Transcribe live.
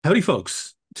Howdy,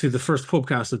 folks, to the first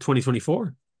Pubcast of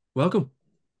 2024. Welcome.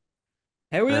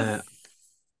 How Uh,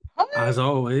 is? as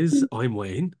always, I'm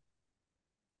Wayne,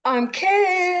 I'm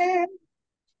Kim.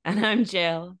 And I'm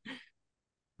Jill.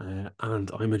 and I'm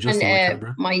And adjusting my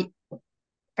camera. my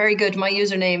very good. My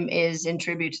username is in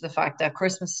tribute to the fact that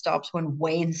Christmas stops when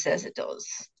Wayne says it does,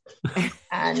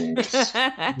 and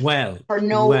Well, for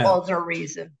no well, other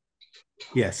reason.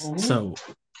 yes. Oh.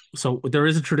 So there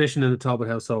is a tradition in the Talbot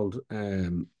household,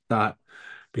 that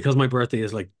because my birthday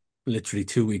is like literally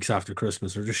 2 weeks after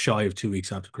Christmas, or just shy of 2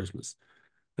 weeks after Christmas,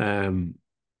 um,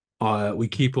 we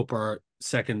keep up our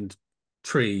second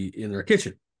tree in our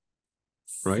kitchen,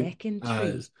 right? Second Uh,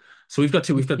 tree. so we've got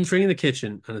a tree in the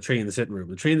kitchen and a tree in the sitting room.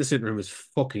 The tree in the sitting room is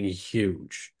fucking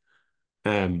huge.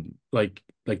 Literally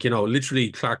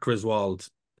Clark Griswold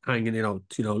hanging, little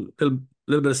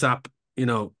bit of sap,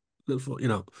 you're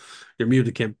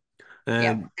muted, Kim.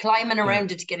 Yeah, Um, climbing uh,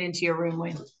 around it to get into your room,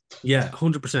 Wayne. yeah,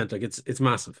 100%. Like it's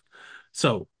massive.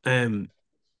 So, and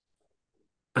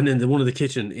then the one in the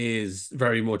kitchen is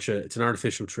very much it's an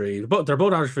artificial tree. But they're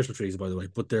both artificial trees, by the way.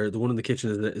 But the one in the kitchen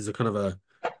is a kind of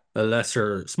a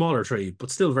lesser, smaller tree,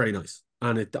 but still very nice.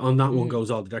 And it on that one Mm.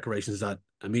 goes all the decorations that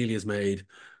Amelia's made.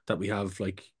 That we have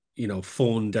like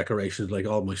fun decorations, like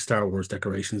all my Star Wars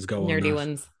decorations go on Nerdy that.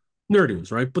 ones. Nerdy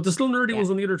ones, right? But there's still nerdy Yeah. ones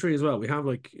on the other tree as well. We have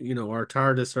like our little Well,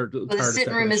 the TARDIS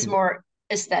sitting room is decoration. more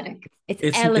aesthetic. It's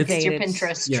It's It's your elevated.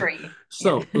 Pinterest yeah. tree. Yeah.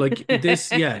 So like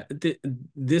this, yeah,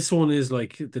 this one is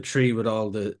like the tree with all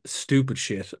the stupid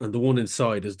shit, and the one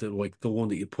inside is the one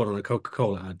that you put on a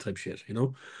Coca-Cola ad type shit, you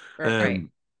know? Right.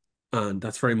 Um, and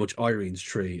that's very much Irene's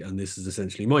tree, and this is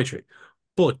essentially my tree.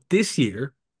 But this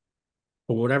year,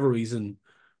 for whatever reason,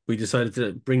 we decided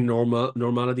to bring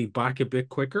normality back a bit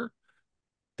quicker.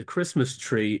 The Christmas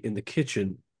tree in the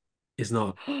kitchen is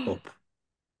not up,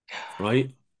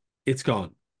 right? It's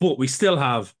gone. But we still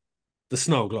have the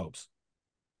snow globes.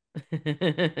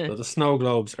 So the snow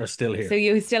globes are still So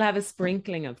here. you still have a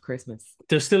sprinkling of Christmas.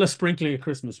 There's still a sprinkling of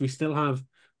Christmas.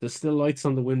 There's still lights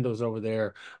on the windows over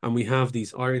there, and we have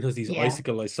these Irene has these Yeah.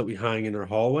 icicle lights that we hang in our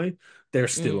hallway. They're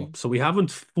still Mm. up, so we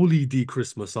haven't fully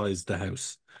de-Christmasized the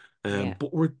house. Yeah.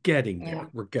 But we're getting there. Yeah.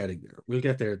 We're getting there. We'll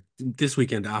get there this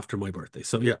weekend after my birthday.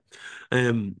 So yeah.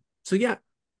 So yeah.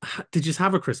 Did you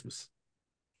have a Christmas?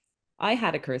 I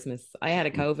had a Christmas. I had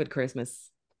a COVID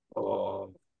Christmas.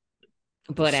 Oh,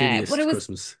 the But it shittiest was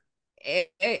Christmas.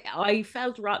 I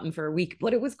felt rotten for a week,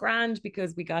 but it was grand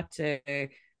because we got to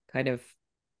kind of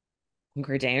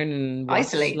hunker down and watch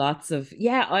Isolate. lots of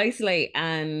isolate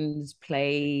and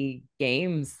play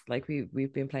games. Like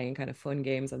we've been playing kind of fun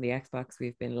games on the Xbox.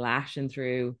 We've been lashing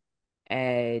through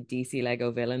DC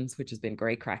Lego Villains, which has been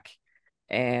great crack.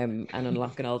 And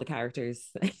unlocking all the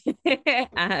characters.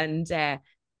 And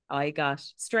I got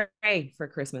Stray for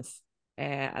Christmas You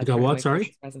as got part of what? my Sorry.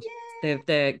 Christmas present. Yeah.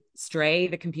 The Stray,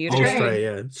 the computer Oh, game. Stray. Stray.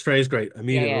 Yeah, Stray's great. Yeah,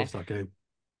 Amelia yeah. loves that game.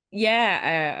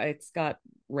 Yeah, it's got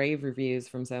rave reviews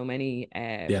from so many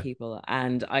Yeah. people,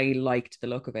 and I liked the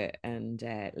look of it. And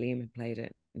Liam had played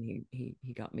it, and he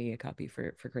got me a copy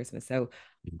for Christmas. So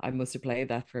I must have played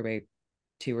that for about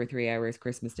 2 or 3 hours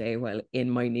Christmas Day while in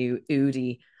my new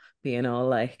Udi, being all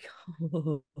like,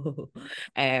 but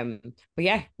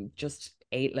yeah, just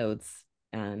ate loads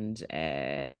and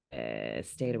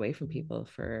stayed away from people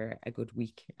for a good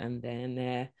week, and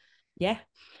then yeah,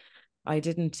 I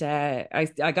didn't. I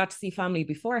got to see family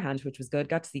beforehand, which was good.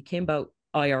 Got to see Kimbo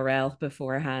IRL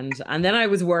beforehand, and then I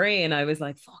was worrying. I was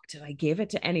like, "Fuck, did I give it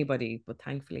to anybody?" But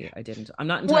thankfully, I didn't. I'm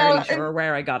not entirely Well, sure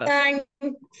where I got it.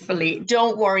 thankfully,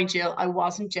 don't worry, Jill. I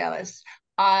wasn't jealous.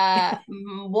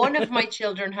 One of my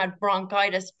children had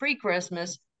bronchitis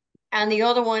pre-Christmas, and the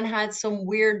other one had some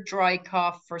weird dry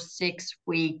cough for 6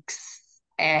 weeks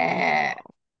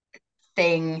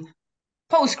thing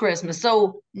post-Christmas.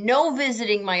 So no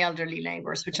visiting my elderly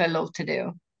neighbors, which I love to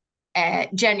do.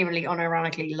 Genuinely,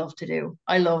 unironically, love to do.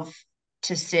 I love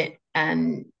to sit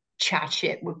and chat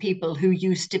shit with people who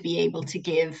used to be able to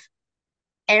give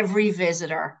every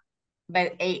visitor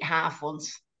about eight half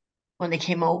ones when they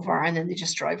came over, and then they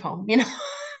just drive home,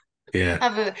 Yeah.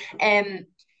 have a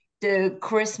the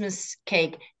Christmas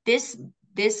cake. This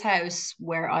house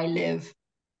where I live,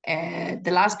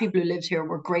 the last people who lived here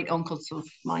were great uncles of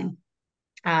mine.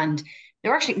 And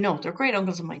they're actually no, they're great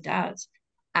uncles of my dad's.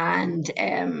 And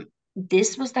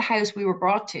this was the house we were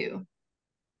brought to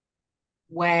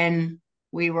when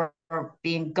we were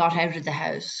being got out of the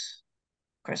house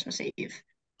Christmas Eve,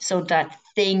 so that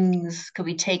things could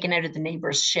be taken out of the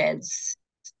neighbors' sheds,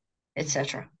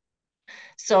 etc.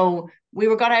 So we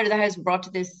were got out of the house and brought to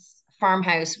this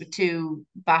farmhouse with two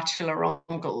bachelor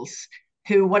uncles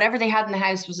who, whatever they had in the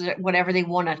house was whatever they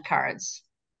won at cards.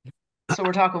 So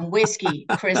we're talking whiskey,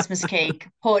 Christmas cake,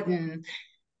 pudding.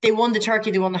 They won the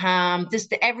turkey, they won the ham.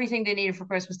 Everything they needed for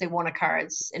Christmas, they won at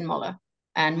cards in Mulla.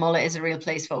 And Mulla is a real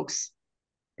place, folks.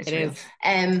 It's It real.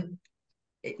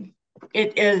 is.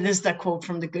 It, this is that quote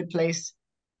from The Good Place.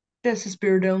 This is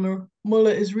Beer Delner.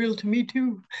 Mullet is real to me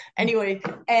too. Anyway,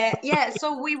 yeah,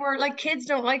 so we were like, kids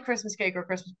don't like Christmas cake or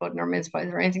Christmas pudding or mince pies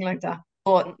or anything like that.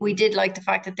 But we did like the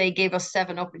fact that they gave us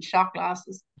 7 Up in shot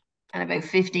glasses and about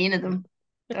 15 of them.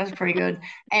 That was pretty good.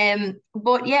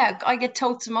 But yeah, I get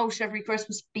totes of motion every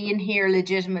Christmas being here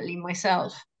legitimately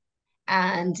myself.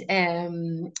 And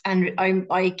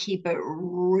I keep it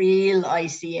real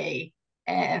ICA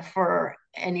for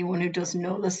anyone who doesn't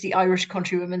know. That's the Irish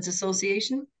Country Women's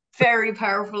Association. Very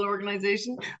powerful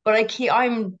organization. But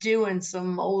I'm doing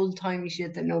some old timey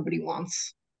shit that nobody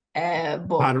wants. But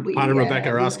Pat and Rebecca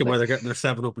are we asking love why it. they're getting their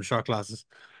 7 Up in shot glasses.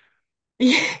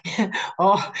 Yeah.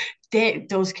 Oh,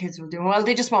 those kids will do well.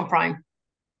 They just want Prime,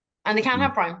 and they can't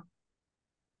have Prime.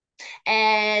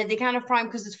 They can't have Prime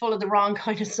because it's full of the wrong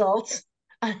kind of salts.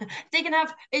 They can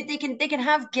have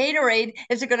Gatorade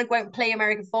if they're going to go out and play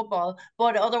American football,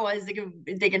 but otherwise they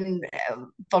can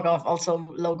fuck off. Also,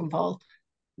 Logan Paul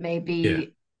may Yeah.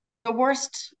 be the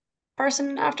worst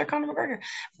person after Conor McGregor,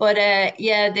 but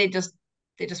yeah, they just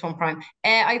want Prime.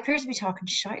 I appear to be talking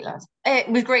shite, lads. It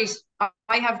was great.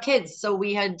 I have kids, so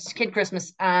we had kid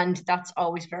Christmas, and that's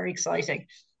always very exciting.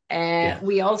 Yeah.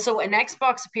 We also an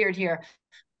Xbox appeared here.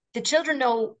 The children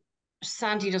know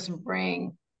Sandy doesn't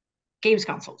bring games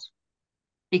consoles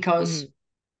because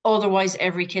otherwise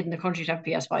every kid in the country would have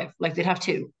PS5. Like they'd have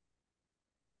two.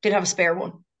 They'd have a spare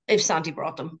one if Sandy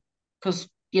brought them because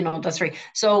that's free.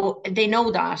 So they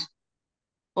know that.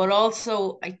 But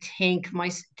also, I think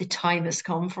the time has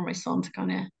come for my son to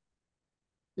kind of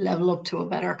level up to a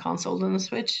better console than the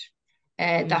Switch.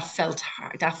 That felt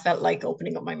hard. That felt like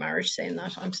opening up my marriage saying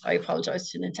that. I apologize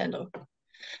to Nintendo.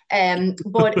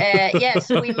 But yeah,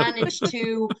 so we managed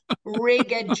to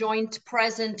rig a joint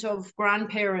present of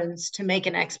grandparents to make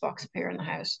an Xbox appear in the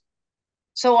house.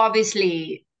 So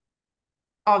obviously,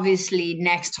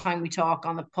 next time we talk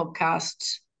on the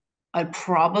podcast, I'll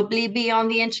probably be on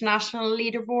the international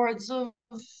leaderboards of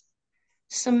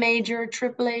some major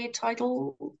AAA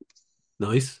title.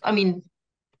 Nice. I mean,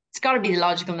 it's got to be the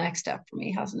logical next step for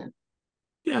me, hasn't it?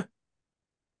 Yeah.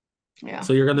 Yeah.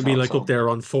 So you're going I to be thought like up so. there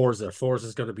on Forza. Forza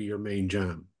is going to be your main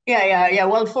jam. Yeah.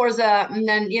 Well, Forza, and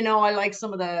then I like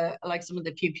some of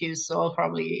the pew pews, so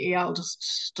I'll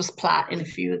just plat in a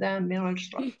few of them. I'll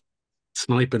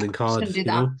Sniping in just COD, gonna do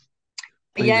that.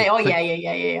 playing Yeah. the Oh play,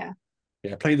 yeah.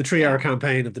 yeah, playing the 3 hour Yeah.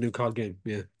 campaign of the new COD game.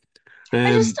 Yeah.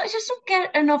 I just Um, I just don't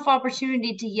get enough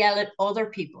opportunity to yell at other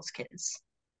people's kids.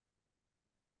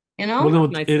 You well, know? no,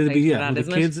 Nice it'll be place for yeah. Well, that, the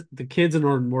isn't it? kids, the kids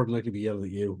are more than likely to be yelling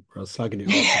at you or slagging you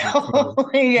off for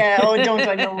Yeah. for Yeah. Oh, don't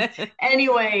I know?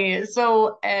 Anyway,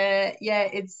 so yeah,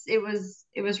 it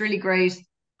was really great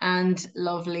and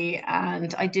lovely,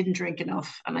 and I didn't drink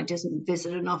enough and I didn't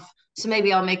visit enough. So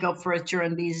maybe I'll make up for it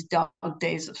during these dog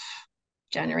days of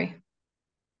January.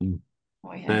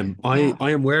 Oh yeah. I Yeah.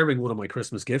 I am wearing one of my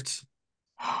Christmas gifts.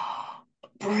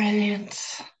 Brilliant.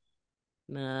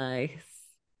 Nice.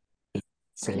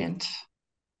 So Brilliant.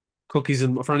 cookies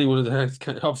and for anyone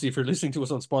that obviously if you're listening to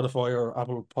us on Spotify or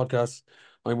Apple Podcasts,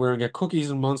 I'm wearing a Cookies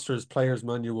and Monsters Players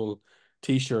Manual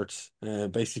T-shirt.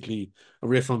 Basically a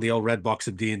riff on the old red box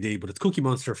of D&D, but it's Cookie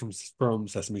Monster from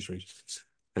Sesame Street.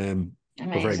 We're very good.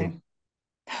 Amazing.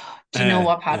 Do you know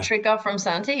what Yeah. Patrick got from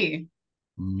Santee?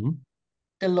 Mhm.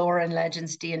 The Lore and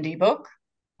Legends D&D book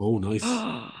Oh, nice.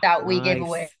 that we gave Nice.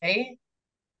 away.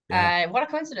 Yeah. What a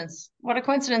coincidence. What a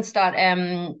coincidence that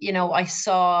I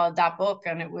saw that book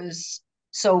and it was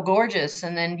so gorgeous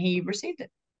and then he received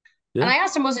it. And Yeah. I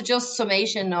asked him, was it just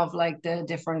summation of like the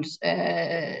different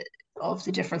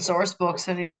source books?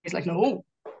 And he's like, no.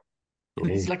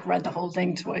 He's Oh. like read the whole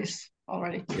thing twice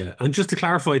already. Yeah. And just to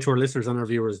clarify to our listeners and our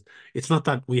viewers, it's not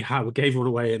that we gave one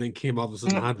away and then came all of a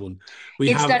sudden Mm. had one. We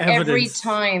It's have that every evidence.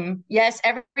 time, yes,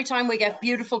 every time we get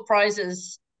beautiful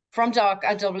prizes from Doc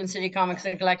at Dublin City Comics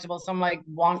and Collectibles, I'm like,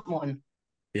 want one,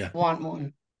 Yeah. want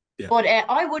one. Yeah. But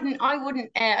I wouldn't. I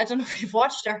don't know if you've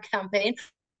watched our campaign,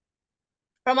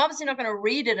 but I'm obviously not going to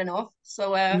read it enough.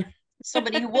 So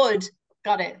somebody who would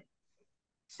got it.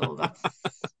 So that's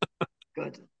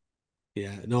good.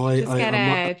 Yeah. No, Just get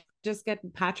I'm not just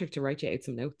get Patrick to write you out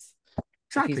some notes. If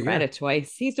he's exactly. read Yeah. it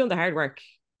twice, he's done the hard work.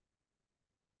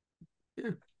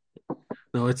 Yeah.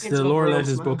 No, it's It's the good Laura rules,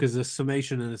 Letter's book man. is a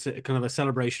summation and it's a kind of a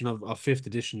celebration of fifth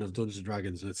edition of Dungeons and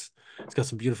Dragons. It's got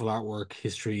some beautiful artwork,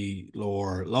 history,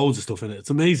 lore, loads of stuff in it. It's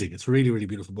amazing. It's a really, really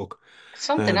beautiful book.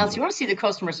 Something else. You Um, want to see the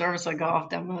customer service I got off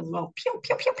them as well. Pew,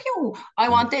 pew, pew, pew. I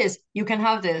yeah, want this. You can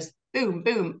have this. Boom,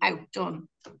 boom, out, done.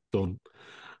 done.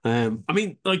 I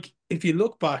mean, like if you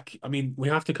look back, I mean, we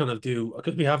have to kind of do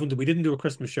because we didn't do a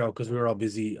Christmas show because we were all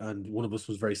busy and one of us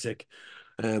was very sick.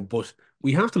 But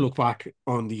we have to look back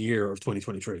on the year of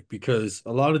 2023 because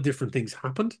a lot of different things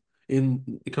happened in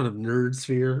the kind of nerd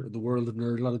sphere, the world of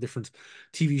nerd. A lot of different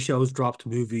TV shows dropped,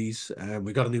 movies.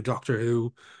 We got a new Doctor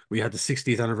Who. We had the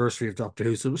 60th anniversary of Doctor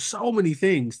Who. So there was so many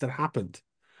things that happened.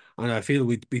 And I feel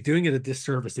we'd be doing it a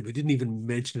disservice if we didn't even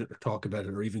mention it or talk about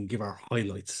it or even give our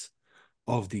highlights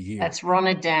of the year. Let's run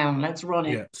it down. Let's run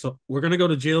it. Yeah, so we're gonna go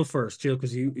to Jill first, Jill,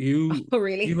 because Oh, you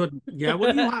really? had yeah,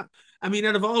 well you have. I mean,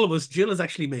 out of all of us, Jill has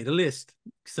actually made a list.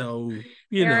 So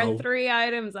you There are know, 3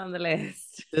 items on the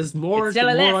list. there's It's more still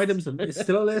a list. items, and it's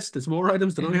still a list. There's more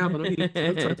items than I have on any list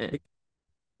I've tried to pick.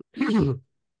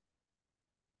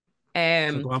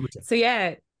 So Um, go on with you. so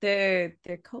yeah, the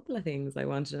couple of things I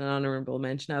wanted an honorable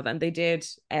mention of, and they did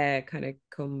kind of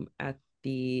come at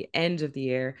the end of the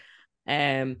year.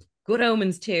 Good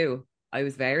Omens 2. I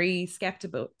was very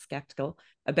skeptical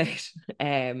about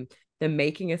them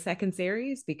making a second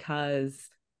series because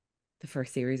the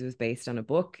first series was based on a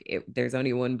book. There's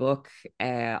only one book.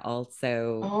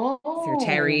 Also, Sir Oh,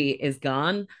 Terry is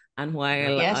gone. And Yeah.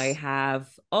 while I yes. have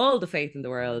all the faith in the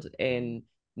world in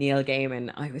Neil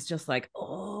Gaiman, I was just like,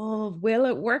 oh, will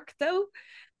it work though?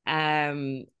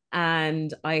 Um,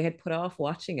 and I had put off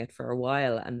watching it for a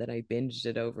while and then I binged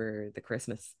it over the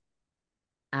Christmas.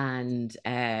 And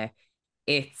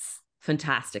it's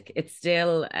fantastic. It's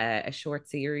still a short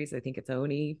series. I think it's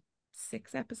only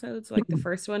 6 episodes, like the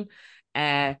first one.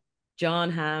 Uh,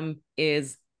 John Hamm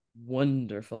is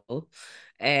wonderful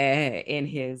in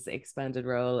his expanded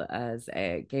role as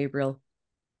Gabriel.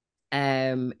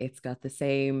 It's got the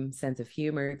same sense of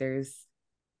humor. There's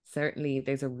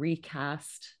a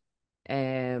recast.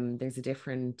 There's a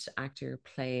different actor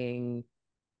playing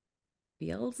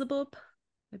Beelzebub,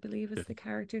 I believe is Yeah, the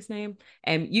character's name.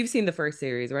 You've seen the first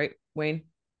series, right, Wayne?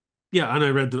 yeah, and I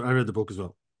read the book as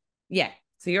well. Yeah,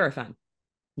 so you're a fan.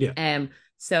 Yeah.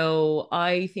 So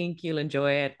I think you'll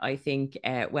enjoy it. I think,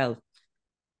 well,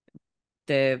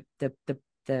 the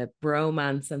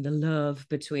bromance and the love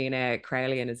between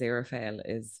Crowley and Aziraphale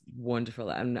is wonderful,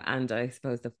 and I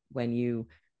suppose that when you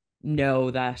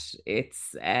know that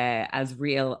it's as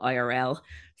real IRL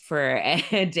for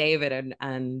David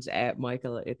and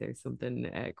Michael. There's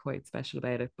something quite special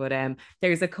about it. But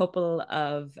there's a couple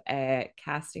of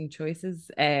casting choices.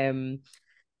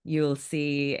 You'll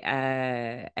see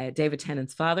David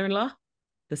Tennant's father-in-law,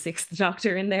 the Sixth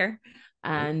Doctor, in there,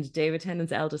 Right. and David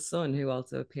Tennant's eldest son, who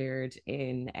also appeared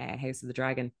in House of the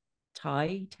Dragon.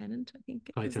 Ty Tennant, I think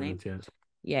is High his name. tenant, yeah.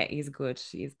 Yeah, he's a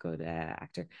good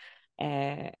actor.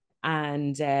 Uh,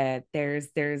 and there's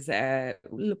a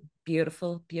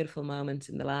beautiful moment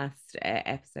in the last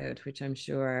episode, which I'm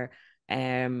sure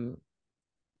um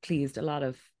pleased a lot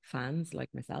of fans like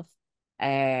myself.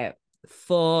 Uh,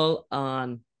 Full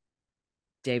on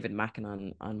David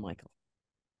Mackin on Michael.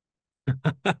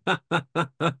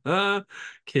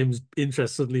 Kim's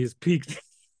interest suddenly is piqued.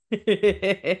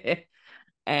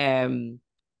 um,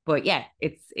 but yeah,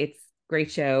 it's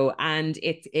great show, and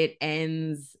it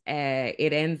ends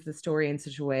the story in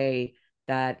such a way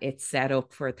that it's set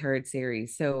up for a third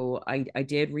series. So I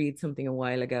did read something a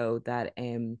while ago that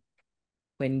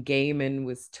when Gaiman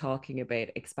was talking about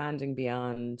expanding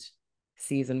beyond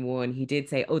season one, he did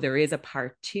say, "Oh, there is a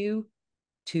part two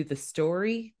to the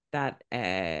story that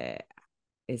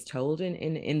is told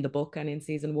in the book and in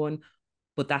season one,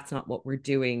 but that's not what we're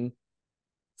doing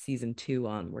season two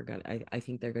on. I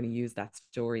think they're gonna use that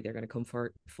story. They're gonna come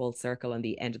for full circle on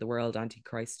the end of the world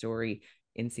Antichrist story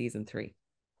in season three.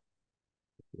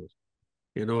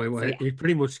 You know, So yeah, it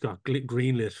pretty much got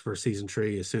greenlit for season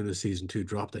three as soon as season two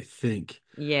dropped, I think.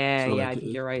 So yeah, like, I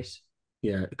think you're right.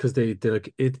 yeah, because they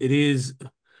like it is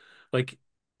like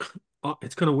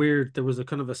it's kind of weird. There was a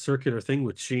kind of a circular thing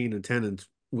with Sheen and Tennant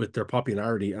with their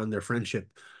popularity and their friendship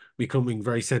becoming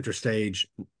very center staged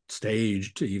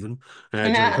even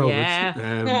during Nah. COVID.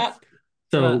 Yeah.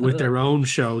 So with their own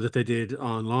show that they did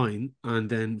online, and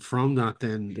then from that,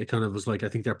 then it kind of was like I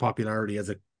think their popularity as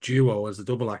a duo, as a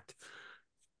double act,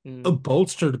 Mm,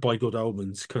 bolstered by Good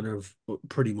Omens, kind of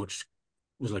pretty much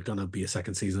was like gonna be a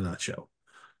second season of that show.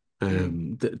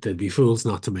 mm, They'd be fools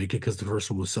not to make it because the first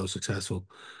one was so successful.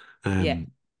 yeah.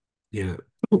 Um, yeah,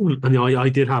 and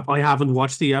I haven't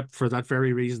watched the app for that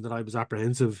very reason that I was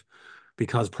apprehensive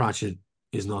because Pratchett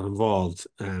is not involved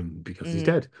because he's Mm,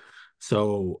 dead.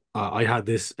 So I had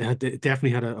this, it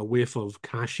definitely had a whiff of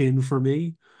cash in for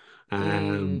me. mm,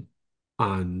 Um,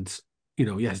 and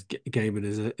yes,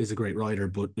 Gaiman is a great writer,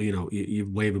 but you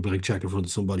wave a blank check in front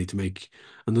of somebody to make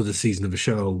another season of a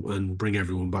show and bring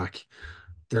everyone back,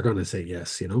 they're gonna say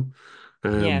yes.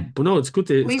 yeah. But no, it's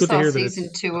We good to saw hear that season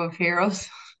it's 2 of Heroes.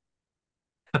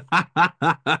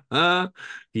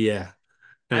 yeah.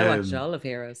 I watched Um, all of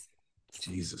Heroes.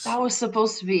 Jesus. That was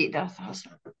supposed to be that was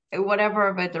whatever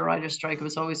about the writer's strike. It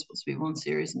was always supposed to be one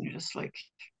series, and you're just like,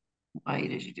 why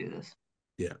did you do this?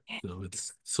 Yeah, no,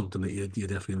 it's something that you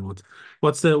definitely want.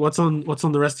 What's on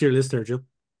the rest of your list there, Jill?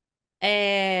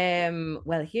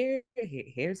 Well,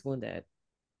 here's one that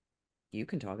you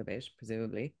can talk about,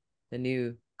 presumably the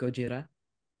new Gojira.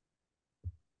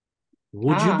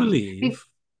 Would you Ah, believe?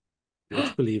 Would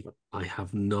you believe I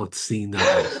have not seen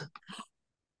that yet?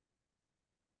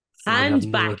 I have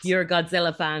Hand back not. your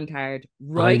Godzilla fan card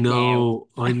I right now.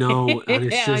 know, and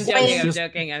it's I'm just joking. it's I'm when just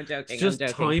joking. I'm it's joking. I'm just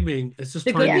joking. timing. It's just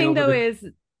The good timing yeah, thing over though the is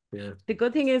yeah. the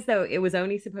good thing is though it was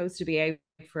only supposed to be out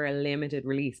for a limited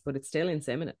release, but it's still in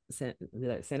cinemas.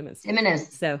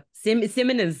 Jimenez. So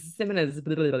cinemas.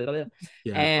 Blah, blah, blah, blah.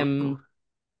 Yeah. Um.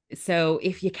 So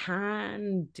if you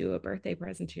can do a birthday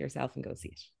present to yourself and go see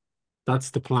it.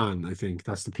 That's the plan. I think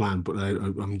that's the plan. But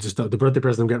I'm just the birthday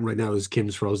present I'm getting right now is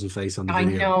Kim's frozen face on the I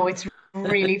video. know it's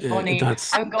really funny.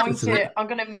 That's it's an I'm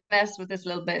gonna mess with this a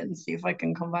little bit and see if I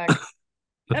can come back.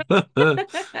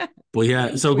 But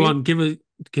yeah, so go we on, give it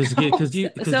because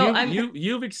so I'm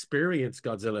you've experienced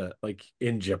Godzilla like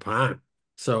in Japan.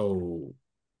 So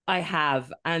I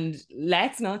have, and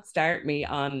let's not start me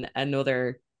on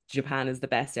another Japan is the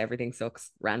best, everything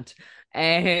sucks rant.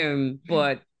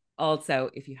 But also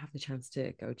if you have the chance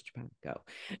to go to Japan, go.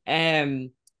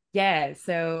 Yeah,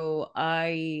 so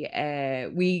I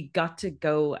we got to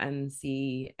go and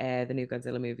see the new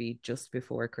Godzilla movie just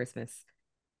before Christmas.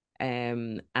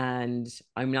 And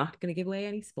I'm not gonna give away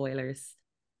any spoilers.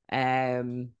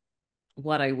 Um,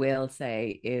 what I will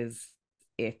say is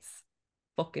it's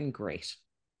fucking great.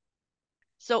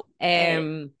 So,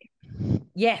 Um,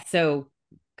 yeah, so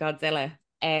Godzilla.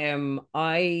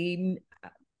 I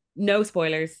no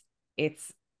spoilers.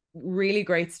 It's really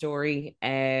great story.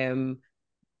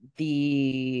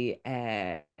 The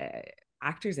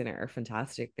actors in it are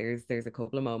fantastic. There's a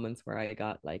couple of moments where I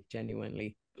got like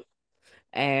genuinely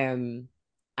um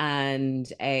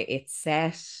and it's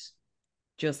set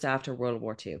just after World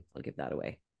War II. I'll give that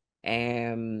away.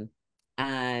 Um,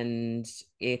 and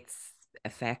its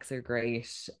effects are great.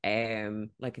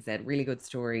 Like I said, really good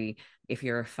story. If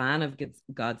you're a fan of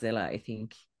Godzilla, I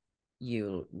think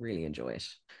you'll really enjoy it.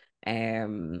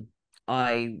 Um,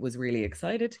 I was really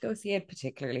excited to go see it,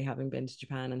 particularly having been to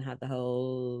Japan and had the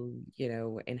whole,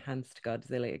 enhanced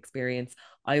Godzilla experience.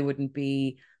 I wouldn't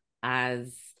be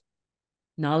as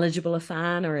knowledgeable a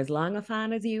fan or as long a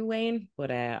fan as you, Wayne,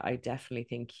 but I definitely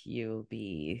think you'll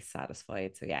be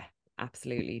satisfied. So yeah,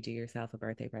 absolutely do yourself a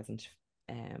birthday present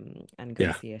and go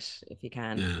yeah, see it if you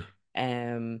can. yeah.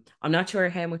 I'm not sure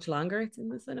how much longer it's in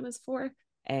the cinemas for.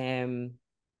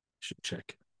 Should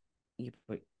check.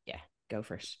 But yeah, go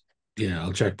for it. Yeah,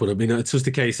 I'll check. But I mean, it's just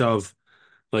a case of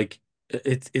like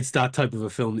it's that type of a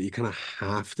film that you kind of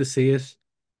have to see it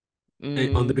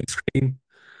on the Mm, big screen.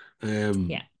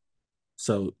 yeah. Um,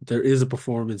 so there is a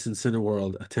performance in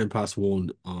Cineworld at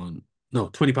 1:10 on no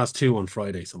 2 on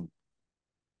Friday. So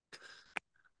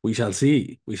we shall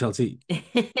see. We shall see.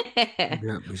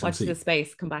 Yeah, we shall Watch see. the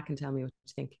space. Come back and tell me what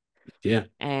you think. Yeah.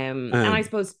 And I Um,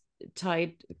 suppose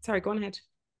tied. Sorry, go on ahead.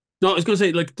 No, I was going to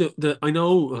say, like the I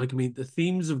know, like I mean, the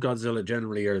themes of Godzilla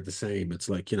generally are the same. It's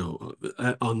like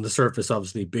on the surface,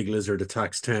 obviously, big lizard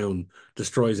attacks town,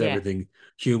 destroys Yeah, everything.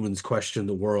 Humans question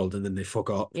the world, and then they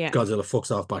fuck off. yeah, Godzilla fucks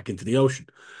off back into the ocean.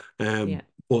 yeah.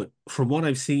 But from what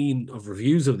I've seen of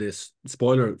reviews of this,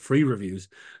 spoiler-free reviews,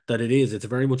 that it's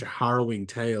very much a harrowing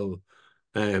tale.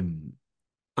 Um,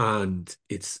 and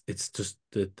it's just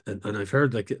that, and I've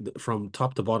heard like from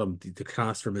top to bottom, the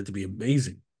cast are meant to be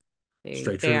amazing,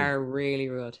 straight They through. are really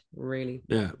good, really,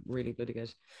 Yeah. really good,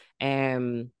 good.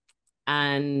 Um,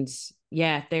 and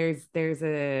yeah, there's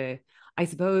a I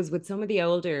suppose with some of the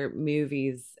older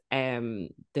movies,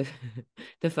 the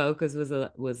the focus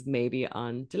was maybe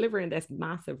on delivering this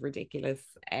massive, ridiculous,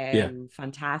 Yeah,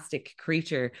 fantastic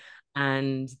creature,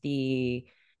 and the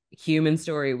human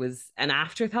story was an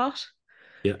afterthought.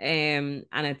 yeah. And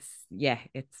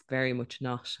it's very much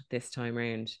not this time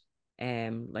around.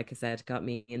 Like I said, got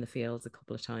me in the fields a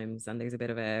couple of times, and there's a bit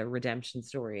of a redemption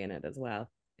story in it as well.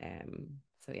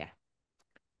 So yeah,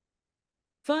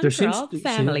 fun There for seems all the to,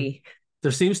 yeah, family.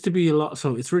 there seems to be a lot.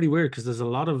 So it's really weird because there's a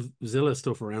lot of Zilla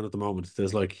stuff around at the moment.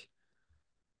 There's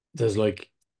like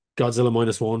Godzilla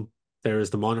minus one. There is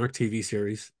the Monarch TV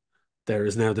series. There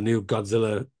is now the new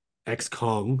Godzilla X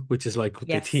Kong, which is like they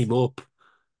Yes. team up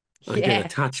and get Yeah.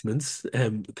 attachments.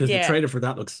 Because the Yeah. trailer for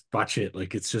that looks batshit.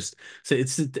 Like it's just so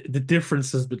it's the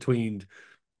differences between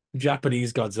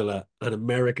Japanese Godzilla and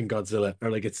American Godzilla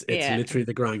are like it's Yeah. literally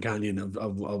the Grand Canyon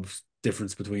of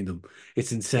difference between them.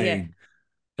 It's Yeah. insane.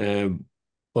 Um,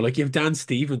 but like if Dan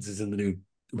Stevens is in the new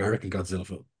American Godzilla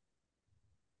film.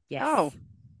 Yes. Oh,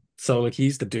 So like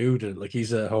he's the dude and like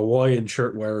he's a Hawaiian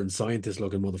shirt wearing scientist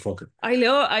looking motherfucker. I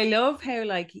love how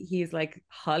like he's like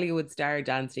Hollywood star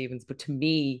Dan Stevens, but to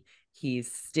me,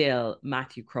 he's still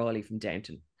Matthew Crawley from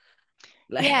Downton.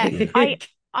 yeah. Yeah. I Like,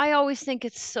 I always think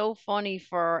it's so funny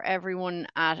for everyone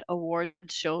at award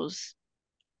shows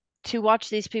to watch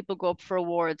these people go up for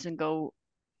awards and go,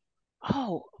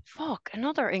 "Oh, fuck,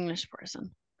 another English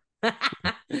person."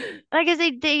 Like, as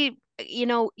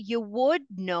you would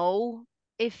know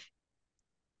if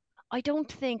I don't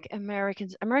think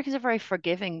Americans are very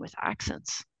forgiving with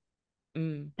accents.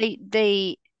 mm,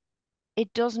 They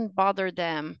it doesn't bother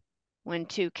them when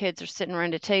two kids are sitting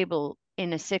around a table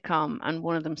in a sitcom and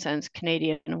one of them sounds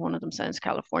Canadian and one of them sounds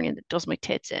Californian. That does my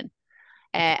tits in.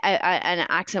 An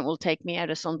accent will take me out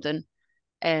of something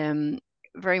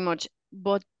very much,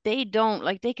 but they don't.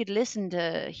 Like, they could listen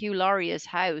to Hugh Laurie's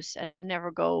House and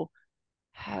never go,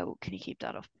 how can you keep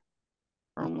that up?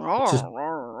 It's just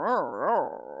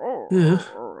yeah.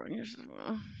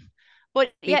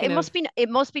 But yeah, speaking of, it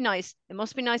must be nice. It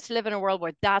must be nice to live in a world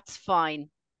where that's fine.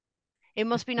 It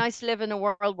must be nice to live in a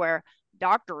world where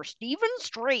Dr. Stephen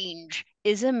Strange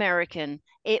is American.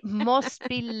 It must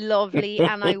be lovely,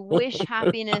 and I wish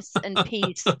happiness and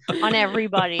peace on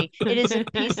everybody. It is a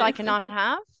peace I cannot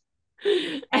have,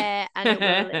 and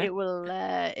it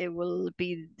will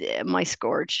be my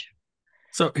scourge.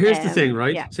 So here's the thing,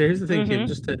 right? Yeah. So here's the thing, Kim, hmm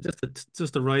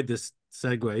just to ride this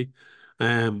segue.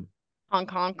 Um, Hong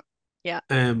Kong. Yeah.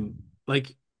 um,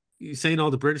 like you saying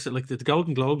all the British like the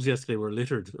Golden Globes yesterday were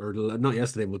littered, or not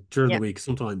yesterday, but during the Yeah. week.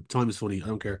 Sometime time is funny, I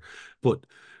don't care. But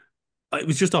it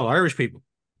was just all Irish people.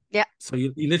 Yeah. So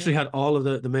you Yeah. literally had all of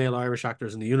the male Irish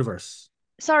actors in the universe.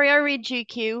 Sorry, I read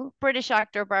GQ. British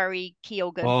actor Barry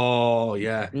Keoghan. Oh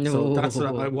yeah. So that's what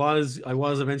I No. was I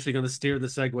was eventually going to steer the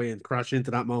segue and crash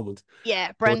into that moment. Yeah,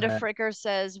 But Brenda Fricker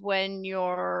says when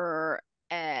you're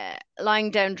lying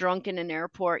down drunk in an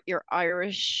airport, you're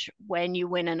Irish. When you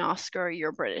win an Oscar,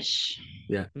 you're British.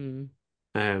 yeah.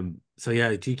 Mm. So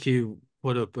yeah, GQ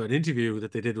put up an interview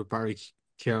that they did with Barry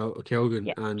Keoghan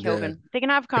Yeah, and Keoghan. They can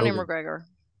have Conor Keoghan. McGregor.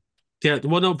 Yeah,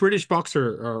 well, no, British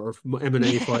boxer or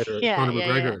MMA Yeah, fighter yeah, Conor yeah,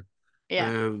 yeah, McGregor.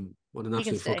 yeah. What an He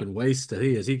can absolute stay. fucking waste that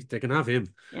he is. They can have him.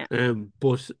 Yeah.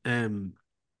 But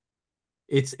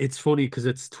it's funny because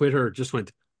it's Twitter just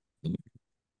went.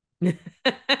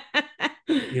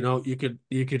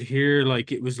 You could hear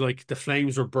like it was like the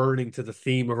flames were burning to the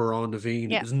theme of Around Naveen.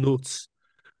 It Yeah. was nuts.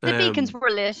 The beacons Um,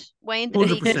 were lit. Wayne, the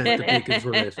beacons 100% were the lit. beacons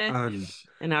were lit, and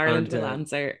And Ireland and will uh,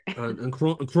 answer. and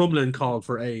Crumlin called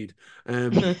for aid. Yeah,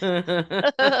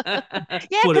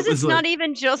 But because it was it's not like,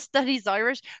 even just that he's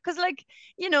Irish. Because, like,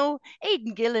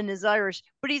 Aidan Gillen is Irish,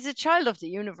 but he's a child of the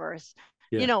universe.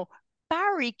 You yeah, know,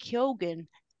 Barry Keoghan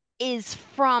is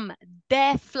from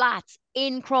the flats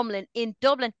in Crumlin in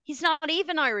Dublin. He's not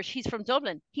even Irish. He's from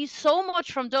Dublin. He's so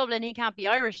much from Dublin, he can't be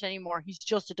Irish anymore. He's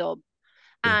just a dub.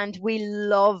 yeah. And we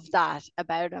love that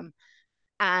about him.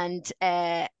 And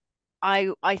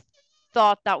I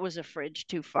thought that was a fridge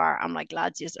too far. I'm like,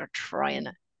 lads, yes, are trying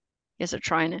it. Yes, they're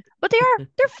trying it. But they're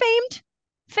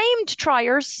famed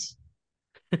triers.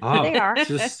 They Ah, are.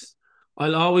 just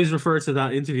I'll always refer to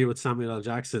that interview with Samuel L.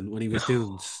 Jackson when he was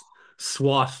doing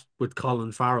SWAT with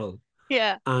Colin Farrell.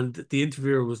 Yeah. And the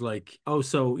interviewer was like, "Oh,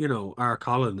 so our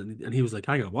Colin," and he was like,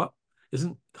 "Hang on, what?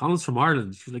 Isn't Colin's from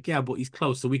Ireland?" She was like, "Yeah, but he's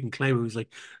close, so we can claim him." He's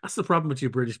like, "That's the problem with you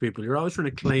British people. You're always trying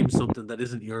to claim something that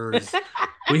isn't yours."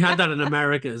 We had that in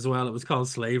America as well. It was called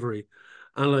slavery,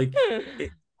 and like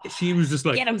it, she was just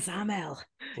Get like, him, Samuel.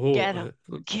 "Oh, Get him.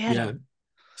 Get yeah." him.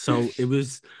 So it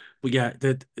was, but yeah,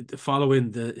 the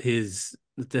following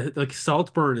like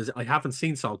Saltburn is. I haven't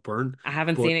seen Saltburn, I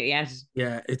haven't but seen it yet.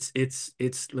 yeah,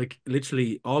 it's like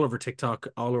literally all over TikTok,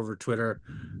 all over Twitter.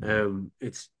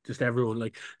 It's just everyone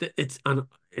like it's and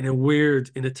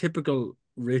in a typical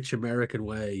rich American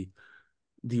way.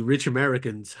 The rich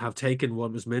Americans have taken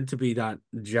what was meant to be that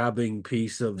jabbing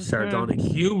piece of sardonic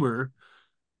Mhm. humor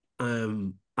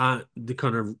at the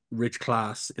kind of rich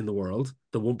class in the world,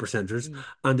 the one percenters, Mm.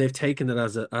 and they've taken it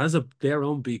as a their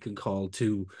own beacon call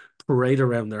to parade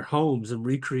around their homes and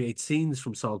recreate scenes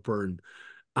from Saltburn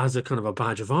as a kind of a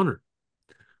badge of honor.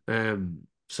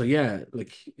 So yeah,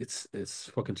 like it's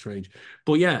fucking strange.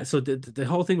 But yeah, so the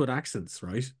whole thing with accents,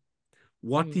 right?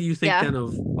 What do Mm. you think Yeah. then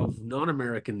of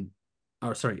non-American,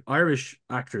 or sorry, Irish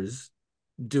actors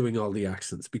doing all the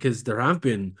accents? Because there have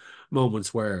been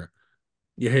moments where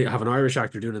you have an Irish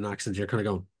actor doing an accent, you're kind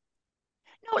of going,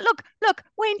 No, look,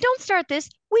 Wayne, don't start this.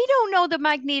 We don't know that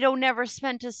Magneto never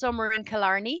spent a summer in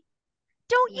Killarney.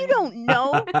 You don't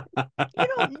know. You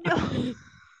don't know.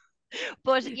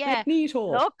 But yeah,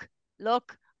 Magneto.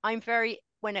 look, I'm very,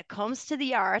 when it comes to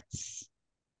the arts,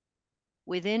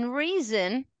 within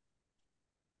reason,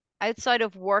 outside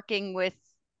of working with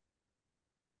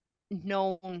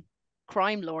known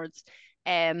crime lords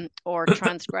or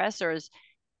transgressors,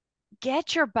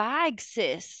 get your bag,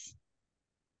 sis.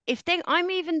 If they,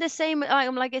 I'm even the same.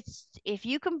 I'm like, it's, if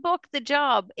you can book the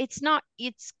job, it's not,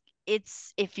 it's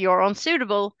if you're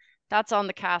unsuitable, that's on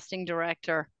the casting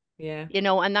director, Yeah.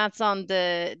 and that's on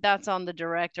the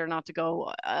director not to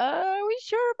go, are we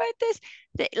sure about this?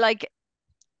 Like,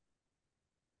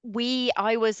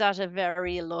 I was at a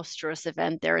very illustrious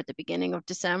event there at the beginning of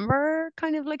December,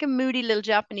 kind of like a moody little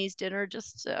Japanese dinner,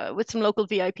 just with some local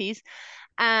VIPs.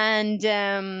 And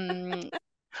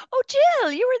oh,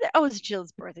 Jill, you were there. Oh, it was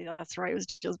Jill's birthday. That's right, it was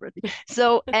Jill's birthday.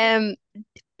 So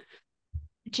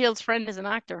Jill's friend is an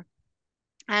actor,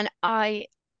 and I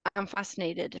am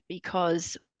fascinated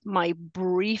because my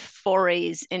brief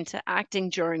forays into acting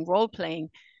during role playing,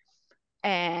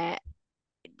 uh,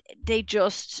 they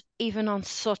just, even on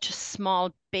such a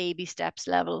small baby steps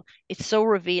level, it's so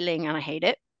revealing, and I hate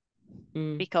it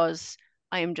Mm. because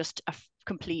I am just a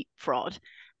complete fraud.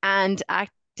 And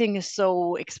acting is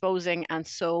so exposing and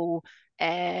so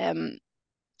um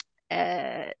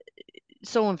uh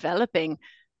so enveloping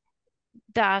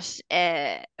that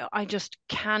I just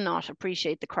cannot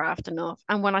appreciate the craft enough.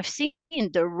 And when I've seen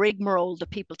the rigmarole that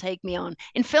people take me on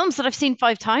in films that I've seen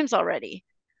 5 times already,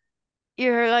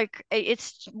 you're like,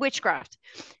 it's witchcraft.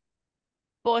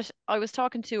 But I was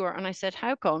talking to her and I said,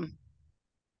 how come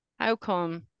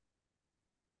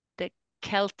the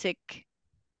Celtic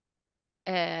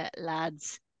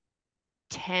lads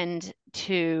tend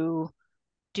to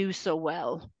do so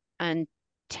well and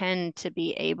tend to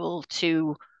be able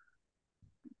to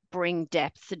bring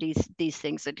depth to these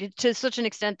things, to such an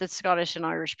extent that Scottish and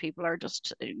Irish people are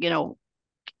just,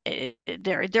 they're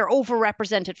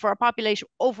overrepresented for our population,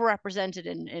 overrepresented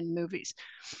in movies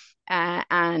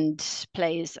and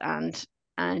plays.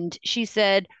 And she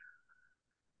said,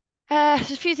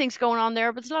 there's a few things going on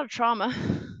there, but there's a lot of trauma.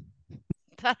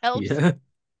 That helps. yeah,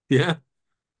 yeah,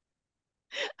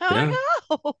 I'm like,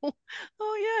 yeah. oh,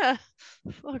 oh yeah,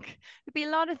 fuck. There'd be a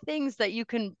lot of things that you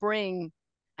can bring,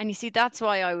 and you see, that's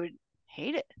why I would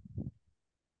hate it,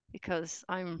 because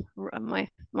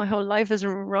my whole life is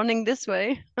running this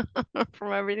way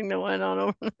from everything that went on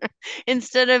over there.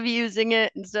 Instead of using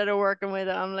it, instead of working with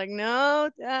it, I'm like,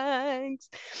 no, thanks.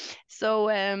 So,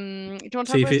 do you want to talk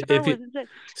See about Star if Wars you instead?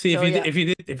 see So yeah. if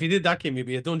you did that game, you'd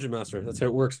be a dungeon master. That's how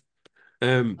it works.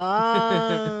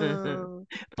 Oh,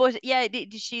 but yeah,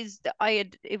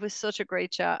 it was such a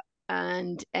great chat.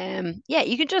 And yeah,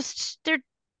 you can just,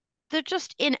 they're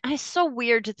just in. It's so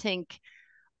weird to think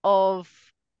of,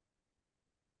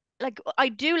 like, I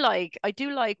do like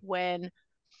when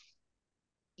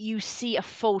you see a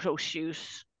photo shoot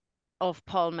of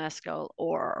Paul Mescal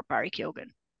or Barry Keoghan,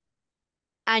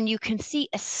 and you can see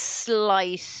a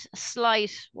slight,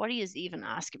 what he is even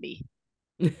asking me,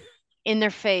 in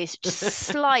their face, just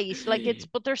slight, like, it's,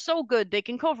 but they're so good they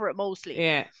can cover it mostly.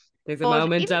 Yeah. There's a But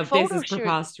moment even of this photo is shoot,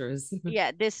 preposterous. yeah,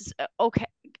 this is okay.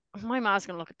 My mom's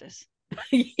gonna look at this.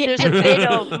 Yeah. There's a bit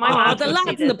of, my Oh, mom's the gonna see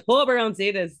lads in the this. pub are gonna see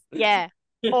this. Yeah.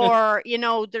 Or,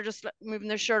 they're just like, moving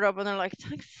their shirt up and they're like,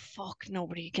 thank fuck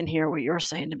nobody can hear what you're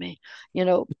saying to me, you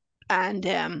know.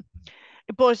 And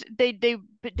but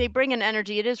they bring an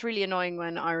energy. It is really annoying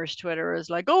when Irish Twitter is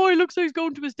like, oh, he looks like he's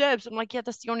going to his debs. I'm like, yeah,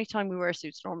 that's the only time we wear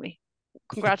suits normally.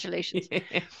 Congratulations.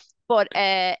 But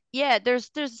yeah, there's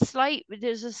a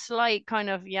slight kind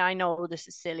of, yeah, I know this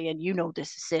is silly and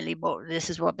this is silly, but this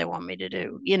is what they want me to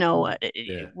do,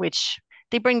 Yeah. which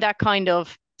they bring that kind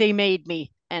of, they made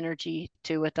me energy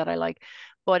to it that I like.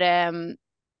 But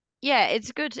yeah,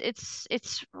 it's good.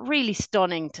 It's really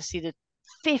stunning to see that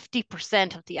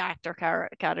 50% of the actor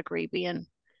category being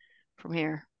from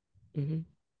here. Mhm.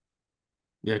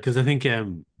 Yeah, because I think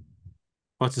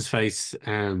what's his face?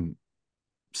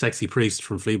 Sexy Priest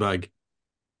from Fleabag,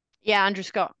 Yeah, Andrew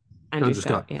Scott. Andrew Andrew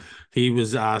Scott, Scott. yeah. He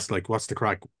was asked like, "What's the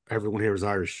crack? Everyone here is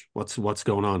Irish. What's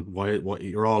going on? Why? What?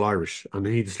 You're all Irish?" And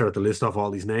he just started to list off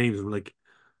all these names. I'm like,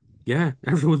 Yeah,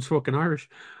 everyone's fucking Irish.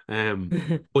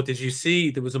 Um, but did you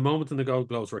see there was a moment in the Gold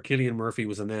Globes where Cillian Murphy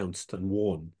was announced and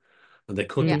won, and they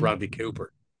cut to Yeah. Mm. Bradley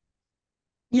Cooper,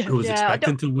 Yeah, who was yeah. I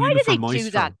don't, expecting to why win do for they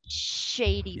do that? Maestro.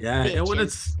 Shady Yeah, well,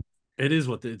 bitches. it is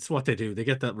it's what they do. They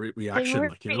get that reaction,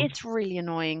 like, you know. It's really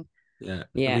annoying. Yeah, I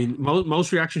Yeah. mean,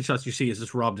 most reaction shots you see is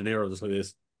just Rob De Niro just like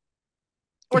this.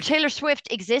 Or Taylor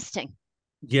Swift existing.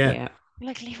 Yeah, Yeah.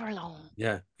 Like, leave her alone.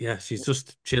 yeah, she's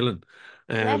just chilling.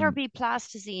 Let her Um, be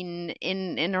plasticine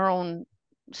in her own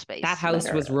That space. Let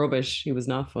host was her. rubbish. He was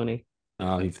not funny.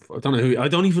 I don't know who. I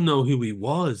don't even know who he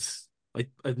was.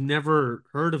 I've never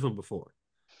heard of him before.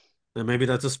 And maybe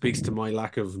that just speaks to my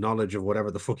lack of knowledge of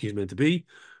whatever the fuck he's meant to be.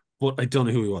 But I don't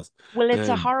know who he was. Well, Um,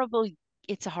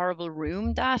 it's a horrible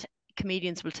room that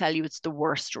comedians will tell you it's the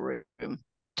worst room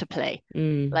to play.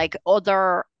 Mm. Like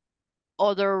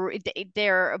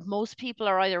they're most people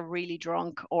are either really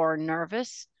drunk or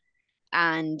nervous,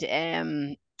 and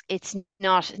it's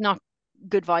not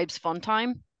good vibes, fun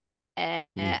time.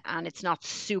 mm, And it's not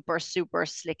super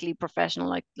slickly professional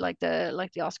like the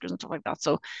Oscars and stuff like that.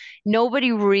 So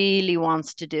nobody really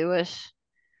wants to do it.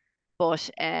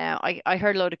 But I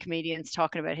heard a load of comedians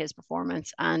talking about his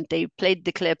performance, and they played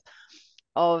the clip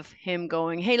of him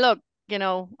going, "Hey, look,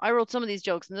 I wrote some of these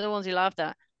jokes, and they're the ones you laughed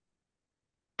at."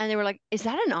 And they were like, "Is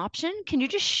that an option? Can you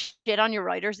just shit on your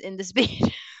writers in the speech?"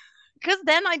 Because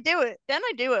then I do it. Then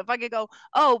I do it. If I could go,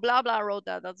 "Oh, blah blah wrote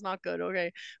that. That's not good."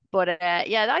 Okay, but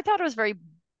yeah, I thought it was very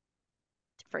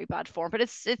bad form. But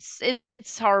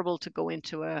it's horrible to go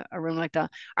into a room like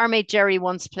that. Our mate Jerry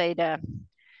once played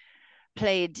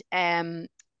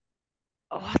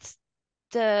what's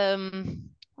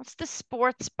the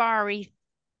sports bar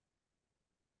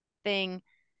thing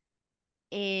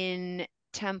in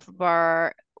Temple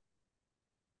Bar,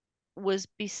 was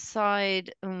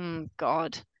beside,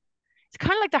 God, it's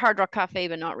kind of like the Hard Rock Cafe,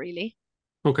 but not really.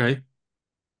 okay.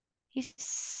 He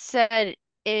said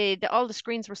all the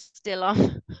screens were still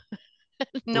on.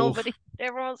 Oh,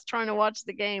 Everyone was trying to watch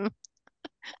the game.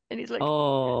 And he's like,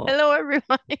 Oh, "Hello,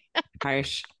 everybody."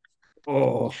 harsh.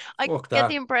 I fuck get the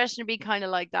that. impression to be kind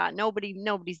of like that.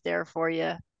 Nobody's there for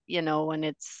you,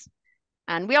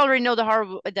 and we already know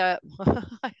the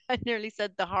I nearly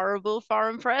said the horrible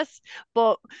foreign press,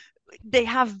 but they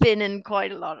have been in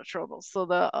quite a lot of trouble. So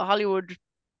the Hollywood,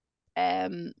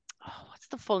 what's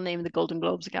the full name of the Golden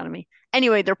Globes Academy?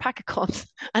 Anyway, they're a pack of cunts,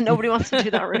 and nobody wants to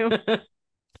do that room.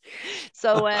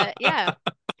 So yeah,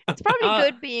 it's probably Uh,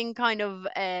 good being kind of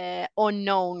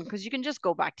unknown, because you can just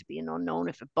go back to being unknown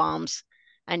if it bombs,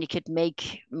 and you could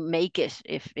make it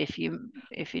if you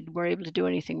were able to do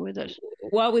anything with it.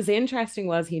 what was interesting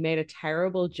was he made a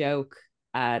terrible joke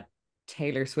at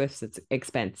Taylor Swift's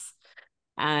expense.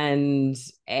 And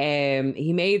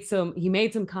he made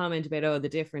some comment about, oh, the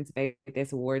difference about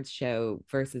this awards show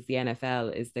versus the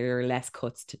NFL is there are less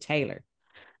cuts to Taylor,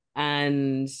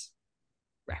 and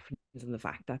referencing the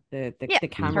fact that the, Yeah, the her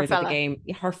cameras at the fella. game,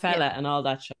 her Yeah, fella and all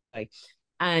that shit,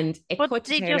 and it but cut to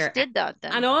they just Taylor, did that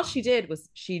and then. all she did was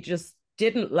she just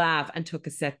didn't laugh and took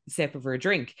a sip of her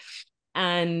drink.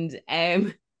 And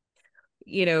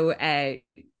you know,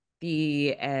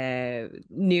 the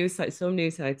news sites, some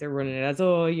news sites are running it as,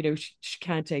 oh, she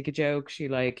can't take a joke, she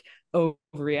like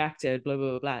overreacted, blah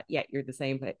blah blah. Yeah, you're the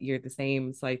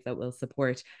same site that will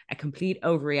support a complete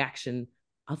overreaction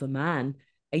of a man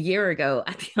a year ago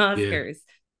at the Yeah, Oscars.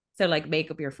 So like,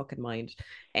 make up your fucking mind.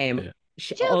 Um, yeah.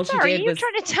 Jill, all she sorry, did you was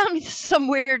trying to tell me there's some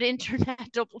weird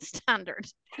internet double standard?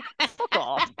 Fuck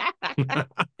off.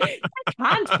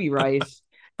 can't be right.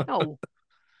 No.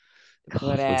 But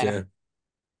God. But yeah, Yeah.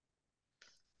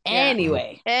 well,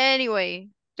 anyway, Anyway,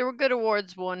 there were good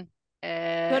awards won.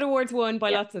 good awards won by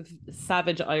Yeah. lots of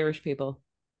savage Irish people.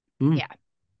 mm, Yeah.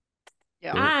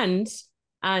 Yeah. yeah,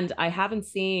 And I haven't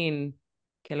seen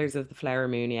Killers of the Flower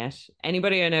Moon yet.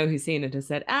 Anybody I know who's seen it has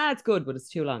said, it's good, but it's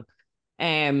too long.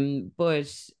 But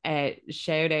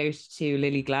shout out to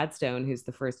Lily Gladstone, who's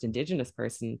the first Indigenous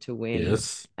person to win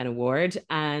yes, an award,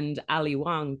 and Ali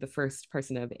Wong, the first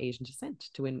person of Asian descent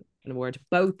to win an award.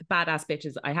 Both badass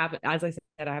bitches. I haven't, as I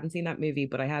said, I haven't seen that movie,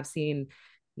 but I have seen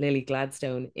Lily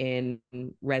Gladstone in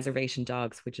Reservation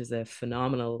Dogs, which is a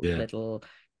phenomenal yeah, little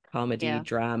comedy Yeah.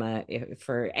 drama.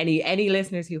 For any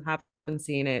listeners who haven't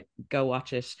seen it, go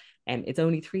watch it. It's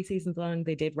only 3 seasons long.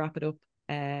 They did wrap it up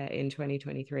in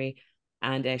 2023,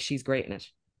 and she's great in it.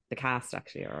 The cast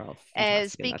actually are all fantastic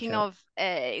in that Speaking show.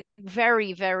 of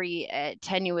very, very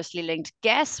tenuously linked,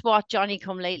 guess what Johnny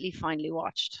Come Lately finally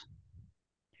watched?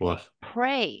 what?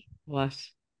 Prey. What?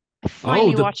 I Oh,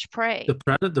 finally watched Prey. the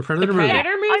The Predator movie. Yeah,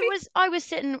 Predator I movie? was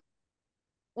sitting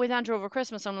with Andrew over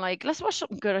Christmas. I'm like, let's watch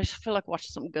something good. I feel like watching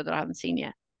something good that I haven't seen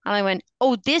yet. And I went,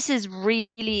 oh, this is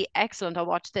really excellent. I'll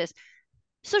watch this.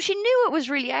 So she knew it was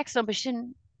really excellent, but she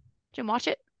didn't watch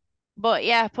it. But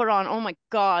yeah, put on. Oh my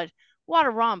God, what a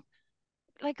romp.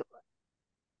 Like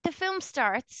the film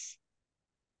starts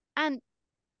and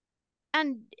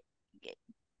and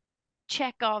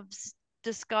Chekhov's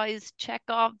disguise,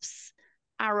 Chekhov's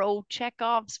arrow,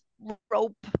 Chekhov's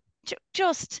rope,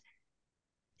 just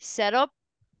set up,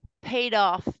 paid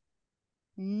off.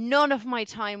 None of my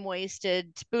time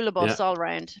wasted. Yeah, Boolabus all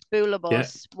round. yeah,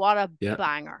 Boolabus. What a yeah,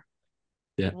 banger.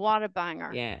 yeah. What a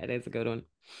banger. Yeah, it is a good one.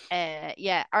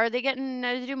 Yeah. Are they getting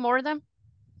to do more of them?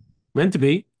 Meant to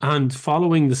be. And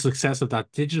following the success of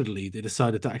that digitally, they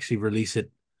decided to actually release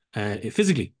it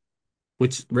physically,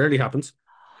 which rarely happens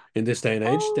in this day and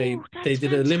age. Oh, They that's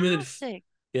did a limited, fantastic.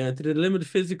 yeah, they did a limited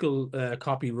physical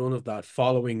copy run of that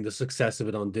following the success of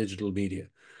it on digital media.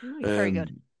 Nice. Very good.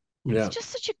 It's Yeah, just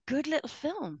such a good little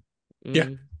film. yeah,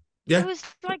 Mm. yeah, It was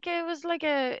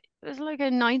like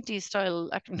a 90s style.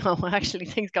 No, actually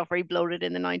things got very bloated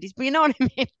in the 90s, but you know what I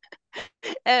mean?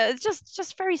 It's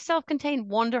just very self-contained,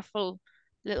 wonderful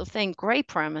little thing. Great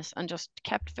premise and just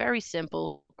kept very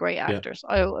simple. Great yeah. actors.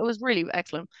 It was really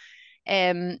excellent.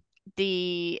 Um,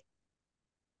 the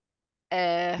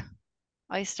uh,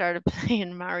 I started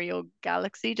playing Mario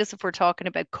Galaxy just if we're talking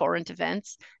about current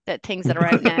events, that things that are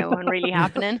out now and really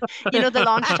happening. You know, the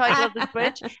launch title of the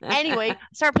Switch. Anyway, I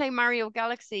started playing Mario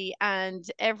Galaxy, and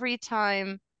every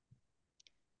time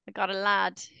I got a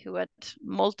lad who had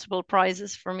multiple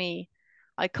prizes for me,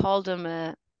 I called him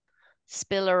a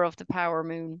spiller of the power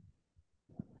moon.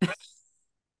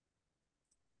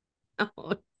 Oh,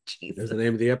 There's Jesus. the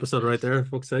name of the episode right there, for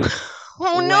fuck's sake.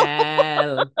 Oh no.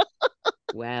 Well,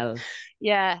 well.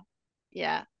 Yeah,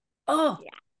 yeah, Oh, yeah.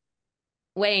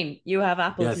 Wayne, you have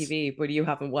Apple Yes. TV, but you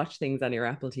haven't watched things on your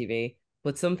Apple TV.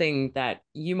 But something that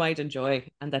you might enjoy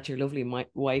and that your lovely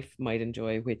wife might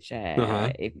enjoy, which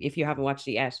Uh-huh. if you haven't watched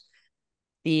it yet,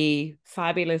 the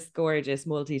fabulous, gorgeous,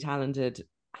 multi-talented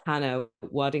Hannah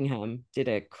Waddingham did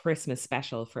a Christmas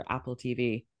special for Apple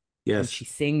TV, and Yes. she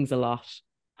sings a lot,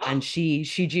 and she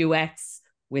duets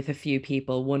with a few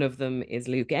people. One of them is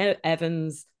Luke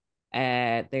Evans.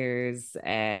 There's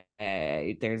a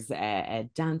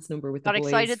dance number with the Got boys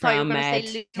excited, thought you were from going to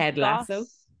say Luke Ted Lasso.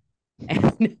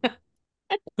 Goss.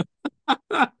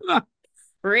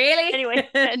 Really? Anyway,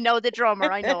 no, the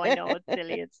drummer. I know. It's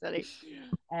silly. It's silly.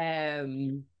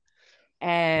 Um,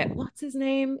 what's his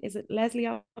name? Is it Leslie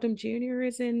Odom Jr.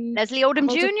 is in Leslie Odom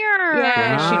Hamilton?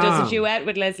 Yeah, Jr. she does a Ah. duet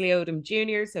with Leslie Odom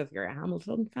Jr. So if you're a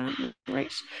Hamilton fan,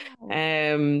 right?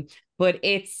 Wow. But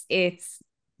it's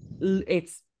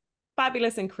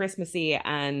fabulous and Christmassy,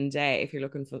 and if you're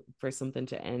looking for something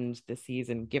to end the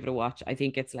season, give it a watch. I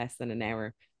think it's less than an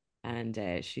hour, and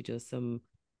she does some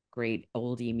great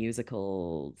oldie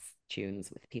musical tunes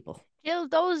with people. Jill,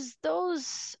 those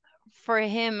for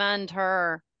him and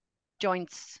her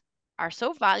joints are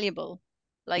so valuable.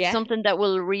 Like Yeah. something that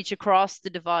will reach across the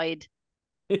divide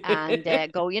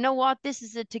and go, you know what, this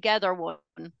is a together one.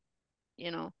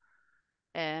 You know,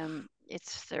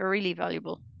 they're really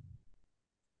valuable.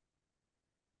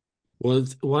 Well,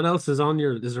 what else is on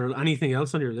your, is there anything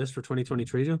else on your list for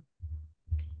 2023, Joe?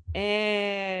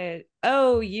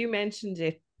 Oh, you mentioned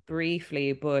it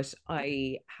briefly, but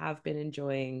I have been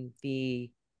enjoying the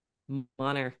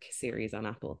Monarch series on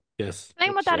Apple, Yes. Explain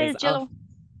what which that is, is off. Jill.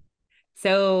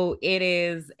 So it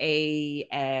is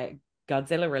a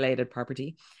Godzilla related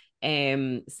property.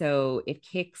 So it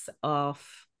kicks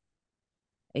off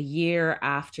a year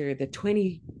after the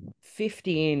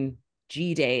 2015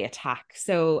 G-Day attack.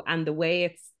 So, and the way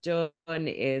it's done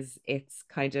is it's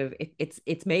kind of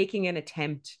it's making an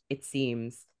attempt, it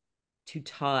seems, to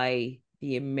tie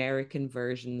the American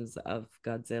versions of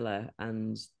Godzilla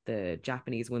and the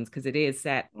Japanese ones, because it is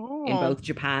set in Oh, both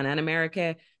Japan and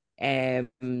America. There's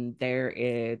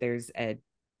a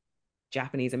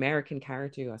Japanese American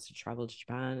character who has to travel to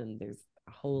Japan, and there's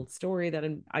a whole story that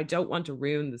I don't want to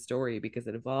ruin the story because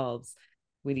it evolves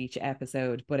with each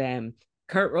episode. But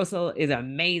Kurt Russell is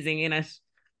amazing in it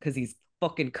because he's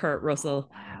fucking Kurt Russell,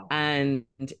 wow. and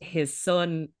his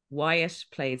son Wyatt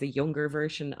plays a younger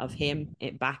version of him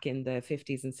back in the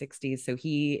 50s and 60s. So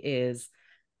he's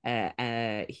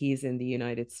in the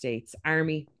United States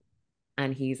Army,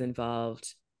 and he's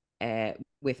involved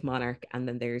with Monarch. And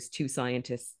then there's two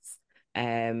scientists.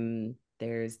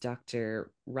 There's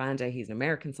Dr. Randa, he's an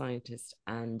American scientist,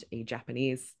 and a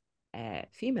Japanese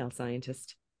female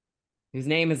scientist whose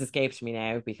name has escaped me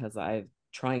now because I've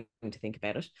trying to think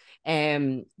about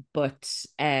it. But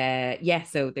yeah,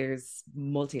 so there's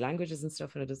multi languages and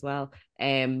stuff in it as well.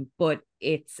 But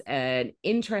it's an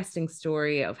interesting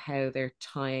story of how they're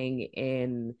tying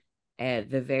in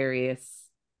the various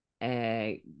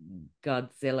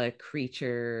Godzilla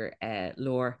creature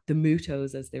lore, the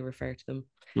Mutos as they refer to them.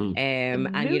 Hmm.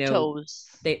 And you know, Mutos.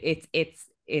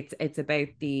 it's about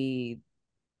the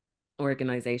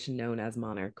organization known as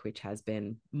Monarch, which has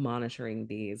been monitoring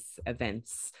these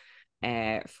events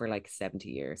for like 70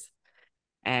 years.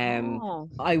 Oh.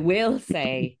 I will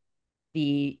say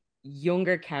the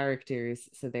younger characters,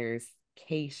 so there's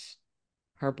Kate,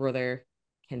 her brother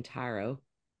Kentaro,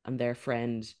 and their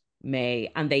friend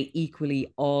May, and they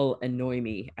equally all annoy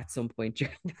me at some point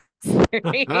during the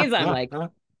series. I'm like,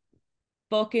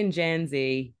 fucking Gen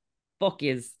Z, fuck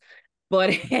yous.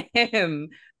 But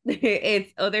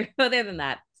it's other than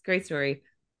that, it's a great story.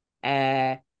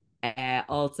 Uh,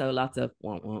 also lots of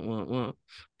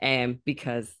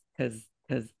because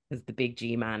the big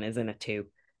G man is in it too,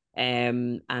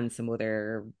 and some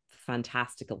other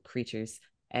fantastical creatures.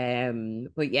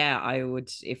 But yeah, I would,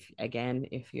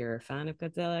 if you're a fan of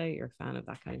Godzilla, you're a fan of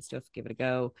that kind of stuff, give it a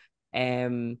go.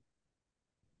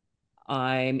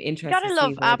 I'm interested Gotta to see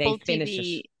love where they Apple finish it.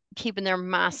 TV keeping their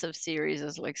massive series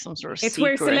as like some sort of It's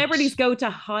where secret. celebrities go to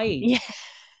hide. Yeah.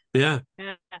 Yeah.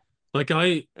 Yeah. Like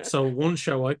so one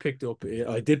show I picked up,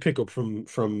 I did pick up from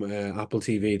Apple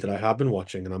TV that I have been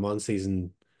watching, and I'm on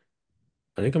season.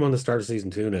 I think I'm on the start of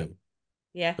season 2 now.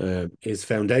 Yeah. Is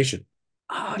Foundation.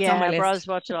 Oh, it's on my Yeah, list. Bros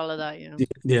watched all of that, yeah.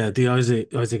 The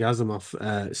Isaac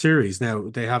Asimov series. Now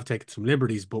they have taken some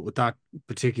liberties, but with that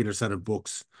particular set of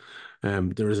books,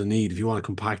 there is a need if you want to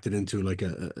compact it into like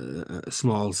a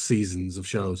small seasons of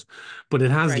shows. But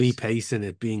it has Right. Lee Pace in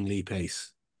it, being Lee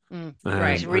Pace.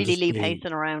 Right. He's And really just Lee being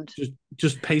pacing around.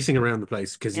 just pacing around the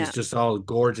place because Yeah. he's just all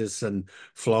gorgeous and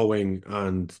flowing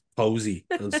and posy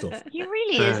and stuff. He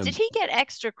really is. Did Um, he get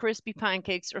extra crispy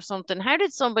pancakes or something? How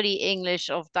did somebody English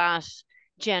of that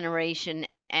generation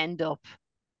end up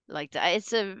like that?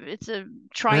 It's a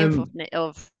triumph um,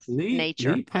 of Lee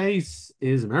nature. Pace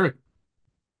is American.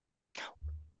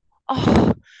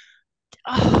 Oh,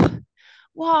 oh,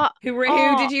 what? Who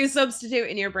Oh, did you substitute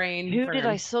in your brain who for did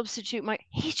I him? substitute my?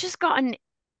 He's just got an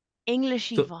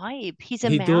Englishy So vibe. He's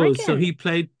he does. So American. he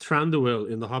played Thranduil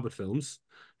in the Hobbit films.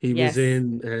 Yes.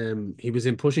 He was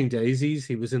in Pushing Daisies.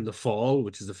 He was in The Fall,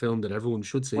 which is a film that everyone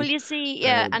should Well, see. you see,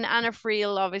 yeah, Um, and Anna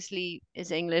Friel obviously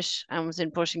is English and was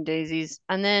in Pushing Daisies.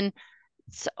 And then,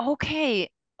 okay,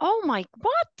 oh my,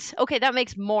 what? Okay, that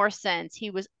makes more sense.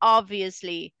 He was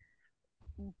obviously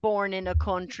born in a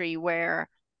country where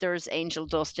there's angel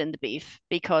dust in the beef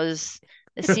because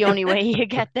it's the only way you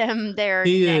get them their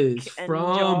he neck is and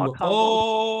jaw from cobbled.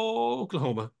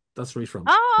 Oklahoma. That's where he's from.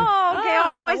 Oh, okay. Oh,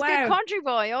 Oh, he's a good wow. country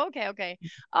boy. Okay, okay.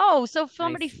 Oh, so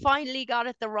somebody Nice. finally got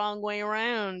it the wrong way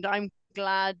around. I'm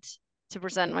glad to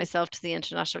present myself to the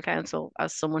International Council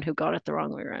as someone who got it the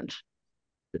wrong way around.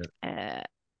 Yeah.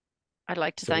 I'd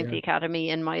like to So thank yeah, the Academy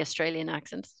in my Australian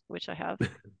accent, which I have.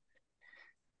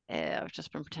 I've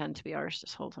just been pretending to be Irish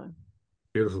this whole time.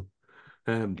 beautiful.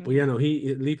 But yeah, no,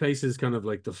 Lee Pace is kind of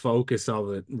like the focus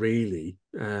of it, really.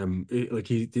 Like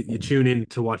you tune in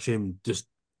to watch him just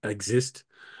exist,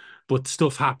 but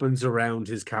stuff happens around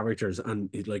his characters, and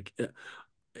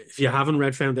if you haven't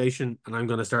read Foundation, and I'm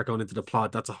going to start going into the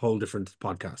plot, that's a whole different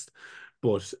podcast.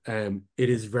 But it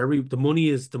is the money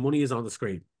is on the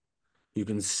screen. You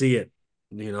can see it,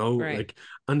 Right. like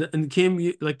and Kim,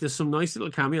 like there's some nice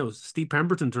little cameos. Steve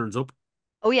Pemberton turns up.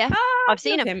 Oh yeah, Ah, I've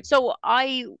seen love him. him. So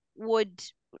I would.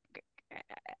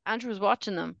 Andrew was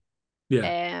watching them.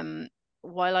 Yeah, Um,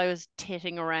 while I was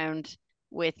titting around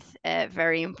with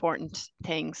very important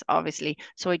things, obviously.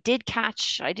 So I did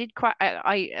quite.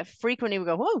 I frequently would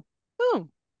go, whoa, whoa,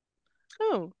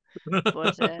 whoa.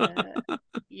 But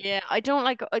yeah, I don't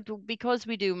like because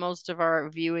we do most of our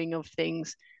viewing of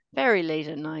things very late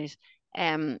at night.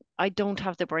 I don't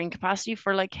have the brain capacity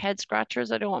for like head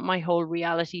scratchers. I don't want my whole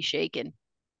reality shaken,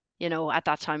 at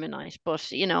that time of night. But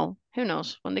who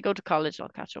knows? When they go to college, I'll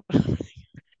catch up.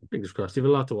 fingers crossed. You have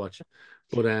a lot to watch,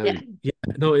 but Yeah. yeah,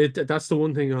 no, that's the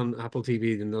one thing on Apple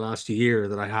TV in the last year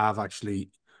that I have actually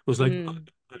was like, Mm.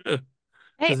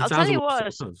 Hey, because I'll it's tell as you a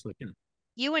what. sometimes, like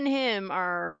You and him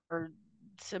are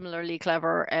similarly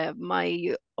clever.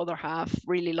 My other half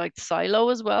really liked Silo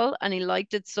as well, and he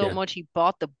liked it so yeah, much he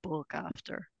bought the book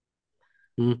after.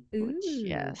 mm, Which,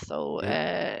 yeah, Ooh. so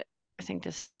yeah, I think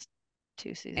this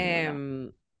 2 seasons of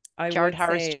that. I Jared would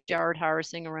Harris, say Jared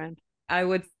Harrising around. I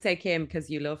would say Kim, because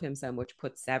you love him so much,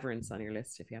 put Severance on your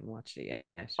list if you haven't watched it yet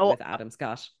Oh, with Adam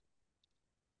Scott.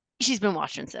 She's been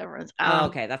watching Severance. Oh, I'm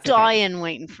okay, that's okay. dying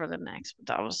waiting for the next.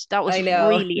 That I was know.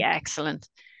 really excellent.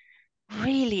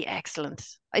 Really excellent.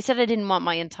 I said I didn't want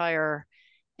my entire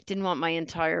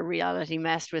reality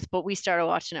messed with, but we started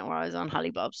watching it while I was on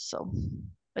Hollybobs, so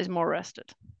I was more rested.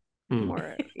 Hmm.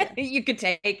 More, yeah, You could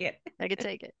take it. I could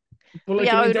take it. Well, But like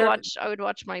yeah, I mean, I would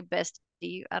watch my best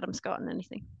Adam Scott in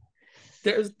anything.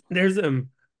 there's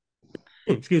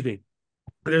excuse me.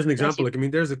 There's an Bless example. you. Like I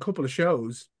mean, there's a couple of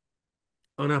shows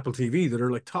on Apple TV that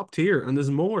are like top tier, and there's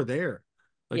more there.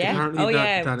 Like Yeah. apparently Oh that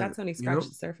yeah, that that's only you scratched know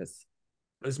the surface.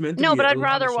 it's meant to No, be but a I'd lot of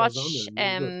rather shows on there. watch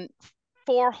And really good.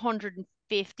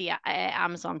 450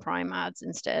 Amazon Prime ads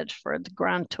instead for the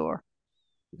Grand Tour.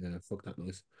 Yeah, fuck that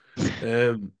noise.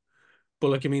 Um, but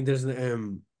like I mean, there's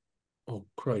an oh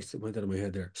Christ, it went out of my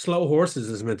head there. Slow Horses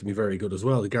is meant to be very good as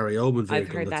well. The Gary Oldman I've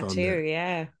vehicle heard that's that on too. there.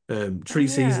 Yeah. Oh Three yeah.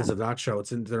 seasons of that show.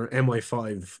 It's in their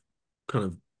MI5 kind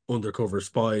of undercover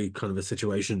spy kind of a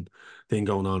situation thing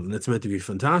going on, and it's meant to be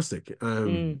fantastic.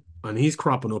 Mm. And he's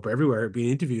cropping up everywhere,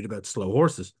 being interviewed about slow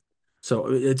horses. So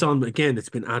it's on again. It's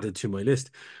been added to my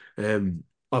list,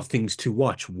 of things to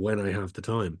watch when I have the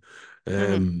time. Hmm.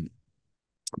 Um,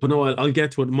 but no, I'll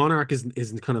get to it. Monarch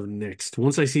isn't kind of next.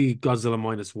 Once I see Godzilla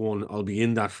 -1, I'll be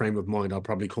in that frame of mind. I'll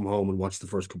probably come home and watch the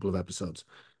first couple of episodes.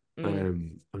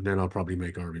 Mm. And then I'll probably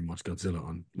make Arvin watch Godzilla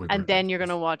on my And birthday. then you're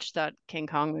gonna watch that King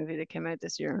Kong movie that came out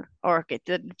this year, or get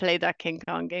to play that King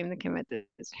Kong game that came out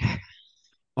this year.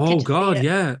 Oh Get to see God, it.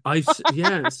 yeah.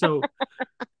 Yeah.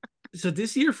 So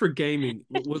this year for gaming,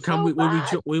 It's so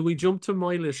bad. will we jump to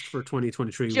my list for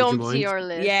 2023? Would you Jump to mind? your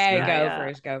list. Yeah, Yeah. Yeah, go for yeah.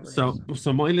 it. Go for it.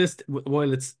 So my list,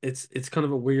 while it's kind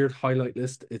of a weird highlight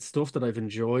list, it's stuff that I've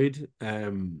enjoyed,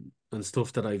 and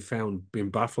stuff that I've found been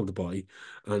baffled by.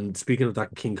 And speaking of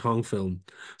that King Kong film,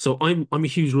 so I'm a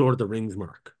huge Lord of the Rings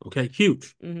mark. Okay,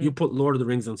 huge. You Hmm. put Lord of the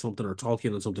Rings on something or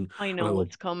Tolkien on something, I and know I will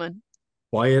what's coming.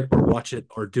 buy it or watch it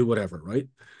or do whatever. Right?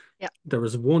 Yeah. There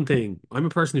was one thing. I'm a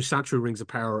person who sat through Rings of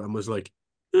Power and was like,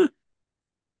 eh,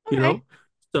 you Okay. know.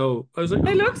 So I was like, It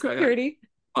oh, looks okay, pretty.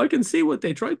 I can see what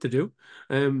they tried to do,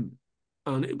 and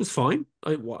it was fine.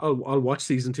 I'll watch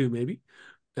season 2 maybe.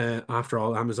 After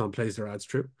all, Amazon plays their ads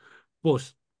through.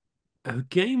 But a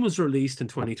game was released in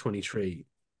 2023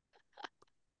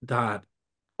 that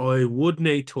I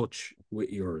wouldn't touch with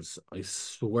yours. I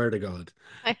swear to God,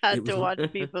 I had it was to watch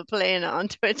people playing it on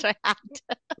Twitch. I had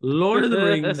to. Lord of the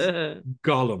Rings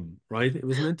Gollum, right? It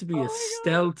was meant to be Oh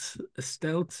a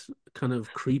stealth kind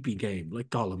of creepy game, like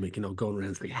Gollum, like, going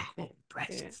around like, my God.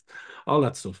 precious, all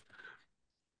that stuff.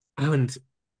 And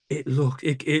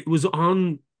it was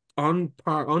on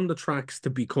the tracks to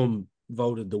become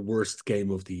voted the worst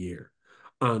game of the year.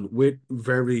 And with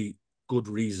very good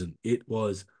reason. It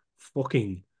was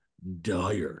fucking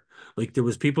dire. Like there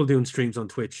was people doing streams on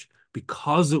Twitch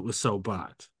because it was so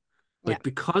bad. Yeah. Like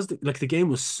because the game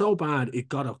was so bad, it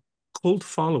got a cult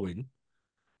following,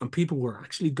 and people were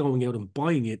actually going out and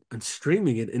buying it and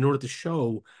streaming it in order to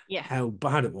show Yeah. how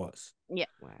bad it was. Yeah.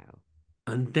 Wow.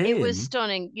 And It was then,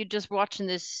 stunning. You're just watching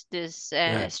this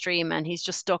yeah, stream and he's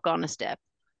just stuck on a step.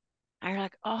 And you're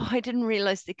like, oh, I didn't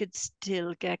realize they could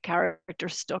still get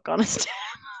characters stuck on a step.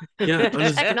 yeah, and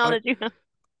There's it's, technology.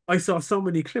 I saw so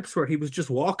many clips where he was just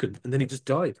walking and then he just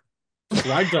died, just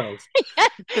ragdolled.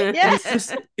 Yeah.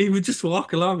 He would just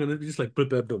walk along and it'd be just like boom,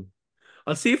 boom, boom.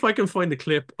 I'll see if I can find a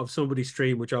clip of somebody's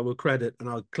stream, which I will credit, and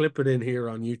I'll clip it in here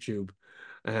on YouTube.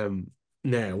 Um,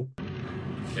 now.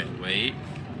 Okay, wait.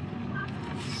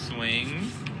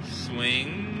 Swing,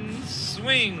 swing,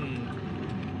 swing.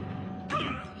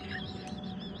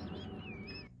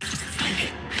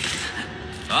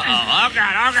 Uh-oh, oh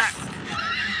God, oh God.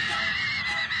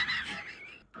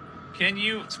 Can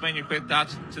you explain your quick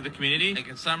thoughts to the community? I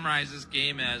can summarize this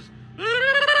game as...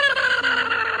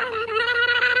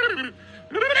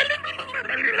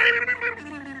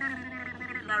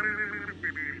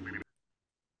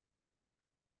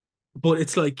 But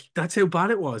it's like that's how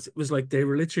bad it was. It was like they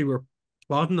were literally were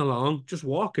plodding along, just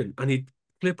walking, and he'd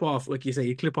clip off, like you say,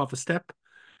 he'd clip off a step,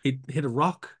 he'd hit a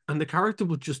rock, and the character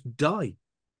would just die,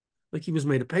 like he was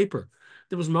made of paper.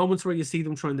 There was moments where you see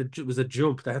them trying to, it was a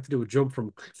jump. They had to do a jump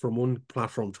from one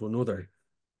platform to another,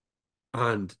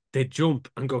 and they'd jump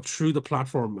and go through the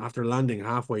platform after landing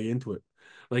halfway into it.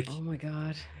 Like Oh my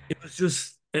God. it was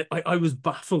just, I was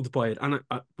baffled by it, and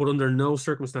but under no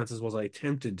circumstances was I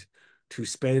tempted to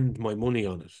spend my money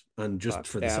on it, and just Fuck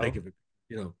for the sake no. of it,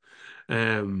 you know.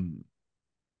 Um,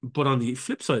 but on the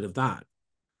flip side of that,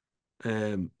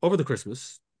 over the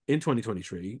Christmas in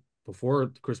 2023, before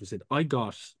the Christmas hit, I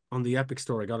got on the Epic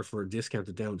Store, I got it for a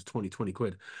discounted down to 20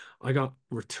 quid. I got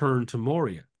Return to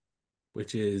Moria,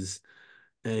 which is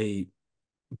a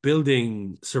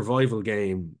building survival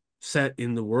game set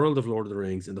in the world of Lord of the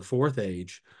Rings in the Fourth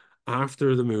Age,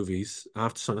 after the movies,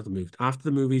 after the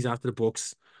movies, after the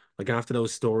books, like after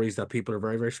those stories that people are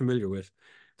very, very familiar with.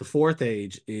 The Fourth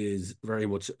Age is very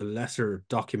much a lesser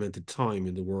documented time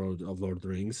in the world of Lord of the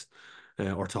Rings,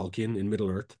 or Tolkien in Middle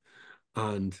Earth,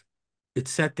 and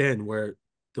it's set then where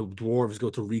the dwarves go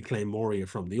to reclaim Moria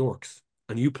from the orcs,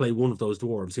 and you play one of those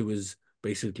dwarves who is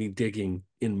basically digging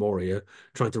in Moria,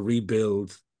 trying to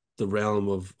rebuild the realm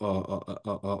of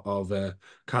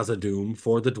Khazad-dûm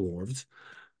for the dwarves,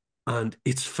 and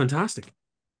it's fantastic.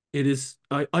 It is.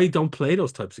 I don't play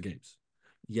those types of games.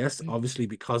 Yes, obviously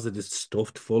because it is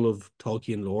stuffed full of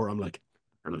Tolkien lore. I'm like,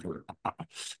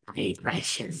 hey,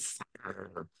 precious,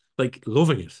 like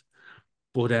loving it.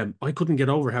 But I couldn't get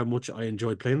over how much I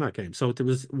enjoyed playing that game. So there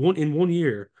was one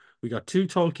year we got two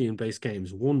Tolkien-based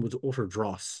games. One was Utter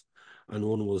Dross, and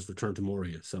one was Return to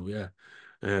Moria. So yeah,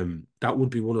 that would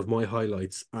be one of my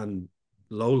highlights and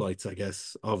lowlights, I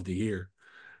guess, of the year.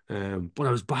 But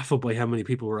I was baffled by how many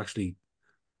people were actually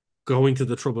going to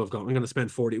the trouble of going, I'm going to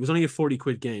spend 40. It was only a 40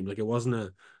 quid game. Like it wasn't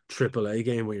a triple A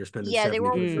game where you're spending Yeah, they 70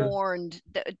 were quid for it. warned.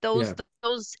 Yeah.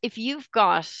 Those, if you've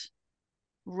got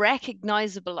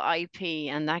recognizable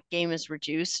IP and that game is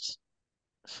reduced,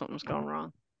 something's gone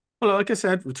wrong. Well, like I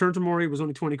said, Return to Moria was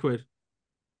only 20 quid.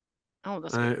 Oh,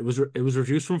 that's good. It was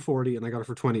reduced from 40 and I got it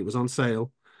for 20. It was on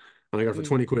sale and I got it for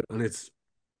 20 quid, and it's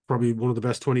probably one of the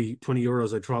best 20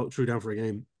 euros I threw down for a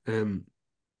game.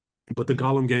 But the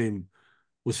Gollum game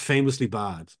was famously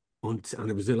bad, and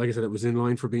it was, like I said, it was in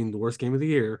line for being the worst game of the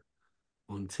year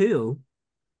until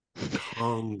the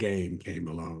Kong game came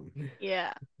along.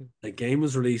 Yeah. A game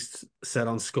was released set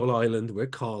on Skull Island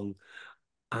with Kong,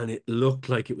 and it looked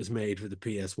like it was made for the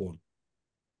PS1.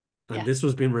 And Yeah. this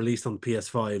was being released on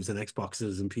PS5s and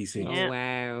Xboxes and PCs. Oh, Yeah.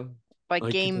 wow. By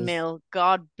Like, Game Mill.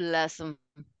 God bless him.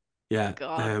 Yeah.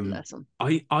 God bless him.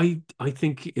 I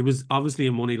think it was obviously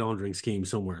a money laundering scheme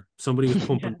somewhere. Somebody was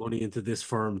pumping money into this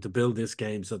firm to build this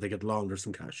game so they could launder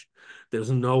some cash. There's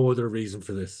no other reason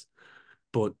for this.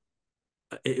 But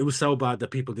it was so bad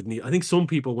that people didn't need. I think some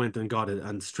people went and got it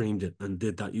and streamed it and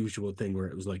did that usual thing where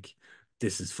it was like,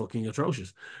 this is fucking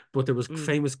atrocious. But there was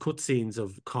famous cutscenes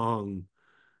of Kong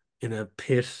in a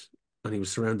pit, and he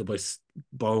was surrounded by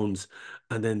bones,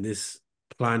 and then this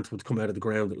plant would come out of the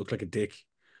ground that looked like a dick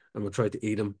and would try to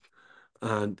eat him.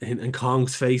 And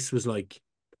Kong's face was like,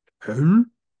 huh?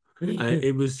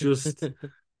 It was just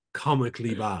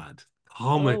comically bad.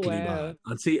 Comically bad.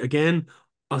 And see, again,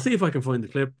 I'll see if I can find the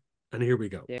clip, and here we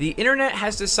go. The internet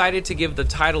has decided to give the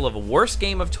title of Worst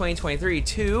Game of 2023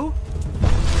 to...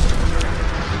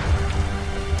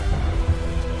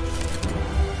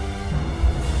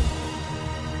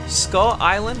 Skull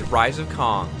Island: Rise of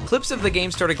Kong. Clips of the game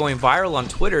started going viral on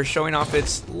Twitter, showing off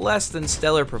its less than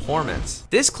stellar performance.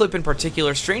 This clip in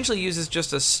particular strangely uses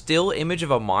just a still image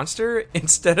of a monster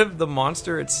instead of the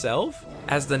monster itself.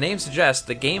 As the name suggests,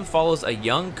 the game follows a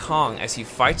young Kong as he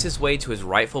fights his way to his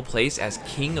rightful place as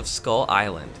King of Skull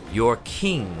Island. Your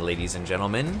king, ladies and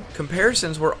gentlemen.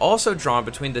 Comparisons were also drawn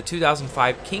between the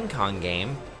 2005 King Kong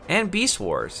game and Beast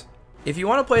Wars. If you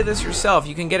want to play this yourself,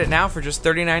 you can get it now for just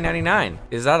 $39.99.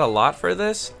 Is that a lot for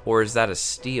this, or is that a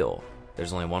steal?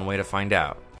 There's only one way to find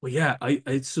out. Well, yeah,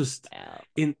 it's just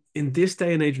in this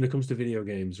day and age when it comes to video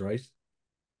games, right?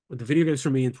 The video games for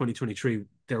me in 2023,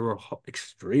 there were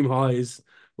extreme highs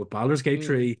with Baldur's Gate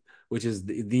 3, which is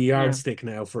the yardstick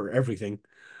now for everything.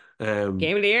 Game of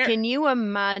the year. Can you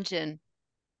imagine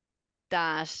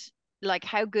that, like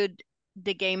how good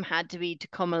the game had to be to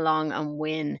come along and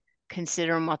win,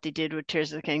 considering what they did with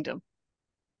Tears of the Kingdom?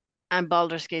 And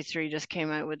Baldur's Gate 3 just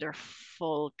came out with their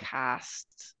full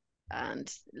cast and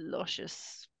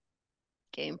luscious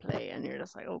gameplay, and you're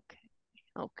just like, okay.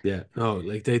 Yeah, no,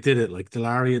 like they did it, like the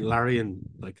Larian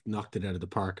like knocked it out of the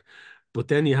park. But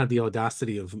then you had the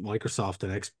audacity of Microsoft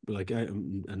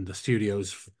and the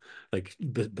studios like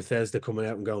Bethesda coming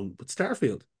out and going, but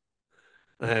Starfield.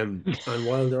 And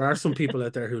while there are some people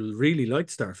out there who really liked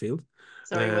Starfield,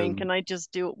 sorry, Wayne, can I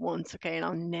just do it once, okay? And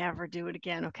I'll never do it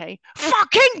again, okay?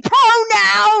 Fucking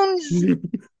pronouns!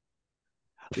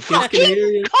 The kids can hear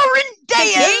you. Current The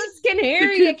day. kids can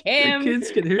hear you, Kim. The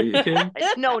kids can hear you, Kim.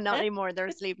 No, not anymore. They're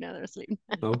asleep now. They're asleep.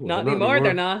 Oh, well, Not anymore,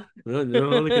 they're not. No,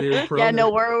 they can hear Yeah, no,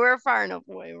 we're far enough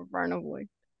away. We're far enough away.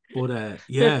 But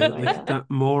yeah, like that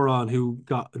moron who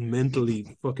got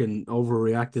mentally fucking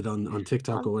overreacted on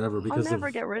TikTok or whatever because I'll never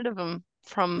of get rid of him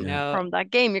from Yeah.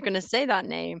 that game. You're gonna say that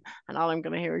name, and all I'm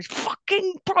gonna hear is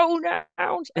fucking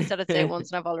pronouns. I said I'd say it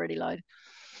once, and I've already lied.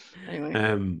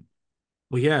 Anyway.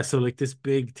 Well, yeah, so like this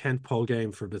big tentpole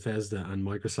game for Bethesda and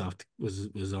Microsoft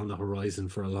was on the horizon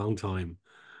for a long time,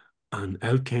 and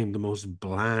out came the most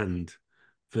bland,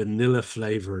 vanilla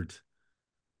flavored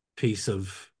piece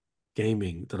of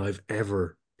gaming that I've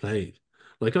ever played.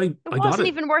 Like It I got wasn't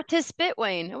it. even worth his spit,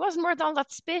 Wayne. It wasn't worth all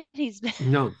that spit he's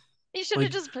No, he should have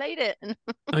like just played it.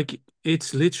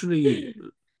 it's literally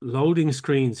loading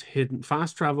screens hidden,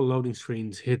 fast travel loading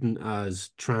screens hidden as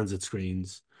transit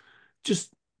screens.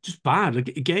 Just just bad. Like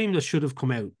a game that should have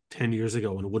come out 10 years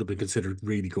ago and it would have been considered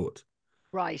really good.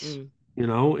 Right. Mm. You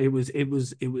know,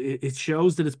 it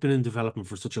shows that it's been in development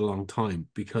for such a long time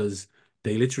because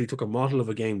they literally took a model of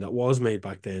a game that was made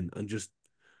back then and just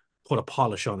put a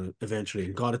polish on it eventually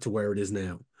and got it to where it is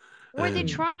now. Were they Um,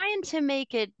 trying to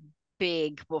make it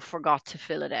big but forgot to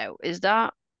fill it out? Is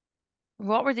that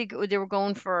what were they were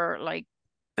going for like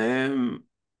um,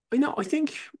 I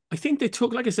think they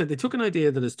took, like I said, they took an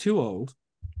idea that is too old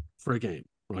for a game,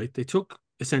 right? They took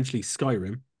essentially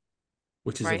Skyrim,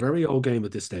 which is a right? very old game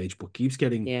at this stage, but keeps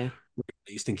getting Yeah.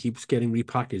 released and keeps getting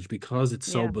repackaged because it's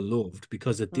so Yeah. beloved,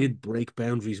 because it Mm. did break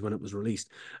boundaries when it was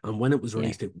released. And when it was Yeah.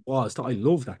 released, I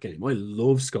love that game. I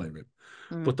love Skyrim.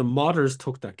 Mm. But the modders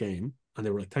took that game and they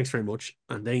were like, thanks very much.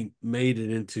 And they made it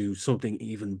into something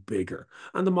even bigger.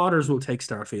 And the modders will take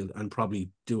Starfield and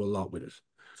probably do a lot with it.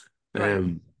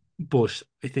 Right. But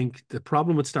I think the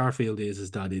problem with Starfield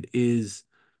is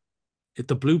that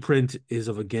the blueprint is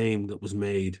of a game that was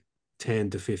made 10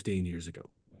 to 15 years ago.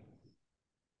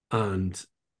 And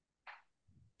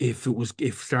if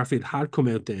Starfield had come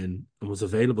out then and was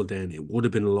available then, it would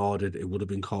have been lauded. It would have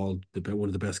been called one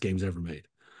of the best games ever made.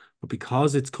 But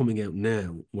because it's coming out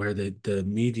now, where the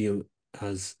medium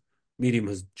has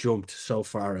jumped so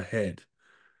far ahead,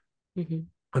 Mm-hmm.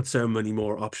 and so many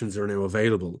more options are now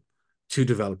available to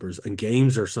developers, and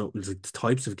games are so like,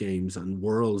 types of games and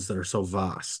worlds that are so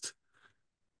vast.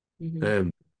 Mm-hmm.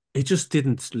 Um, it just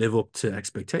didn't live up to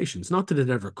expectations. Not that it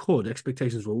ever could.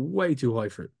 Expectations were way too high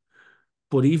for it.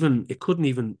 But even it couldn't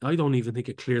even, I don't even think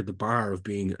it cleared the bar of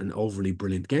being an overly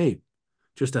brilliant game,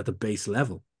 just at the base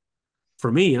level.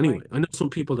 For me, anyway. Right. I know some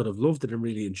people that have loved it and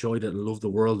really enjoyed it and love the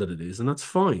world that it is, and that's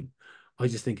fine. I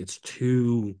just think it's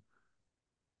too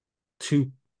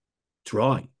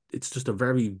dry. It's just a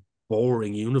very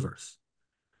boring universe.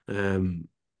 Um,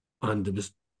 and there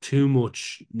was too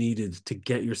much needed to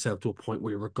get yourself to a point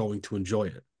where you were going to enjoy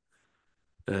it.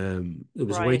 There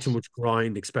was way Right. too much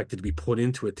grind expected to be put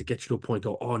into it to get you to a point,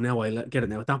 go, oh, now get it.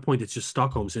 Now, at that point, it's just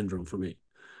Stockholm syndrome for me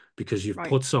because you've Right.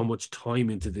 put so much time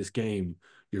into this game.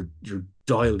 You're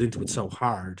dialed into it so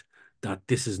hard that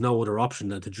this is no other option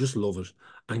than to just love it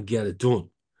and get it done.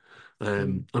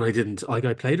 And I didn't, like,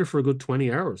 I played it for a good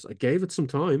 20 hours. I gave it some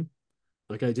time.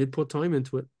 Like, I did put time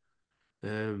into it.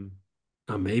 Um,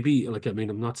 and maybe, like, I mean,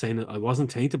 I'm not saying that I wasn't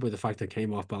tainted by the fact I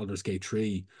came off Baldur's Gate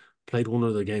 3, played one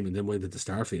other game, and then went into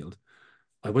Starfield.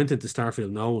 I went into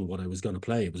Starfield knowing what I was going to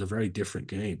play. It was a very different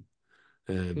game.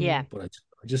 Yeah. But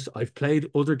I've played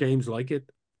other games like it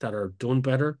that are done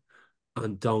better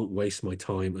and don't waste my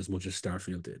time as much as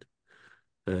Starfield did.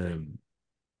 Um,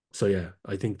 so yeah,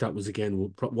 I think that was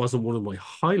again wasn't one of my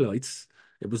highlights.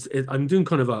 I'm doing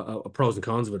kind of a pros and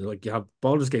cons of it. Like you have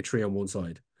Baldur's Gate 3 on one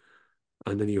side,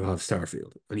 and then you have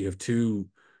Starfield, and you have two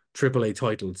AAA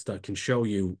titles that can show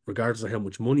you, regardless of how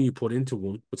much money you put into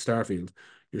one, with Starfield,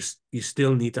 you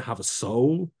still need to have a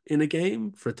soul in a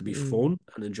game for it to be Mm. fun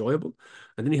and enjoyable.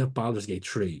 And then you have Baldur's Gate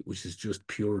 3, which is just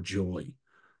pure joy,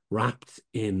 wrapped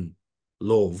in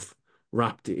love,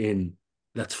 wrapped in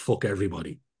let's fuck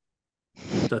everybody.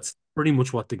 That's pretty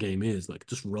much what the game is. Like,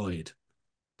 just ride,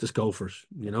 just go for it.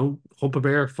 Hump a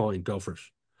bear, fine, go for it.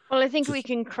 Well, I think we Just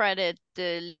can credit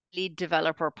the lead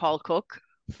developer, Paul Cook,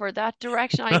 for that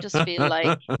direction. I just feel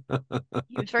like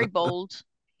he was very bold,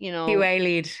 you know. QA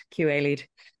lead. QA lead.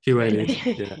 QA lead,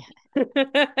 yeah,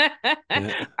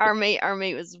 yeah, Our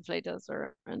mate was a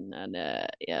playtester, and yeah,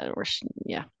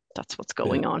 yeah, that's what's yeah.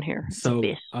 going on here. It's a So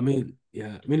bit. I mean,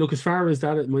 yeah, I mean, look, as far as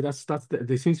that,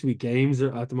 there seems to be games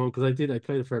at the moment because I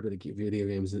played a fair bit of video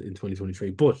games in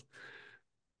 2023, but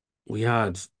we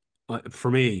had,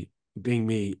 for me, being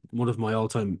me, one of my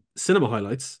all-time cinema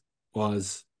highlights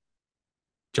was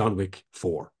John Wick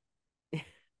 4.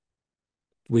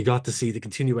 We got to see the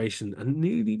continuation and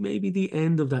nearly maybe the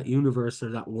end of that universe or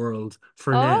that world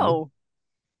for now.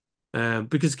 Oh,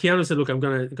 Because Keanu said, "Look, I'm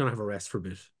gonna have a rest for a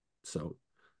bit." So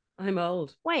I'm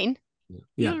old. Wayne,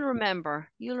 yeah, you'll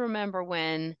remember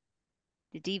when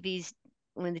the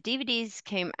DVDs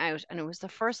came out, and it was the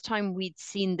first time we'd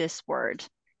seen this word.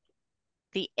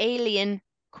 The Alien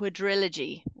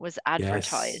quadrilogy was yes,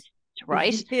 advertised,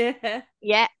 right? Yeah.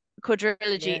 Yeah,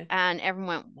 quadrilogy. Yeah. And everyone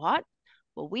went, what?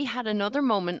 Well, we had another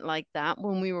moment like that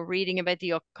when we were reading about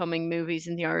the upcoming movies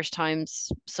in the Irish Times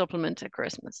supplement at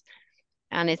Christmas.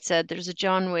 and it said there's a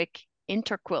John Wick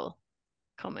interquel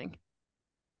coming.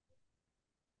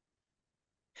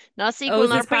 Not a sequel, Oh, is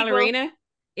not a this prequel. ballerina?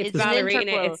 It's It's an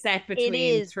ballerina. interquel. It's set It between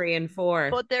is, 3 and 4.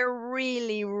 but they're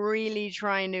really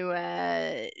trying to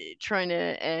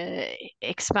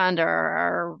expand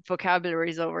our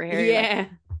vocabularies over here. Yeah.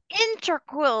 Like,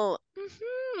 interquel.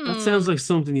 That sounds like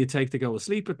something you take to go to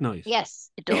sleep at night. Yes,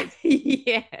 it does.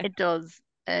 Yeah. It does.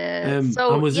 And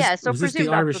So was yeah, this so was this the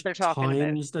presume that's Irish what they're talking about.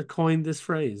 Times that coined this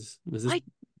phrase? Was this?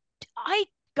 I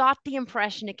got the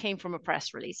impression it came from a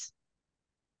press release.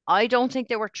 I don't think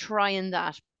they were trying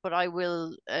that, but I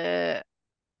will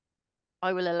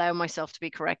allow myself to be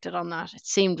corrected on that. It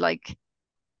seemed like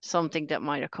something that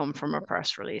might have come from a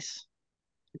press release.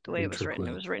 The way it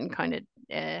was written kind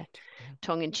of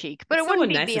tongue in cheek, but It's it so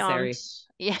wouldn't be unnecessary.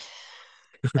 beyond.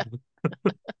 Yeah,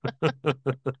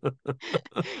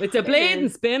 It's a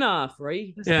blatant spin-off,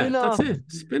 right? Yeah, that's spin-off. it.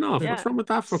 Spin-off. Yeah. What's wrong with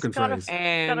that fucking got a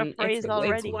phrase? got a phrase it's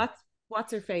already.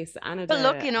 what's her face? Anna But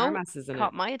look, de Armas is in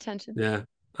caught it. my attention. Yeah,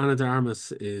 Anna de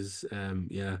Armas is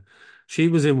yeah, she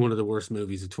was in one of the worst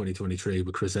movies of 2023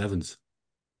 with Chris Evans,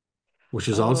 which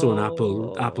is also an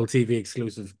Apple TV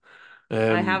exclusive.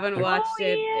 I haven't watched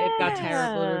it. It got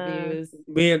terrible yeah. reviews.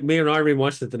 Me and Irene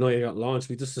watched it the night it got launched.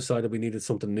 We just decided we needed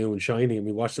something new and shiny, and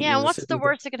we watched it. Yeah, when we were what's sitting the at the-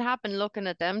 worst that could happen looking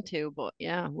at them two? But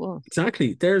yeah, whoa.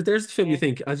 Exactly. There's the film you Yeah.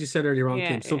 think, as you said earlier on, Yeah,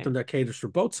 Kim, yeah. something that caters for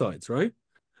both sides, right?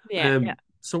 Yeah. Yeah.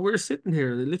 So we're sitting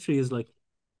here, and it literally is like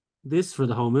this for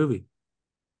the whole movie.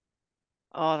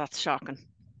 Oh, that's shocking.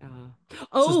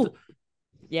 Oh,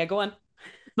 yeah, go on.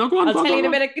 No, go on. I'll go on, tell go you in a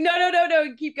on. minute.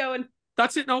 No, keep going.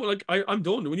 That's it. No, like I'm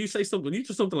done. When you say something, when you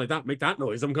do something like that, make that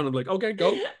noise. I'm kind of like, okay,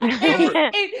 go.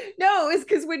 No, it's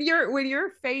because when your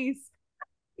face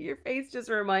just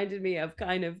reminded me of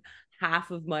kind of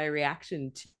half of my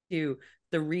reaction to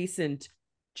the recent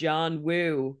John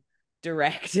Woo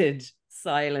directed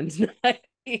Silent Night.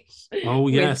 Oh,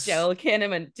 yes. With Joel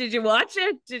Kinnaman. Did you watch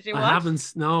it? I haven't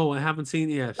seen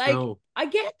it yet. Like, no. I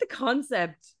get the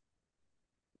concept,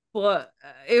 but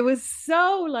it was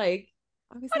so like.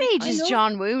 What age is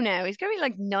John Woo now? He's gonna be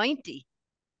like 90.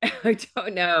 I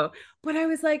don't know, but I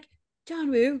was like, John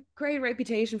Woo, great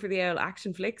reputation for the old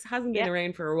action flicks, hasn't been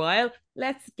around for a while.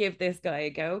 Let's give this guy a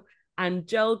go. And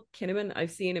Joel Kinnaman,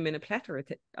 I've seen him in a plethora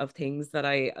of things that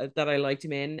I liked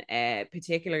him in,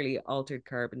 particularly Altered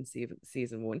Carbon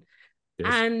season 1.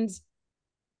 Yes. And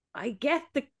I get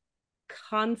the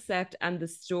concept and the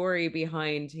story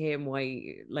behind him.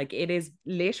 Why, like, it is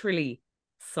literally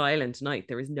Silent Night.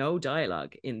 There is no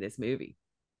dialogue in this movie.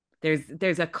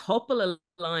 There's a couple of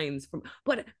lines from,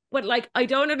 but like, I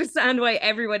don't understand why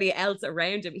everybody else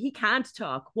around him, he can't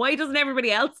talk. Why doesn't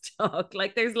everybody else talk?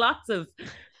 Like, there's lots of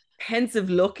pensive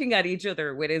looking at each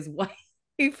other with his wife,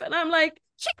 and I'm like,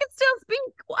 she can still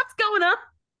speak. What's going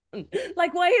on?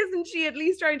 Like, why isn't she at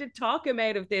least trying to talk him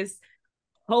out of this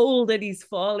hole that he's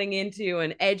falling into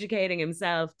and educating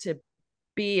himself to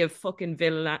be a fucking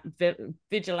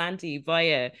vigilante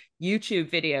via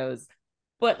YouTube videos?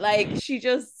 But like, she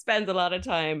just spends a lot of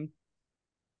time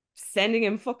sending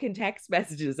him fucking text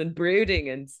messages and brooding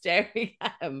and staring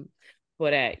at him.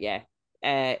 But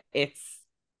it's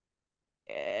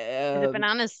is it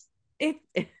bananas?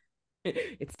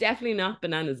 It's definitely not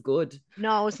Bananas Good.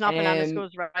 No, it's not Bananas Good.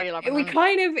 It's regular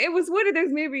Bananas. It was one of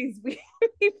those movies we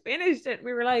finished it.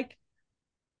 We were like,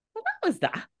 well, that was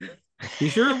that. You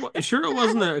sure it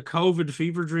wasn't a COVID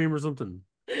fever dream or something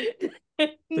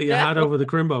that you had over the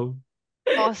crimbo?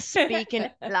 Oh, speaking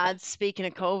of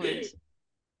COVID.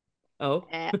 Oh,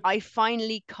 I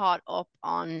finally caught up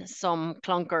on some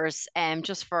clunkers,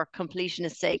 just for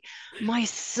completionist sake. My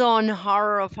son,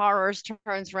 horror of horrors,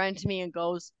 turns around to me and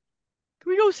goes,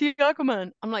 "Can we go see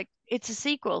Aquaman?" I'm like, "It's a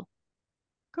sequel.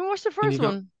 Can we watch the first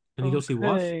one?" Can you go see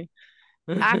what?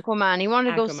 Aquaman. He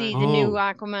wanted to go see the new Oh.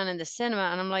 Aquaman in the cinema,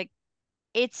 and I'm like,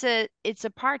 it's a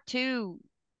part 2,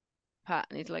 Pat.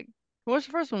 And he's like, "What's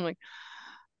the first one?" I'm like,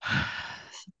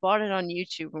 bought it on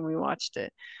YouTube when we watched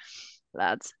it,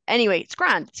 lads. Anyway, it's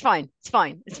grand. It's fine.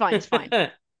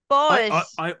 But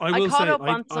I will caught say up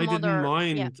on some I didn't other.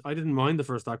 mind. Yeah, I didn't mind the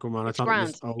first Aquaman. it's I thought grand.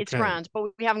 it was okay. It's grand,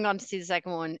 but we haven't gone to see the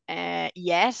second one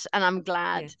yet, and I'm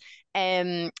glad.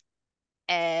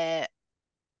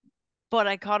 But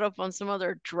I caught up on some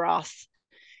other dross,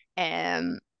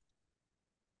 things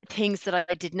that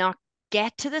I did not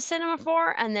get to the cinema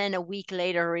for, and then a week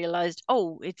later realized,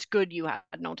 oh, it's good you had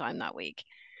no time that week.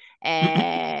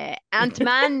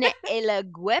 Ant-Man et la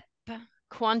Guêpe,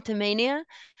 Quantumania.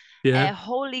 Yeah.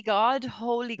 Holy God.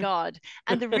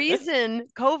 And the reason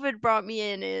COVID brought me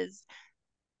in is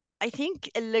I think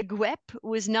Le Guêpe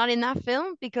was not in that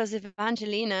film because if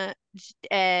Angelina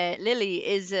Lilly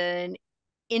is an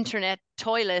internet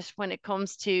toilet when it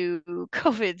comes to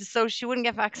COVID, so she wouldn't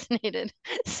get vaccinated.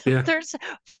 So Yeah. there's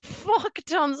fuck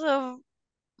tons of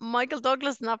Michael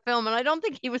Douglas in that film, and I don't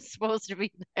think he was supposed to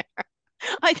be there.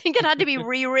 I think it had to be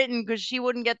rewritten because she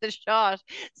wouldn't get the shot.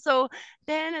 So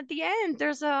then at the end,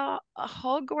 there's a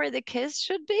hug where the kiss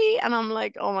should be, and I'm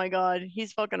like, oh my God,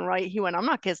 he's fucking right. He went, I'm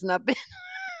not kissing that bitch.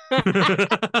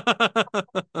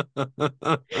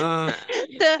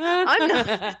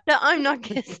 I'm not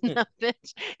kissing that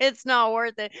bitch. It's not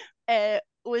worth it. It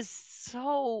was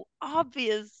so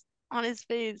obvious on his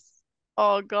face.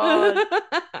 Oh God.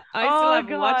 I still Oh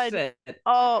haven't watched God. it.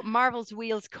 Oh, Marvel's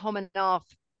wheels coming off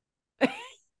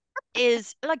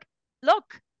is like, look,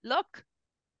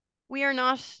 we are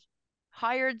not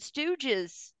hired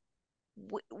stooges.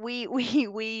 We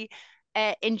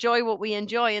enjoy what we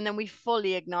enjoy, and then we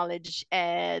fully acknowledge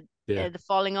Yeah. the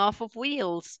falling off of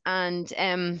wheels. And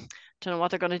don't know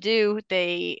what they're going to do.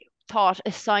 They thought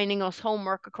assigning us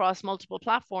homework across multiple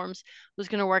platforms was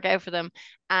going to work out for them,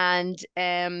 and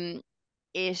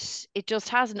it just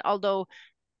hasn't. Although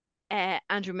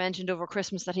Andrew mentioned over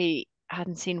Christmas that he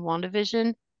hadn't seen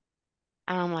WandaVision,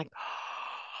 and I'm like,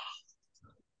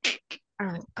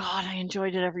 oh God, I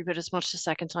enjoyed it every bit as much the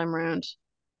second time around.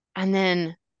 And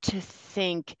then to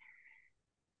think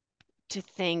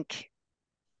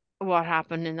what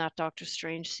happened in that Doctor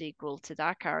Strange sequel to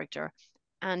that character,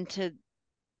 and to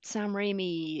Sam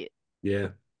Raimi, Yeah.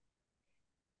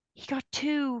 he got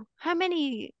two. How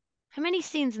many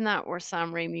scenes in that were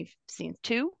Sam Raimi scenes?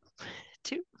 Two?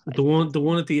 Two? The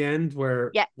one at the end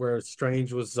where Yeah,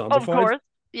 Strange was of zombified, course.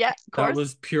 Yeah, of that course.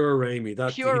 was pure Raimi.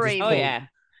 That Pure he just Oh Raimi. pulled, yeah,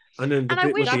 and then the And I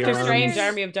bit with wish the there Doctor was Strange, arms.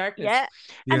 Army of Darkness. yeah.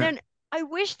 And Yeah. then I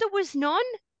wish there was none,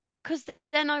 because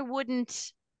then I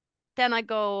wouldn't then I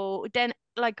go, then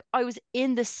like I was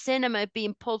in the cinema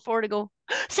being pulled forward to go,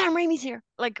 Sam Raimi's here,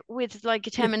 like with like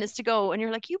 10 minutes to go. And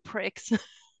you're like, you pricks.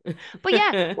 But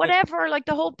yeah, whatever. Like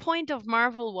the whole point of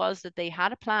Marvel was that they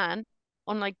had a plan,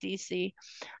 unlike DC,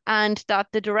 and that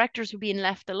the directors were being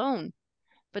left alone.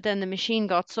 But then the machine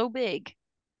got so big.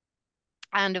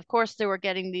 And of course, they were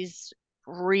getting these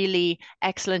really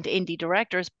excellent indie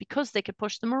directors because they could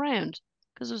push them around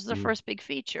because it was their first big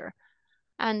feature.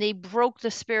 And they broke the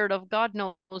spirit of God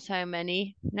knows how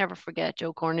many. Never forget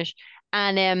Joe Cornish.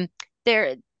 And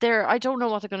they're I don't know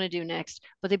what they're gonna do next,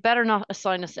 but they better not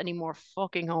assign us any more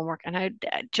fucking homework. And I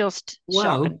just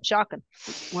Well, shocking.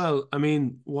 well, I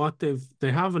mean, what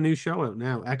they have a new show out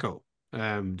now, Echo.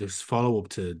 This follow up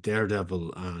to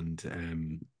Daredevil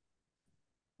and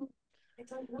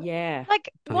Yeah.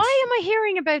 Like, why am I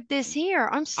hearing about this here?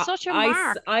 I'm such a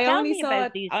mark. I Tell only me saw about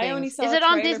it. these I only things. saw Is a it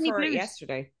on trailer Disney for it Plus?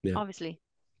 yesterday. yeah, Obviously.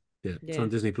 yeah, it's Yeah. on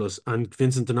Disney Plus, and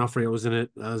Vincent D'Onofrio was in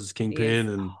it as He is. Kingpin,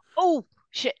 and Oh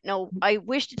shit! No, I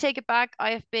wish to take it back.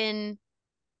 I've been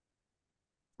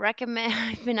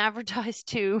advertised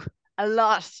to a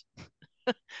lot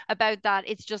about that.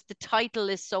 It's just the title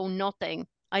is so nothing.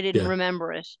 I didn't yeah,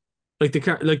 remember it. like the It's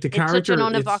such an character, it's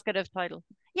unevocative title.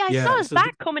 Yeah, I saw yeah, his so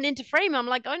back coming into frame. I'm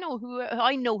like, I know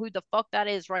who the fuck that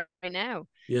is right now.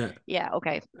 yeah. Yeah,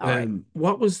 okay. All right.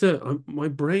 What was the my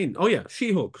brain? Oh yeah,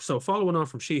 She-Hulk. So following on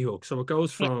from She-Hulk, so it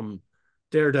goes Yeah, from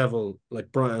Daredevil,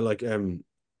 like Brian, like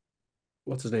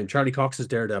what's his name? Charlie Cox's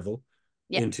Daredevil,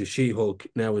 yeah, into She-Hulk,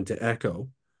 now into Echo,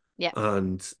 yeah.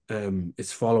 and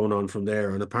it's following on from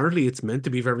there. And apparently, it's meant to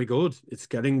be very good. It's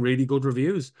getting really good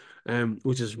reviews,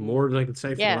 which is more than I can say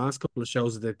for the Yeah. last couple of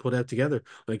shows that they put out together.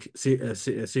 Like,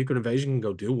 Secret Invasion can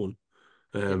go do one.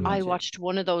 Didn't I watch it. watched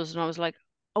one of those and I was like,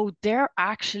 oh, they're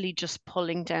actually just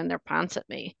pulling down their pants at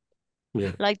me.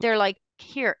 Yeah. Like they're like,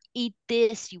 here, eat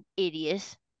this, you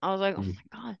idiot. I was like, oh Mm.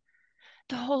 my God.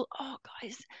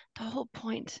 Guys, I'm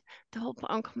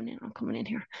coming in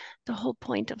here. The whole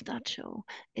point of that show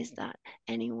is that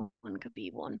anyone could be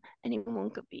one, anyone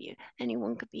could be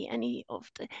any of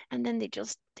the, and then they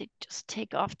just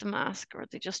take off the mask, or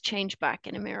they just change back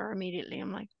in a mirror immediately.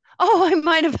 I'm like, oh, I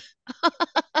might have,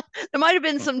 there might have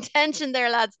been some tension there,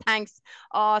 lads. Thanks.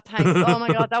 Oh, thanks. Oh my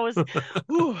God,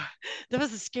 ooh, that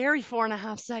was a scary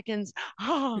 4.5 seconds.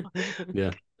 Oh,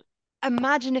 Yeah.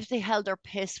 imagine if they held their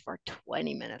piss for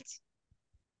 20 minutes.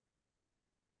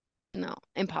 No,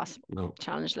 impossible. No.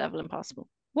 Challenge level impossible.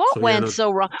 What So yeah, went no,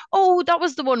 so wrong? Oh, that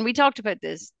was the one we talked about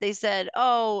this. They said,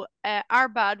 oh, our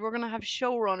bad, we're going to have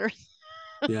showrunners.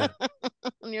 yeah,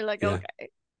 And you're like, yeah, okay.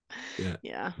 yeah.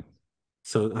 Yeah.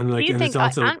 So and Do like, you and it's think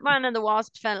also Ant-Man and the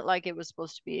Wasp felt like it was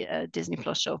supposed to be a Disney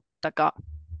Plus show that got?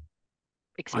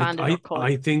 expanded or cut.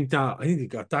 I think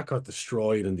that got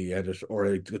destroyed in the edit, or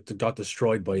it got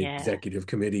destroyed by Yeah. executive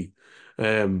committee.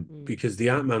 Because the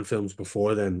Ant-Man films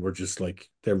before then were just like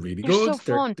they're really They're good. so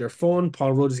fun. They're fun.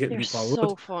 Paul Rudd is getting to They're be Paul Rudd.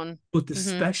 so fun. But the hmm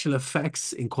special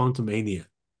effects in Quantumania,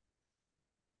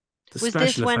 the Was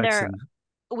this special when effects there in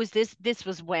was this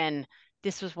was when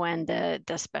the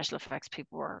special effects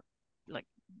people were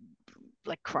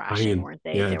like crashing, hanging, weren't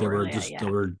they? yeah, They they were, were yeah, just they yeah.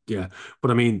 were yeah.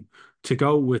 But I mean, to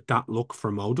go with that look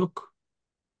for Modok,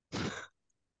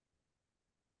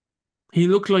 he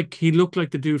looked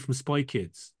like the dude from Spy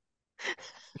Kids.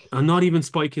 And not even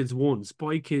Spy Kids 1,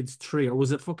 Spy Kids 3, or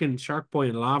was it fucking Shark Boy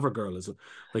and Lava Girl? Is it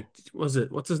like was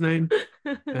it what's his name?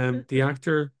 The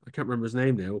actor, I can't remember his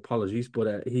name now, apologies,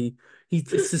 but he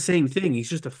it's the same thing. He's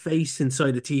just a face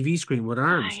inside a TV screen with I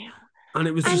arms. know. And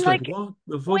it was And just like, like, what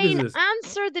the fuck is Wayne, this?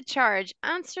 answer the charge.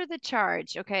 Answer the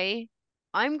charge, okay?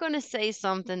 I'm going to say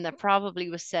something that probably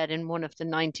was said in one of the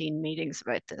 19 meetings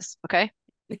about this, okay?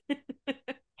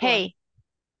 Go on. Hey,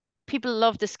 people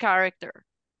love this character.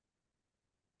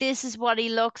 This is what he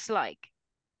looks like.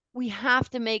 We have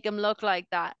to make him look like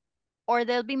that, or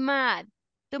they'll be mad.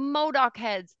 The Modoc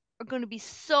heads are going to be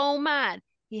so mad.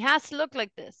 He has to look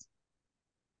like this.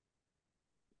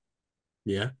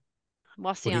 Yeah,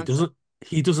 What's the but answer?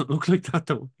 he doesn't look like that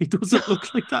though. He doesn't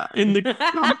look like that in the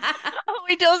comics. Oh,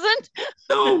 he doesn't?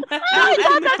 No, I no, in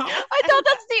thought the that comics. I thought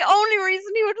that's the only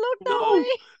reason he would look that No, way.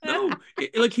 no.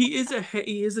 Like he is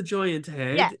a giant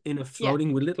Yeah, head in a yeah,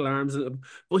 floating with little arms,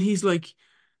 but he's like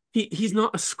he's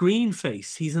not a screen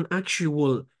face. He's an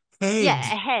actual yeah. head.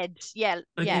 A head. Yeah,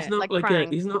 Like yeah. he's not Like like a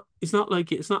Krang. it's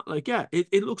not like yeah.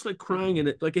 It looks like crying and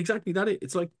it like exactly that.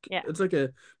 Yeah, It's like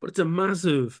a but it's a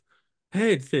massive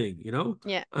head thing,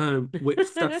 yeah.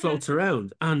 with that floats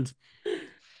around and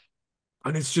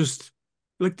it's just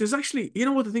like there's actually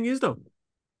what the thing is though.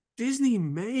 Disney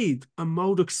made a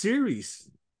Modok series,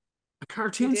 a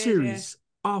They cartoon did, yeah. series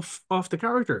off the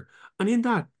character. And in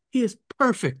that, he is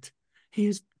perfect. He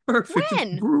is perfect. It's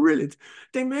When? brilliant.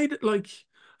 They made it like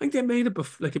I think they made it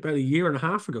like about a year and a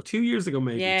half ago, 2 years ago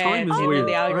maybe. Yeah, Time is they did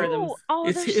the weird, right? algorithms.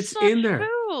 Oh, they're It's in such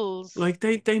there. fools. Like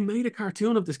they made a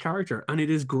cartoon of this character and it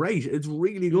is great. It's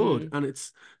really good. Mm. And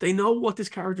they know what this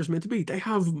character is meant to be. They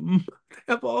have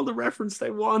all the reference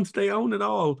they want. They own it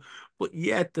all. But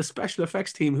yet the special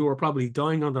effects team who are probably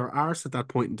dying on their arse at that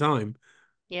point in time,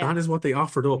 Yeah, that is what they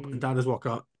offered up, and Mm. that is what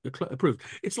got approved.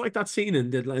 It's like that scene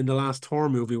in the last Thor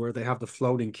movie where they have the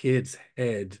floating kid's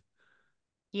head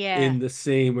yeah, in the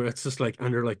scene where it's just like,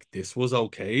 and they're like, this was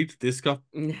okay. This got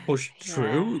pushed Yeah,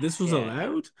 through. This was yeah.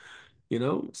 allowed,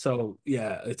 So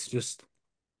yeah, it's just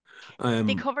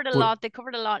they um, covered a but lot. They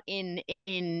covered a lot in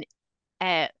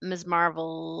Ms.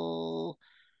 Marvel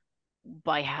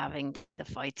by having the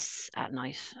fights at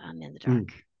night and in the mm,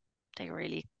 dark. They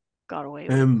really got away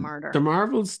with murder.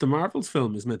 the Marvels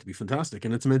film is meant to be fantastic,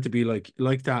 and it's meant to be like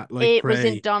that, like It was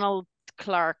in Prey. Donald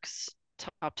Clark's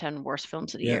top 10 worst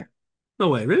films of the Yeah. year. No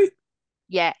way, really?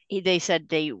 Yeah, they said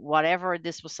whatever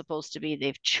this was supposed to be,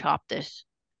 they've chopped it.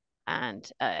 And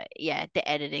yeah, the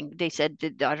editing, they said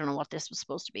I don't know what this was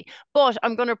supposed to be. But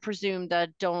I'm going to presume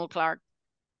that Donald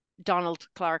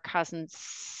Clark hasn't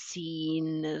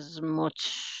seen as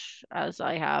much as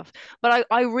I have. But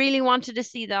I really wanted to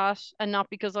see that, and not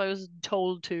because I was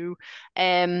told to.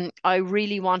 I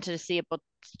really wanted to see it, but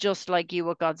just like you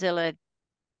with Godzilla,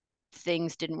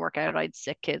 things didn't work out. I had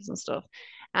sick kids and stuff.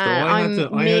 So And I'm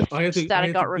miffed that I it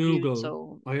had to got reviewed Google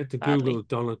so Google badly.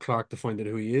 Donald Clark to find out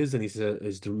who he is, and is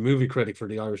the movie critic for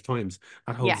the Irish Times.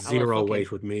 That holds Yeah. Oh, well, zero fuck him.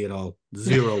 weight with me at all.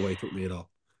 Zero weight with me at all.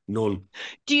 None.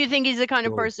 Do you think he's the kind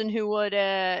of None. person who would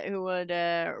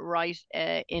write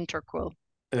interquill?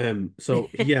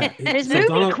 So yeah, His so movie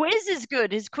Donald, quiz is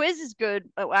good. His quiz is good.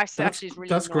 Oh, actually, it's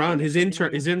really that's annoying. grand. It's really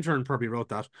annoying. His intern probably wrote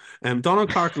that. Donald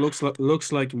Clark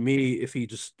looks like me if he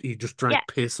just Yeah, drank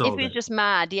piss if all he's day. just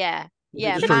mad, yeah, If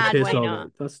he yeah, just drank mad piss Wayne. all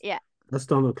day, Yeah, that's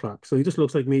Donald Clark. So he just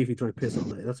looks like me if he drank piss all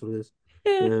day. That's what it is.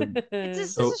 Um,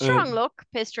 it's so a strong look.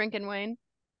 Piss drinking Wayne.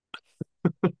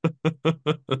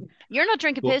 You're not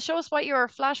drinking well, piss. Show us what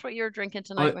you're drinking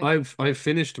tonight, Wayne. I've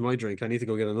finished my drink. I need to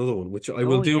go get another one, which I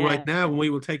will Oh do right yeah, now, and we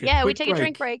will take a yeah. We quick take a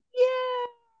drink break. break. Yeah.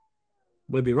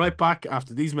 We'll be right back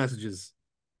after these messages.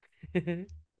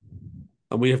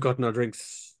 And we have gotten our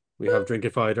drinks. We have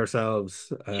drinkified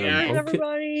ourselves. Cheers,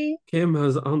 everybody. Kim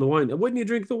has on the wine. Why didn't you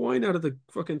drink the wine out of the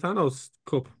fucking Thanos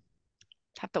cup?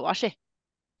 Have to wash it.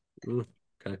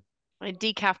 Okay. I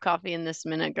decaf coffee in this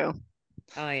minute ago.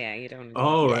 Oh yeah, you don't.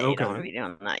 Oh, Yeah, right. you don't want to Okay. be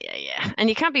doing that. Yeah, yeah. And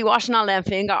you can't be washing all them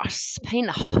fingers. Pain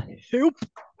in the soup.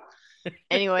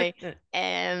 Anyway,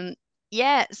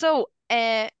 yeah. So,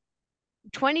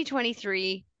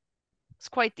 2023 was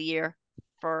quite the year.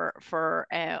 for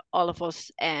all of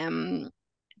us.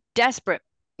 Desperate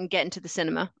in getting to the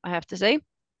cinema, I have to say.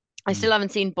 I still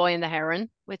haven't seen Boy and the Heron,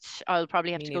 which I'll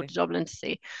probably have Me to go neither. to Dublin to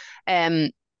see. Um,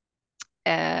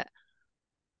 uh,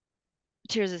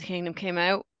 Tears of the Kingdom came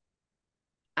out,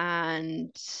 and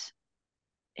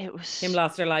it Kim was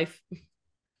lost her life.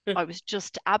 I was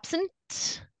just absent,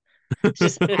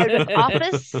 just out of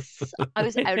office. I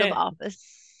was out of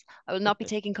office. I will not be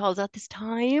taking calls at this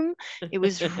time. It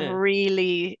was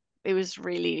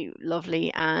really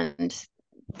lovely, and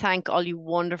thank all you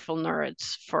wonderful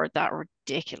nerds for that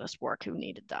ridiculous work who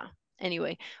needed that.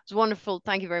 Anyway, it was wonderful.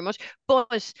 Thank you very much.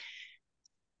 But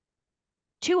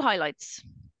two highlights.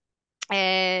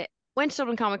 Went to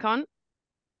Dublin Comic Con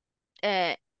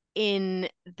in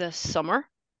the summer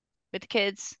with the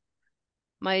kids.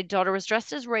 My daughter was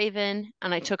dressed as Raven,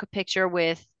 and I took a picture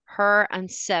with her and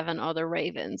 7 other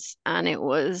ravens, and it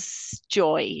was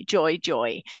joy, joy,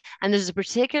 joy. And there's a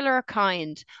particular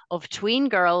kind of tween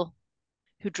girl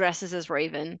who dresses as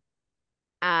Raven,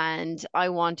 and I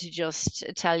want to just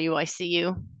tell you, I see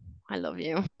you. I love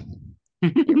you.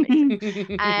 You're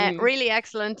amazing. Really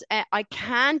excellent. I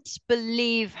can't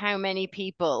believe how many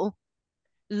people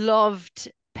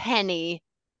loved Penny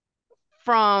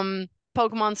from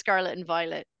Pokemon Scarlet and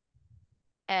Violet.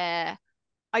 That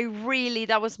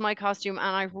was my costume,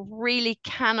 and I really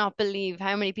cannot believe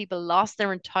how many people lost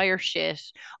their entire shit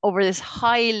over this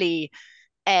highly,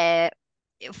 uh,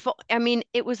 I mean,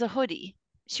 it was a hoodie.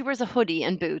 She wears a hoodie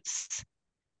and boots.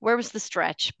 Where was the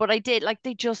stretch? But I did, like,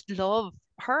 they just love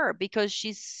her because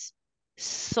she's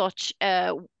such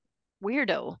a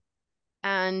weirdo.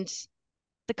 And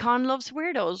the con loves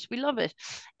weirdos. We love it.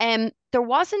 There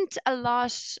wasn't a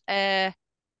lot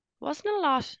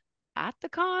at the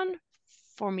con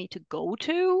for me to go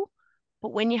to.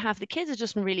 But when you have the kids, it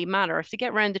doesn't really matter. If they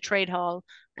get around the trade hall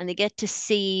and they get to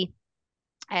see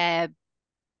uh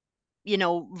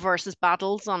versus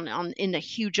battles on in the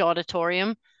huge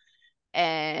auditorium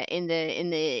in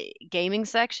the gaming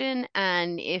section,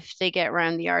 and if they get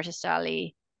around the artist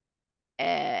alley,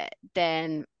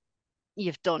 then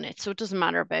you've done it. So it doesn't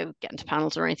matter about getting to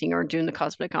panels or anything or doing the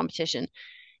cosplay competition.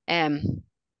 People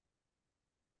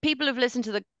who've listened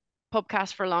to the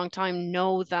Pubcast for a long time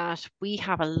know that we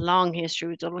have a long history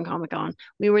with Dublin Comic Con.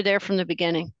 We were there from the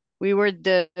beginning. We were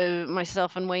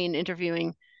myself and Wayne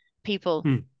interviewing people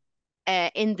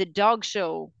in the dog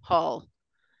show hall.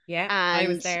 Yeah, I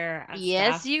was And there as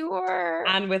yes, staff you were.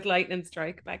 and with Lightning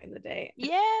Strike back in the day.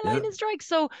 Yeah, Lightning Strike.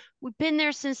 So we've been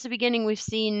there since the beginning. We've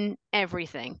seen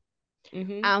everything.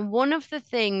 And one of the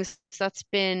things that's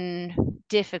been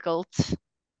difficult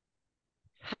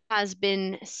has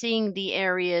been seeing the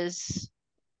areas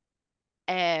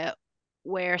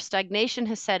where stagnation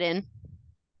has set in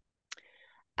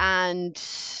and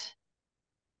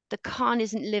the con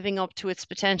isn't living up to its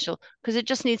potential because it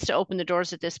just needs to open the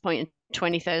doors at this point and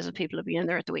 20,000 people will be in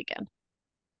there at the weekend.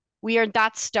 We are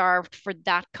that starved for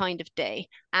that kind of day.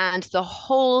 And the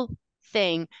whole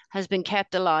thing has been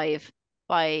kept alive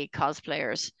by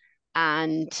cosplayers.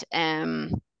 And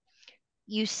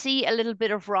you see a little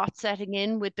bit of rot setting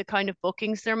in with the kind of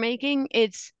bookings they're making.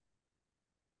 It's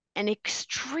an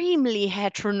extremely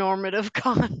heteronormative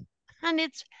con, and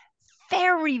it's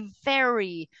very,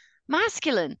 very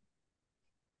masculine.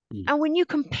 And when you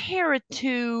compare it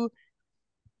to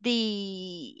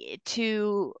we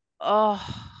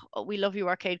love you,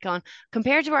 Arcade Con,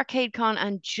 compared to Arcade Con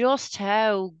and just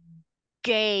how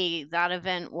gay that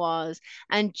event was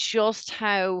and just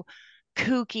how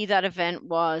kooky that event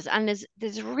was, and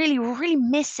there's really, really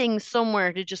missing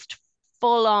somewhere to just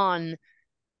full on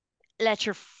let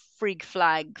your freak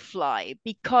flag fly,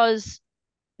 because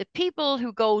the people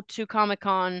who go to Comic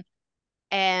Con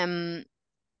also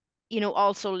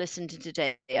listen to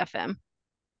Today FM.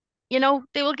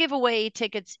 They will give away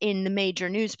tickets in the major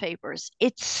newspapers.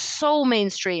 It's so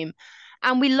mainstream.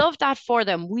 And we love that for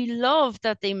them. We love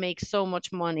that they make so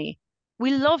much money.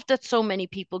 We love that so many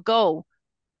people go.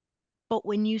 But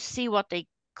when you see what they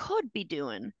could be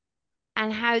doing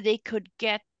and how they could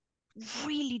get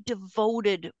really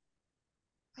devoted,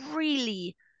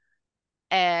 really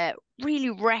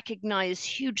really recognize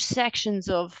huge sections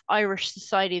of Irish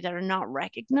society that are not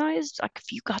recognized. Like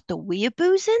if you got the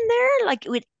weeaboos in there, like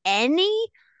with any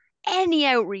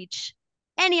outreach,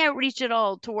 at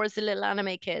all towards the little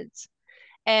anime kids.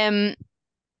 And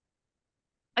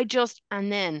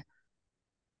then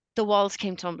the walls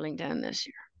came tumbling down this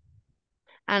year.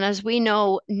 And as we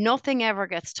know, nothing ever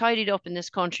gets tidied up in this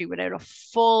country without a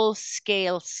full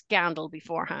scale scandal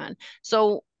beforehand.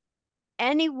 So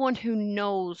anyone who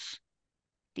knows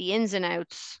the ins and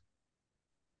outs,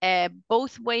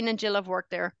 both Wayne and Jill have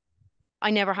worked there.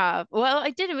 I never have. Well,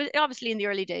 I did it obviously in the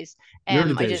early days. The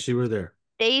early I days, did. you were there.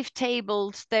 They've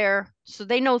tabled there, so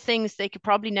they know things they could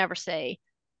probably never say.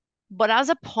 But as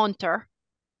a punter,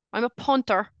 I'm a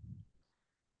punter.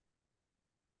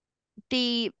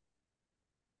 The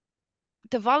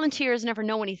the volunteers never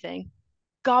know anything.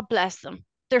 God bless them.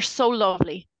 They're so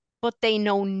lovely, but they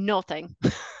know nothing.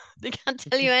 They can't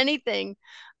tell you anything.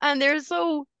 And they're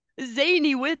so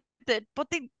zany with it, but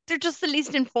they're just the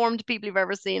least informed people you've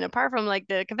ever seen, apart from like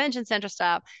the convention center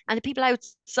staff and the people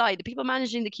outside. The people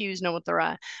managing the queues know what they're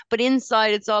at. But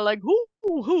inside it's all like,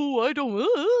 who, I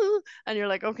don't and you're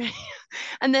like, okay.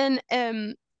 And then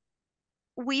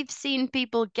we've seen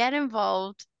people get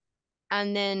involved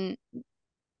and then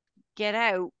get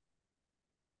out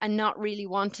and not really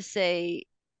want to say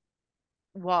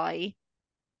why.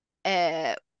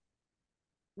 Uh,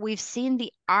 we've seen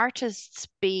the artists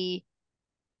be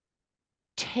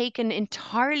taken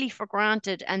entirely for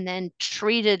granted and then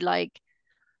treated like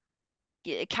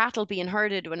cattle being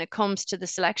herded when it comes to the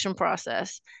selection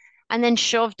process, and then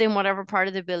shoved in whatever part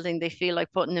of the building they feel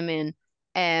like putting them in,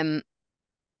 um,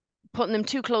 putting them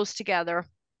too close together,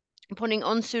 putting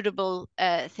unsuitable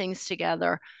things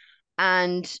together.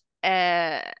 And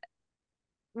uh,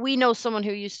 we know someone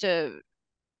who used to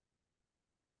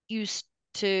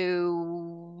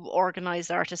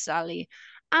organize Artist Alley,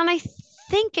 and I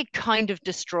think it kind of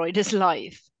destroyed his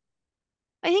life.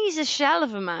 I think he's a shell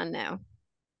of a man now,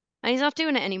 and he's not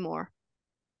doing it anymore.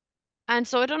 And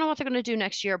so I don't know what they're going to do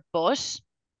next year, but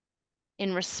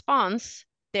in response,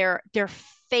 they're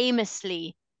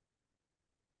famously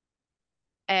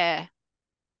uh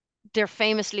they're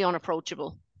famously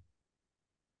unapproachable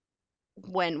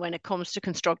when it comes to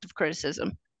constructive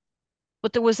criticism.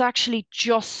 But there was actually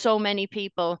just so many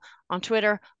people on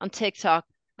Twitter, on TikTok,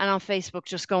 and on Facebook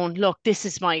just going, look, this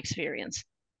is my experience.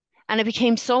 And it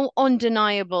became so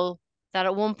undeniable that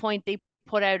at one point they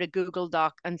put out a Google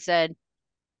Doc and said,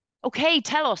 okay,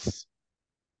 tell us.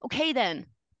 Okay, then.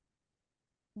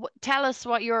 Tell us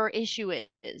what your issue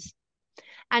is.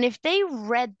 And if they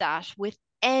read that with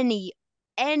any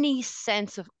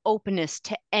sense of openness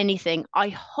to anything, I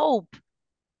hope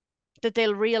that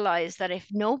they'll realize that if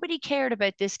nobody cared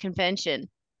about this convention,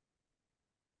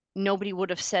 nobody would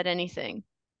have said anything.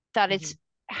 That it's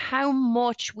how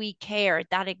much we care,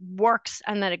 that it works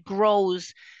and that it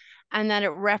grows and that it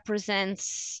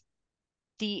represents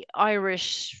the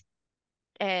Irish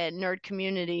nerd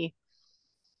community.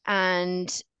 And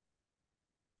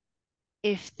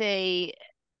if they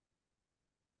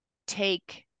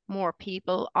take more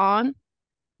people on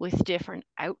with different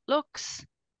outlooks,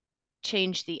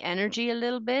 change the energy a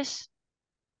little bit,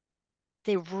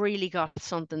 they've really got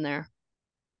something there.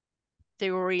 They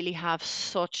really have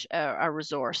such a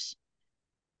resource.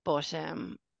 But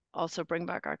also bring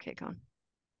back ArcadeCon.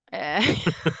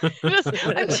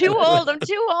 I'm too old. I'm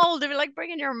too old. They're like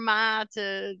bringing your ma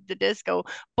to the disco.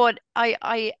 But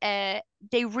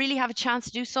they really have a chance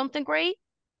to do something great.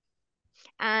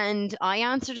 And I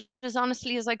answered as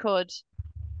honestly as I could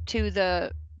to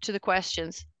the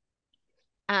questions.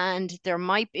 And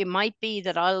it might be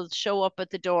that I'll show up at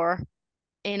the door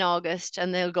in August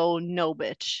and they'll go, no,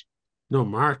 bitch. No,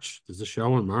 March. There's a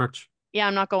show in March. Yeah,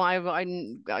 I'm not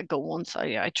going. I go once.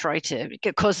 I try to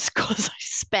because I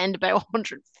spend about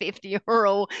 150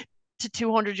 euro to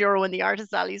 200 euro in the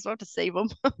artist alley, so I have to save them.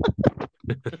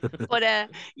 But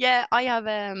yeah, I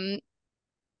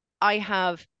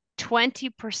have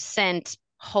 20%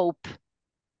 hope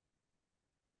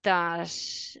that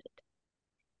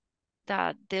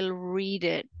they'll read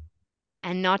it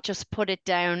and not just put it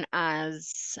down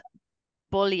as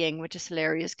bullying, which is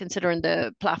hilarious considering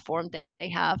the platform that they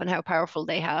have and how powerful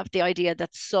they have. The idea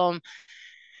that some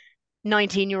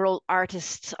 19-year-old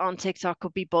artists on TikTok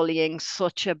could be bullying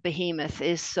such a behemoth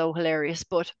is so hilarious.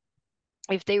 But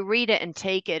if they read it and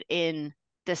take it in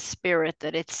the spirit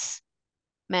that it's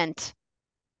meant,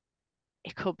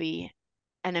 it could be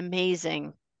an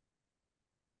amazing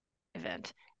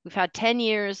event. We've had 10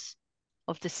 years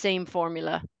of the same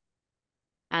formula,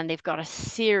 and they've got a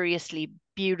seriously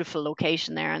beautiful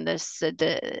location there, and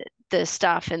the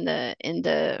staff in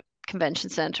the convention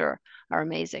center are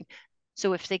amazing.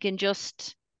 So if they can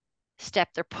just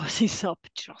step their pussies up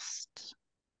just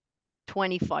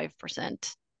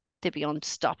 25%, they'd be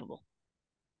unstoppable.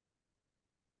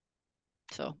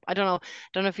 So I don't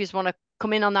know if you just want to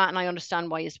come in on that, and I understand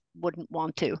why you wouldn't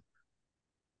want to.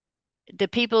 The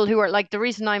people who are like, the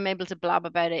reason I'm able to blab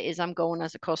about it is I'm going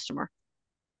as a customer,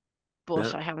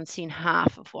 but I haven't seen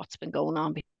half of what's been going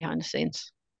on behind the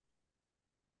scenes.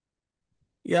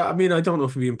 Yeah, I mean, I don't know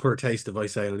if it'd be in poor taste if I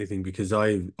say anything because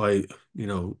I, you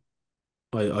know,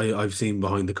 I've seen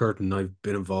behind the curtain. I've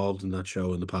been involved in that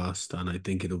show in the past, and I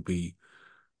think it'll be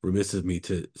remiss of me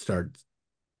to start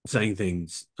saying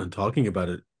things and talking about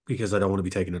it because I don't want to be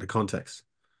taken out of context.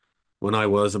 When I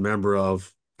was a member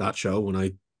of that show, when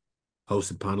I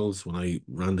hosted panels, when I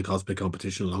ran the cosplay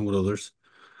competition along with others,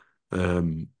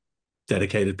 um,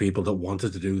 dedicated people that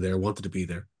wanted to be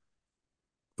there.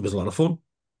 It was a lot of fun,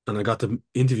 and I got to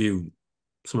interview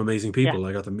some amazing Yeah. people.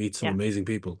 I got to meet some Yeah. amazing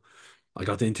people. I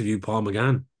got to interview Paul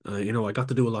McGann. I got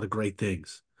to do a lot of great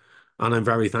things, and I'm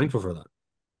very thankful for that.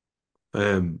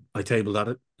 I tabled at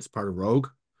it as part of Rogue,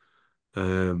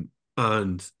 um,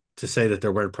 and to say that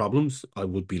there weren't problems, I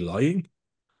would be lying.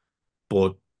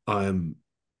 But um,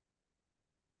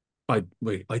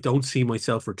 I don't see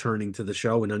myself returning to the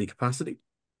show in any capacity,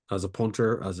 as a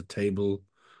punter, as a table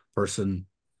person,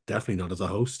 definitely not as a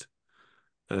host.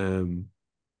 Um,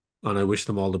 and I wish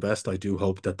them all the best. I do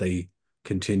hope that they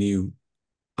continue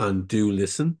and do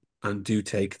listen and do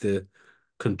take the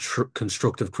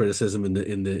constructive criticism in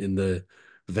the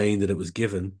vein that it was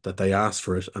given, that they asked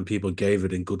for it and people gave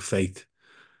it in good faith.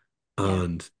 Yeah.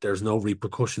 And there's no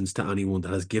repercussions to anyone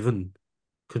that has given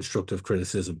constructive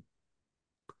criticism.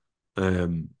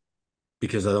 Um,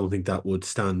 because I don't think that would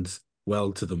stand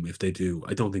well to them if they do.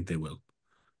 I don't think they will.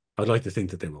 I'd like to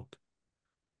think that they won't.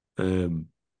 Um,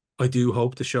 I do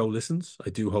hope the show listens. I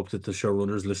do hope that the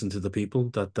showrunners listen to the people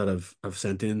that have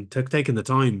sent in, taken the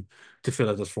time to fill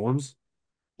out those forms.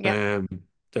 Yeah. Um,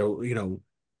 there,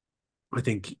 I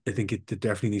think it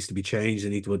definitely needs to be changed. They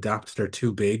need to adapt. They're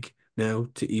too big now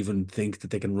to even think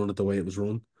that they can run it the way it was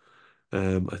run.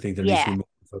 I think there needs to Yeah. be more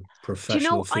of a Do you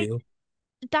professional know, I feel.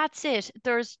 that's it.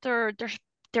 They're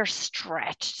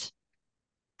stretched.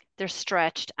 They're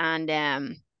stretched,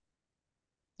 and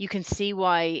you can see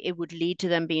why it would lead to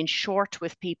them being short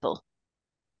with people.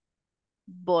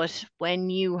 But when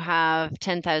you have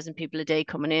 10,000 people a day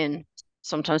coming in,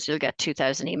 sometimes you'll get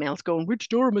 2,000 emails going, which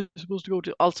door am I supposed to go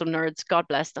to? Also, nerds, God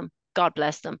bless them. God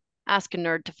bless them. Ask a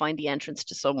nerd to find the entrance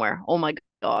to somewhere. Oh my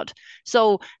God.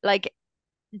 So, like,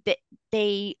 they,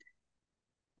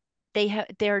 they,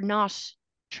 they're not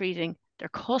treating their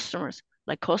customers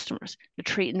like customers. They're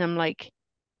treating them like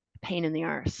a pain in the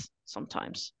arse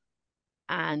sometimes.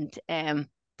 And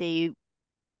they,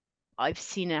 I've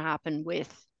seen it happen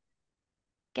with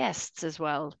guests as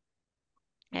well,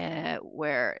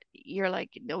 where you're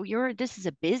like, no, this is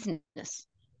a business.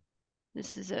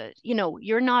 This is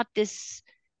you're not this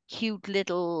cute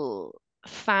little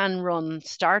fan run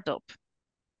startup.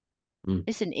 Mm.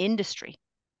 It's an industry.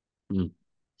 Mm.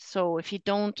 So if you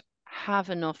don't have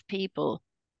enough people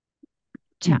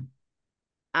to Mm.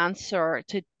 answer,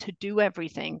 to do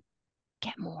everything,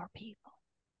 get more people,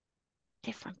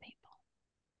 different people,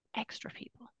 extra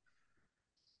people.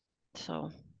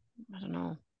 So I don't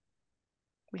know.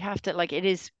 We have to, like,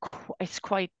 it's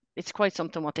quite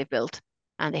something what they've built,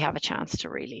 and they have a chance to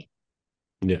really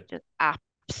Yeah. just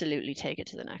absolutely take it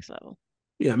to the next level.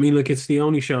 Yeah, I mean, like it's the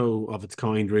only show of its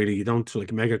kind, really. You don't like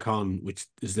MegaCon, which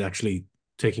is actually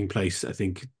taking place, I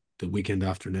think, the weekend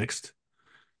after next,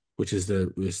 which is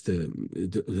the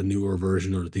newer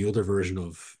version or the other version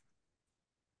of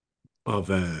I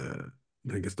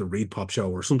think it's the Reed Pop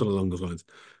show or something along those lines.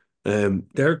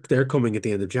 They're coming at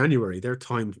the end of January. Their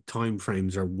time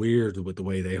frames are weird with the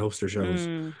way they host their shows.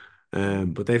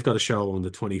 Mm. But they've got a show on the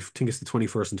 20, I think it's the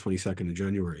 21st and 22nd of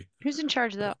January. Who's in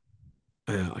charge of that?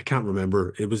 I can't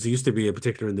remember. It used to be a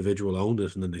particular individual owned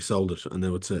it, and then they sold it, and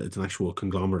now it's an actual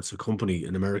conglomerate. It's a company,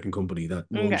 an American company that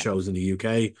runs Okay. shows in the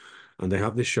UK, and they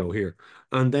have this show here,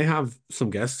 and they have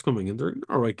some guests coming, and they're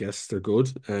all right guests. They're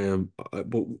good.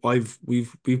 But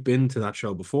we've been to that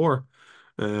show before,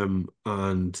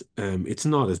 and it's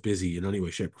not as busy in any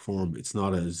way, shape, or form. It's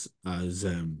not as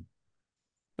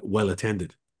well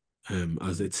attended,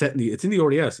 as it's in the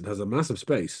RDS. It has a massive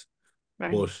space,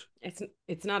 Right. but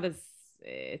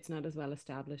It's not as well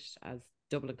established as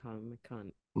Dublin Comic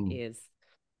Con Mm. is.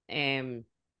 And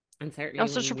Oh, certainly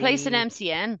so it's when replacing we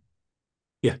MCN.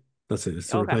 yeah, that's it. It's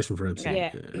the Okay. replacement for MC.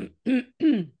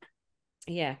 yeah.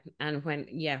 Yeah, and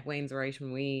Wayne's right.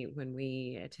 When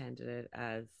we attended it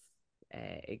as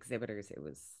exhibitors, it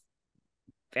was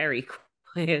very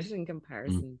quiet in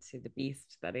comparison to the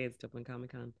beast that is Dublin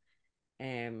Comic Con.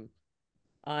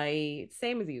 I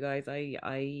same as you guys.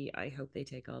 I hope they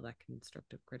take all that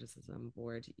constructive criticism on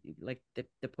board. Like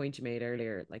the point you made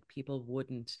earlier, like people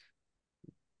wouldn't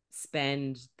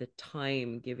spend the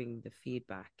time giving the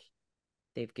feedback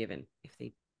they've given if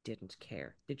they didn't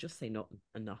care. They just say nothing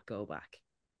and not go back.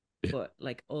 Yeah. But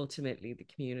like ultimately the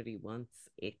community wants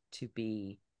it to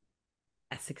be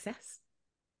a success.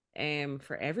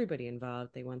 for everybody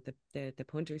involved. They want the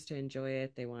punters to enjoy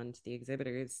it. They want the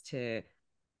exhibitors to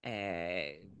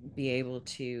be able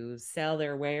to sell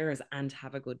their wares and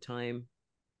have a good time.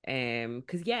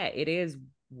 Because yeah, it is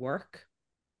work,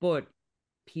 but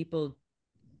people,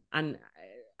 and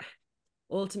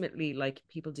ultimately, like,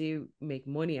 people do make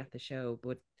money at the show,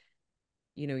 but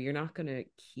you're not gonna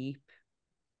keep.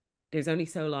 There's only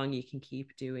so long you can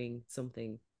keep doing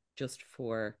something just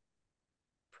for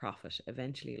profit.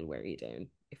 Eventually it'll wear you down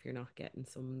if you're not getting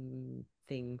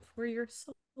something for your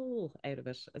soul out of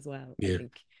it as well, I Yeah.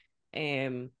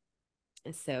 think.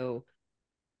 So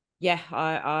yeah,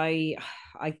 I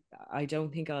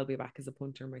don't think I'll be back as a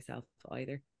punter myself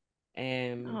either.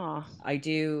 Oh, I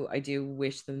do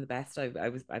wish them the best.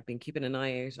 I've been keeping an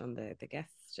eye out on the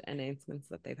guest announcements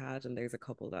that they've had, and there's a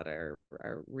couple that are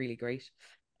really great.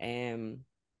 They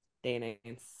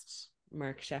announced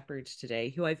Mark Shepherd today,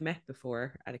 who I've met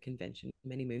before at a convention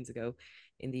many moons ago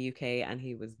in the UK, and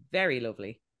he was very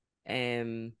lovely.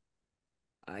 I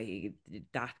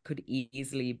That could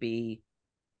easily be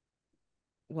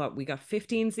what we got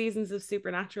 15 seasons of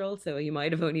Supernatural, so he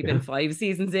might have only been 5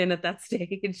 seasons in at that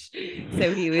stage.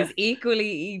 So he was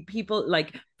equally, people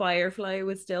like Firefly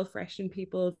was still fresh in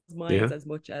people's minds as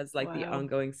much as like the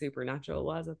ongoing Supernatural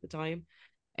was at the time.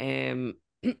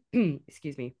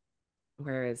 Excuse me.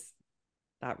 Whereas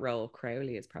that role,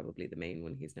 Crowley, is probably the main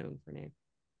one he's known for now.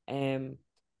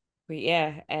 But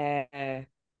yeah,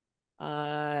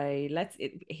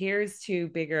 here's to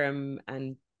bigger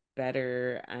and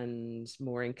better and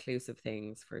more inclusive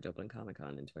things for Dublin Comic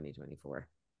Con in 2024.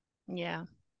 Yeah.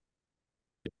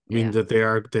 I mean, that they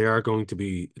are going to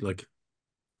be like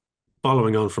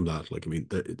following on from that. Like, I mean,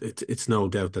 it's no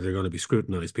doubt that they're going to be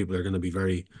scrutinized. People are going to be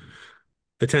very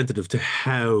attentive to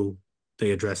how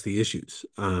they address the issues.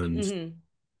 And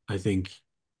I think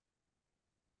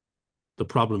the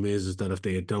problem is that if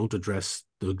they don't address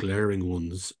the glaring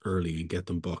ones early and get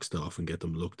them boxed off and get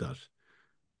them looked at,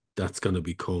 that's going to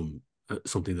become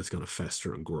something that's going to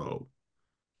fester and grow.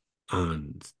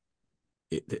 And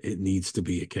it needs to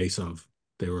be a case of,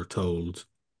 they were told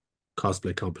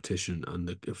cosplay competition and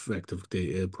the effect of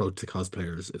the approach to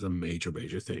cosplayers is a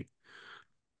major thing.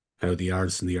 How the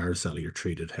artists and the artist alley are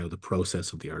treated, how the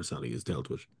process of the artist alley is dealt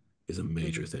with, is a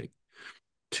major thing.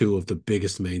 Two of the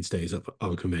biggest mainstays of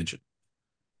a convention.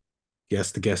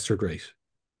 Yes, the guests are great.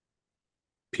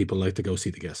 People like to go see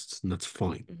the guests, and that's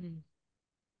fine.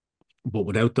 But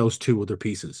without those two other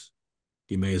pieces,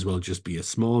 you may as well just be a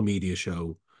small media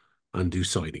show and do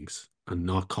sightings and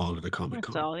not call it a Comic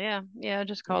Con. That's all. Yeah.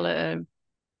 Just call it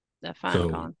a fan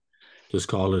con. Just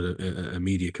call it a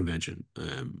media convention.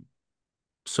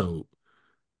 So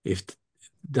if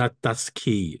that's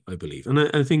key, I believe, and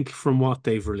I think from what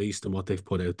they've released and what they've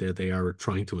put out there, they are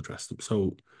trying to address them.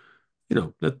 So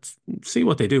let's see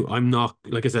what they do. I'm not,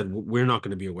 like I said, we're not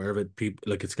going to be aware of it. People,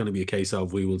 like, it's going to be a case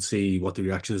of, we will see what the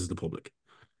reaction is of the public.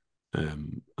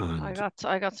 And I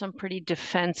got some pretty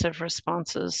defensive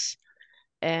responses,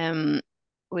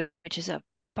 which is a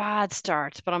bad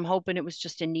start, but I'm hoping it was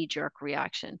just a knee-jerk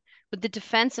reaction. But the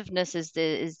defensiveness is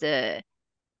the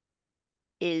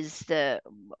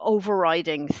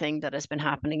overriding thing that has been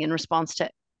happening in response to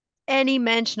any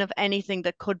mention of anything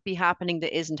that could be happening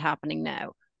that isn't happening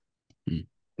now.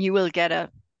 You will get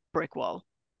a brick wall.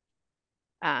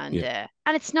 And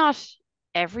it's not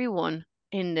everyone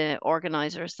in the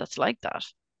organizers that's like that.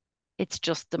 It's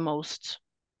just the most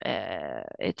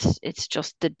it's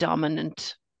just the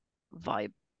dominant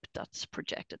vibe that's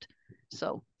projected.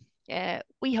 So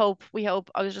we hope.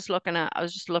 I was just looking at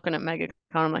MegaCon.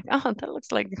 I'm like, oh, that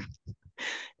looks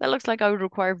like I would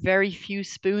require very few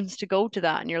spoons to go to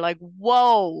that. And you're like,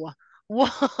 whoa,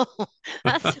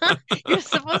 that's not, you're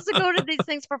supposed to go to these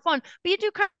things for fun, but you do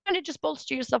kind of just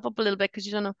bolster yourself up a little bit because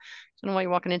you don't know what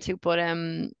you're walking into. But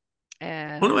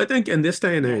no, I think in this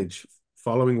day and age,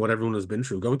 following what everyone has been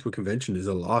through, going to a convention is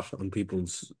a lot on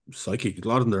people's psyche, a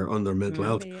lot on their mental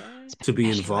health. To be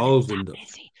involved in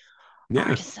the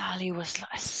Artist Alley was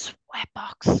a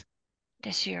sweatbox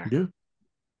this year. Yeah.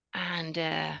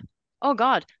 And oh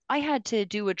God, I had to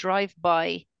do a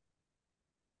drive-by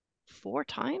 4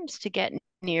 times to get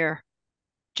near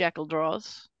Jekyll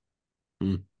Draws.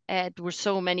 There were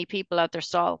so many people at their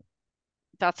stall.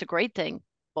 That's a great thing.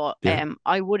 But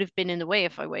I would have been in the way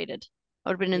if I waited. I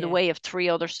would have been in the way of 3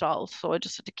 other stalls. So I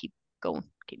just had to keep going,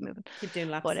 keep moving. Keep doing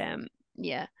laps. But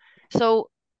yeah. So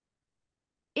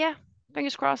yeah,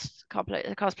 fingers crossed,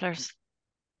 the cosplayers,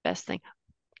 best thing.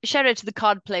 Shout out to the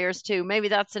COD players too. Maybe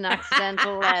that's an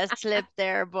accidental slip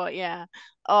there, but yeah.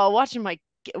 Oh, watching my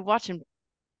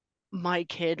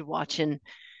kid watching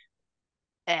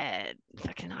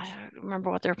fucking, I don't remember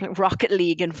what they were playing, Rocket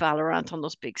League and Valorant on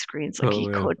those big screens. Like he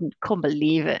Oh, yeah. couldn't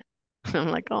believe it. I'm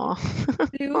like, oh,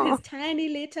 Blew oh. his tiny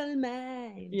little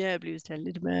mind. Yeah, Blue's tiny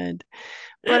little mind.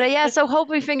 But yeah, so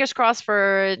hopefully fingers crossed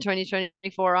for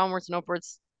 2024 onwards and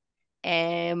upwards.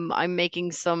 I'm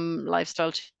making some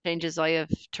lifestyle changes. I have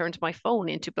turned my phone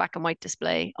into black and white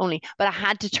display only, but I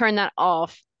had to turn that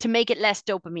off to make it less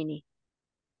dopamine.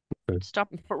 Stop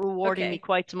rewarding me Okay.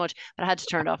 quite so much. But I had to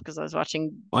turn it off because I was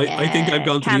watching I think I've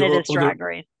gone to the Canada's other. Drag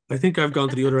Race. I think I've gone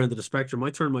to the other end of the spectrum. I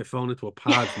turned my phone into a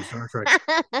pad from Star Trek.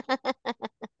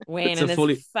 Wayne It's and a his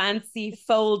fully fancy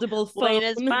foldable phone. Wayne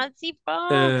his fancy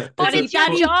phone. But it's it's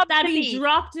your job that to he be.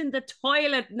 dropped in the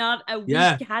toilet not a week.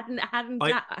 Yeah. Hadn't I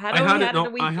only had it. had it a No,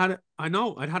 week. I had it. I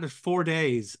know. I'd had it 4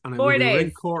 days, and Four we were in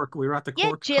days. Cork. We were at the Yeah,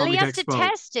 Cork Jill, he Comic has to Expo.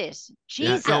 test it.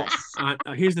 Yeah, Jesus. no,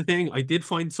 here's the thing. I did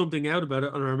find something out about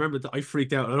it, and I remember that I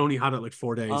freaked out. I only had it like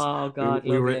 4 days. Oh God,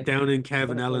 We were lovely. down in Kev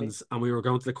So and funny. Ellen's, and we were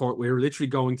going to the Cork. We were literally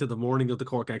going to the morning of the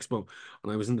Cork Expo,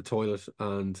 and I was in the toilet,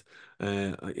 and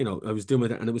I was doing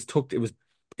it, and it was tucked. It was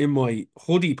in my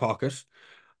hoodie pocket,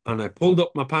 and I pulled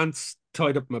up my pants,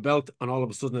 tied up my belt, and all of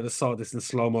a sudden I just saw this in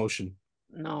slow motion.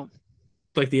 No.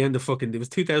 Like the end of fucking, it was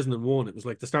 2001. It was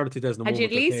like the start of 2001 Had you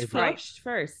with at the least cave. flushed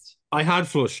first? I had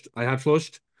flushed.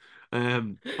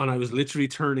 And I was literally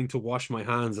turning to wash my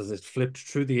hands as it flipped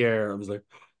through the air. I was like,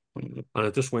 and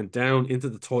it just went down into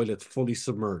the toilet, fully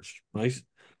submerged, right?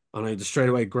 And I just straight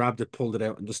away grabbed it, pulled it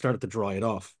out, and just started to dry it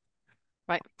off.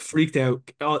 Right. Freaked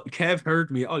out. Kev heard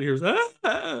me. All he hears,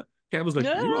 ah. Kev was like,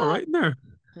 "Are you all right in there?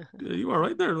 Are you all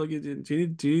right in there? Like, do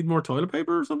you need more toilet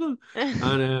paper or something?"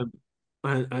 And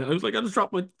I was like, I just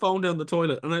dropped my phone down the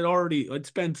toilet, and I'd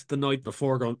spent the night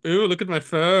before going, "Ooh, look at my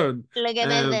phone! Look at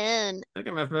my phone. Look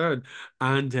at my phone!"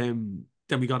 And then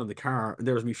we got in the car, and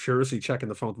there was me furiously checking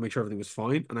the phone to make sure everything was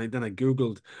fine. And then I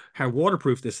googled how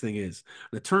waterproof this thing is,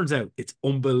 and it turns out it's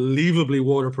unbelievably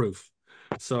waterproof.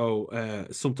 So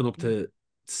something up to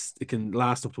it can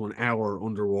last up to an hour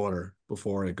underwater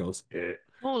before it goes.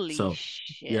 Holy So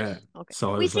shit. yeah, Okay.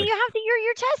 so I We was see like, you have to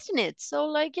you're testing it. So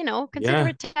like, consider yeah.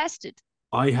 it tested.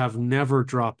 I have never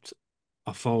dropped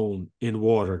a phone in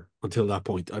water until that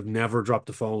point. I've never dropped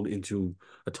a phone into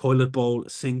a toilet bowl, a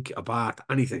sink, a bath,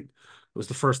 anything. It was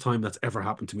the first time that's ever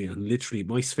happened to me, and literally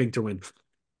my sphincter went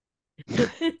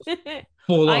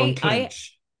full on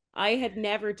clench. I had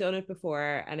never done it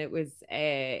before, and it was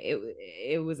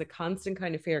a constant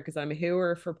kind of fear because I'm a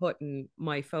hooer for putting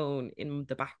my phone in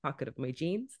the back pocket of my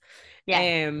jeans.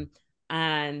 Yeah.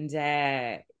 And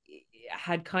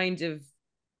had kind of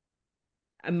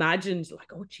imagined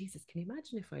like, oh Jesus, can you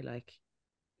imagine if I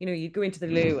you go into the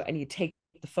loo and you take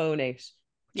the phone out.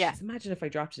 Yeah. Jeez, imagine if I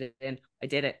dropped it in. I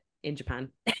did it in Japan.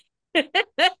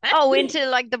 Oh, into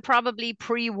like the probably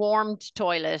pre-warmed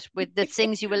toilet that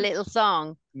sings you a little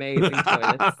song. Amazing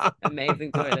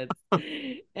toilets.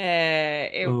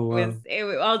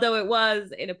 Although it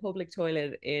was in a public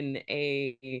toilet in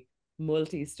a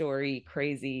multi-story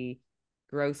crazy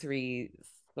grocery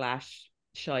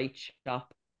 / shite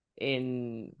shop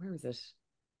in, where was it?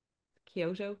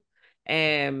 Kyoto.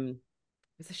 It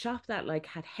was a shop that like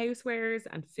had housewares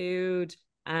and food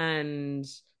and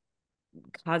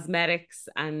cosmetics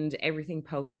and everything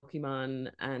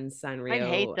Pokemon and Sanrio. I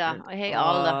hate that. And, I hate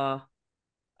all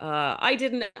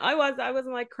that. I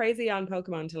wasn't like crazy on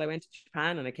Pokemon until I went to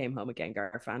Japan and I came home a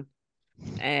Gengar fan.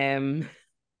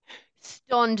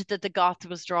 Stunned that the goth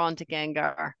was drawn to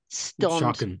Gengar.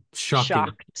 Stunned.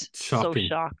 Shocked. So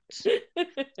shocked.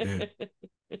 Yeah.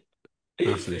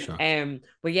 Absolutely shocked.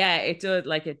 But yeah,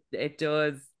 it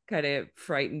does kind of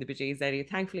frighten the bejesus out of you.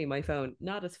 Thankfully, my phone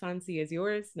not as fancy as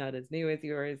yours, not as new as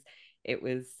yours. It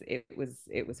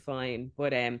was fine.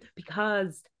 But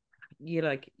because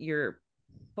your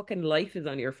fucking life is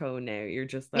on your phone now, you're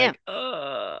just like,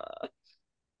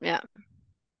 yeah.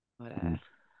 But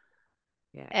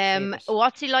yeah.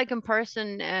 What's he like in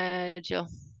person, Jill?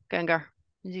 Gengar?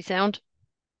 Does he sound?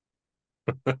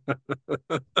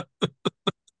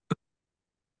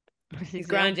 He's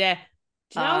grand, yeah.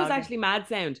 Do you know it was actually mad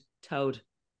sound? Toad.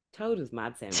 Toad was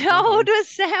mad sound. Toad was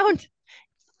sound.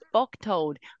 Fuck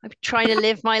Toad. I'm trying to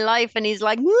live my life, and he's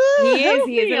like, he is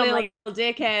a little like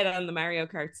dickhead on the Mario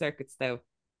Kart circuits, though.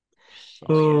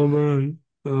 Oh man,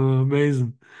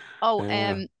 amazing.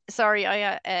 Oh, sorry,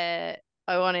 I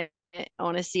want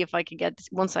to see if I can get this.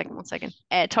 One second.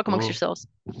 Talk amongst yourselves.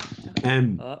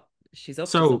 She's up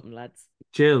to something, lads.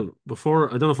 Jill, I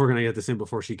don't know if we're going to get this in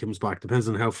before she comes back. Depends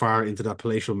on how far into that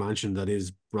palatial mansion that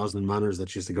is Roslyn Manors that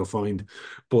she has to go find.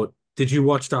 But did you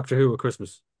watch Doctor Who at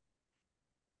Christmas?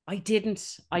 I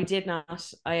didn't. I did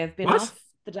not. I have been off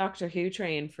the Doctor Who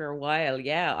train for a while.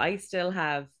 Yeah, I still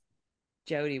have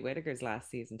Jodie Whittaker's last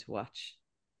season to watch,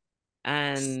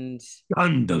 and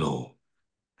Scandalo.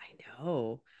 I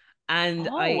know, and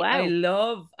Oh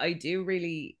wow. I do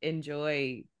really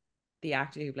enjoy the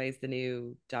actor who plays the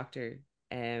new Doctor,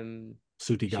 Suti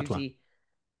Gatwa.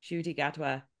 Shuti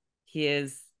Gatwa. He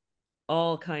is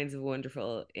all kinds of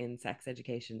wonderful in Sex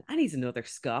Education, and he's another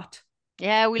Scot.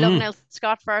 Yeah, we love Neil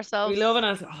Scott for We ourselves. love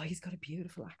it. Oh, he's got a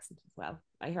beautiful accent as well.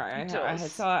 I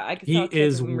saw He a clip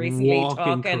is of him recently walking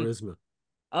talking. charisma.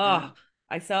 Oh,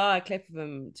 I saw a clip of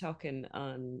him talking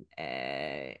on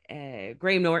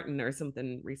Graham Norton or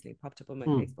something recently, popped up on my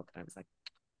Facebook, and I was like,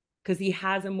 because he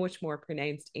has a much more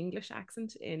pronounced English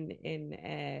accent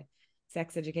in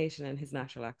Sex Education, and his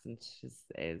natural accent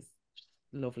is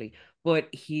lovely.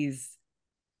 But he is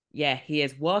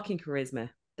walking charisma.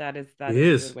 That is He a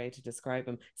is. good way to describe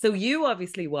him. So you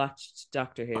obviously watched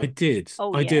Doctor Who. I did.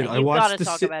 Oh I yeah, did. I you've got watched to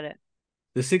talk about it.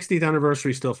 the 60th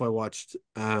anniversary stuff I watched,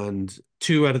 and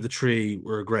 2 out of the 3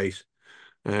 were great.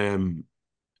 I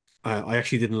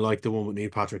actually didn't like the one with Neil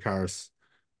Patrick Harris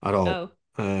at all. Oh,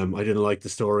 I didn't like the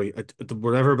story.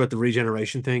 Whatever about the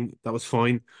regeneration thing, that was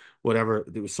fine. Whatever,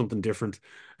 there was something different.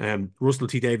 Russell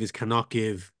T Davies cannot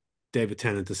give David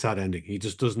Tennant a sad ending. He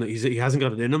just doesn't. He hasn't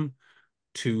got it in him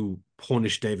to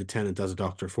punish David Tennant as a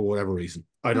doctor for whatever reason.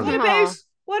 I don't know.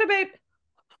 what about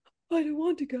I don't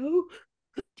want to go.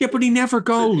 Yeah, but he never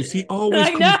goes. He always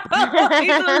I comes know. back.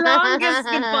 It's the longest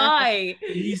goodbye.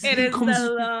 It He is comes,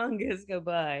 the longest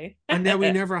goodbye. and now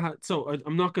we never had. So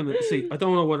I'm not going to see. I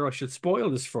don't know whether I should spoil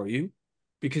this for you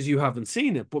because you haven't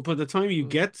seen it. But by the time you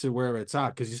get to where it's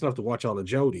at, because you still have to watch all of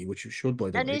Jodie, which you should, by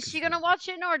the And way. is she gonna watch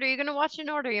it in order? Are you gonna watch it in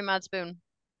order, you mad spoon?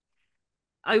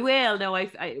 I will. No,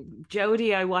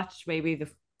 Jodie, I watched maybe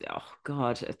oh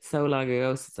God, it's so long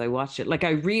ago since I watched it. Like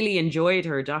I really enjoyed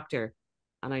her Doctor,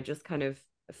 and I just kind of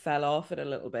fell off it a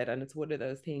little bit. And it's one of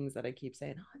those things that I keep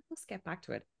saying, oh, I must get back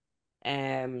to it.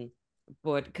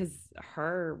 But because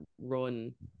her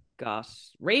run got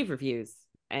rave reviews.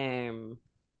 It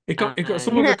got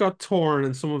some of it got torn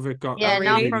and some of it got Yeah, Oh,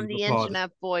 not really? from the applauded.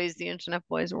 internet boys. The internet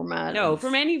boys were mad. No,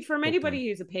 from anybody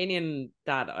whose opinion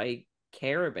that I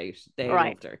care about, they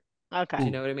Right. loved her. Okay. Do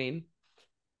you know what I mean?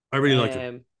 I really liked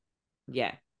it.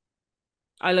 Yeah.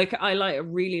 I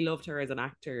really loved her as an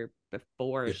actor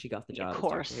before she got the job as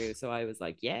Doctor Who. So I was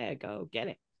like, yeah, go get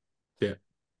it. Yeah.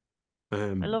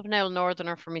 I love Neil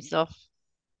Northerner for me stuff.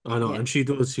 I know, Yeah. and she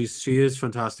does. She is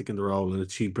fantastic in the role,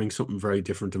 and she brings something very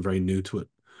different and very new to it.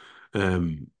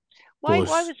 Why But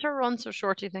was her run so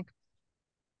short, do you think?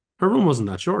 her run wasn't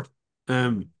that short.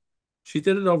 She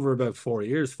did it over about 4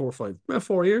 years, 4 or 5, about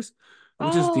 4 years,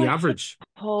 which is the average.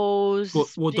 Suppose But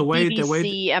the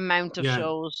BBC amount of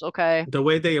shows. Okay. The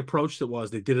way they approached it was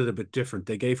they did it a bit different.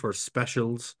 They gave her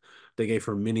specials, they gave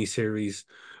her mini series,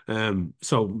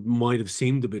 so might have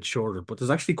seemed a bit shorter. But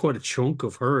there's actually quite a chunk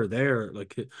of her there,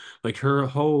 like her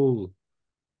whole.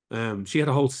 She had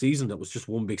a whole season that was just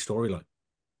one big storyline.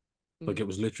 Like it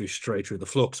was literally straight through. The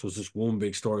Flux was just one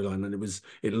big storyline, and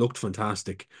it looked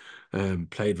fantastic,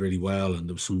 played really well, and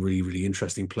there was some really, really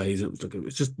interesting plays. It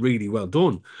was just really well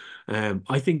done.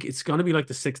 I think it's going to be like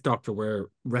the Sixth Doctor, where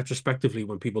retrospectively,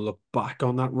 when people look back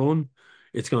on that run,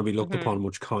 it's going to be looked upon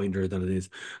much kinder than it is.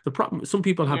 The problem, some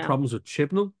people had problems with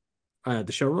Chibnall, the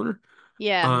showrunner,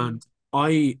 and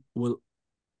I will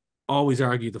always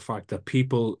argue the fact that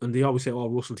people, and they always say, "Oh,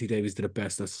 Russell T Davies did it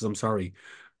best." And I says, "I'm sorry."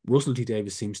 Russell T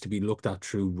Davies seems to be looked at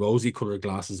through rosy colored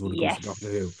glasses when it comes to Doctor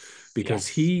Who, because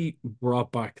he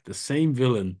brought back the same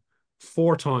villain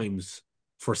 4 times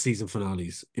for season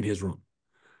finales in his run.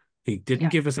 He didn't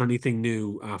give us anything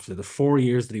new after the 4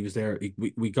 years that he was there.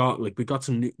 We got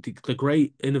some new, the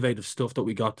great innovative stuff that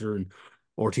we got during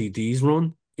RTD's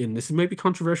run. And this is maybe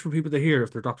controversial for people to hear if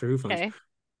they're Doctor Who fans.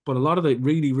 But a lot of the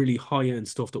really, really high-end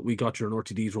stuff that we got during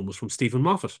RTD's run was from Stephen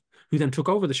Moffat, who then took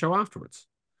over the show afterwards.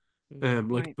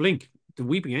 Blink, the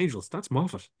Weeping Angels, that's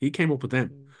Moffat. He came up with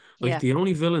them. The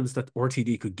only villains that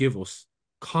RTD could give us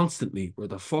constantly were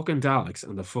the fucking Daleks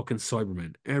and the fucking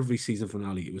Cybermen. Every season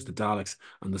finale, it was the Daleks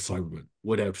and the Cybermen,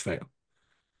 without fail.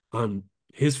 And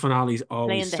his finales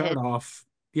always start off,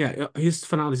 his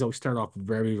finales always start off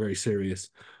very, very serious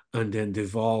and then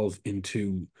devolve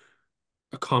into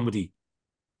a comedy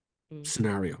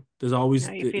scenario. There's always,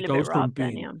 it goes from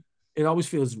being, it always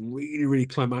feels really, really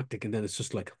climactic, and then it's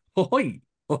just like, with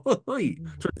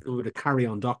a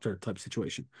carry-on Doctor type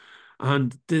situation.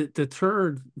 And the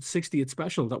third 60th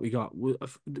special that we got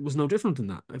was no different than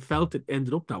that. I felt it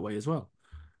ended up that way as well.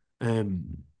 The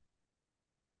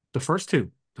first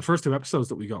two episodes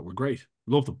that we got were great.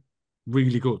 Loved them.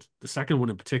 Really good. The second one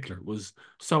in particular was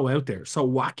so out there, so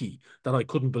wacky, that I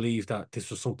couldn't believe that this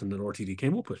was something that RTD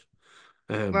came up with.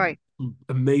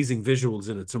 amazing visuals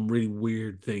in it, some really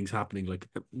weird things happening, like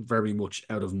very much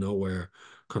out of nowhere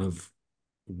kind of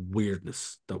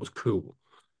weirdness that was cool.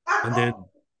 And then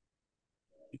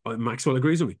Maxwell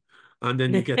agrees with me. And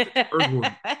then you get the third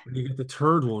one, and you get the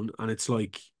third one, and it's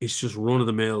like it's just run of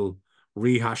the mill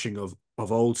rehashing of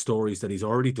old stories that he's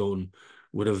already done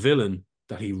with a villain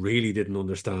that he really didn't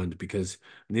understand because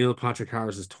Neil Patrick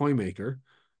Harris's Toymaker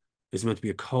is meant to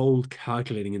be a cold,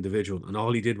 calculating individual, and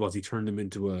all he did was he turned him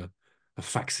into a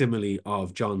facsimile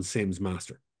of John Sims'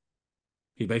 Master.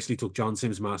 He basically took John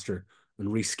Sims' Master and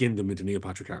reskinned him into Neil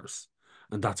Patrick Harris,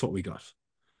 and that's what we got.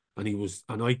 And he was,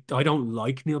 and I don't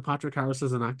like Neil Patrick Harris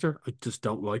as an actor. I just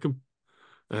don't like him.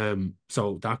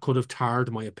 So that could have tarred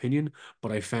my opinion,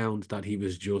 but I found that he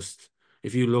was just,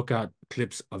 if you look at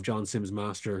clips of John Sims'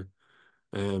 Master,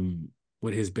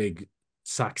 with his big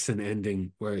Saxon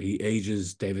ending where he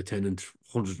ages David Tennant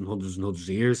hundreds and hundreds and hundreds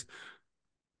of years,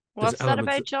 there's What's that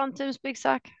elements. about John Tim's big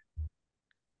sack?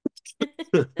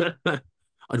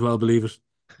 I'd well believe it.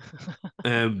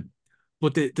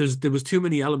 But there was too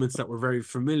many elements that were very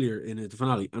familiar in the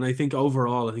finale, and I think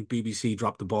overall, I think BBC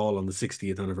dropped the ball on the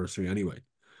 60th anniversary anyway.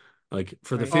 Like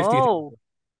for the Right. 50th, Oh,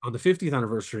 on the 50th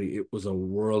anniversary, it was a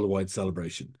worldwide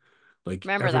celebration. Like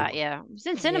remember that? everyone, Yeah, it was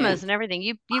in Yeah. cinemas and everything.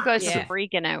 You guys were Yeah.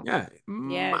 freaking out. yeah,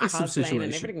 Yeah, massive cosplaying and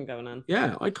situation. everything going on.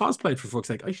 Yeah, I cosplayed for fuck's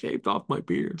sake. I shaved off my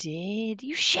beard. Did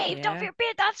you shaved off Yeah. your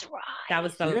beard? That's right. That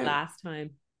was the Yeah. last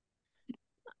time.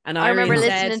 And I remember Irene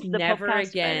listening said, to the never podcast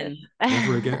again.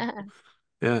 Never again.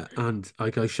 Yeah, and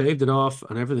like I shaved it off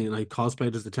and everything, and I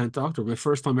cosplayed as the 10th Doctor, my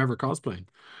first time ever cosplaying.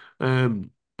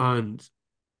 And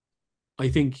I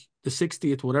think the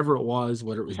 60th, whatever it was,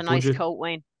 whether it was It's a nice budget, coat,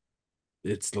 Wayne.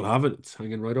 it's still have it. It's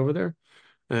hanging right over there.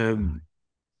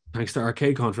 Thanks to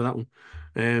ArcadeCon for that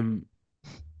one.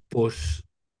 But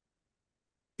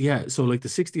yeah, so like the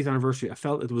 60th anniversary, I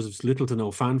felt it was little to no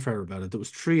fanfare about it. There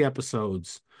was 3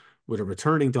 episodes with a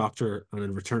returning Doctor and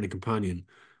a returning companion.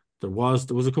 There was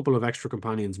a couple of extra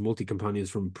companions, multi-companions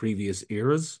from previous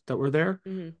eras that were there.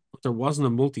 Mhm. But there wasn't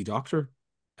a multi-Doctor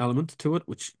element to it,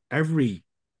 which if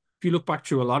you look back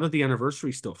through a lot of the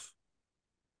anniversary stuff,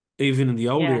 even in the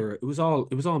old Yeah. era, it was all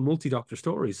multi-Doctor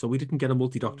stories. So we didn't get a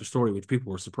multi-Doctor story, which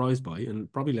people were surprised by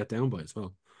and probably let down by as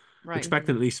well. Right.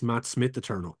 Expecting at least Matt Smith to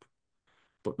turn up.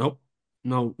 But nope.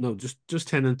 No, just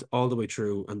Tennant all the way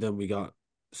through, and then we got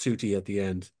Sooty at the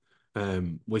end.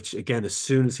 Which again, as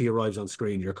soon as he arrives on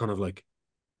screen, you're kind of like,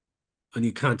 and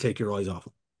you can't take your eyes off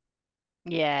him,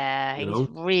 Yeah, you know?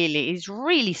 he's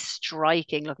really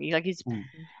striking looking. Like he's Mm.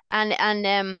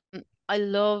 and I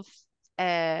love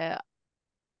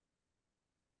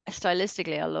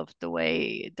stylistically, I love the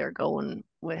way they're going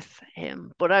with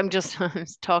him. But I'm I'm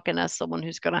talking as someone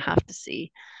who's gonna have to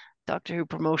see Doctor Who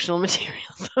promotional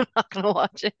materials. I'm not gonna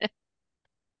watch it.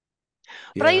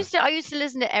 But Yeah, I used to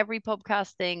listen to every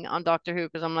podcast thing on Doctor Who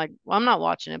because I'm like, well, I'm not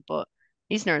watching it, but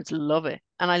these nerds love it.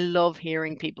 And I love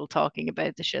hearing people talking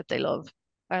about the shit they love.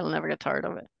 I'll never get tired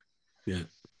of it. yeah, yeah.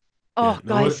 Oh,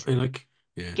 No, guys, I like,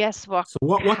 yeah. guess what? So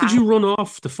what did you run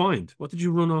off to find? What did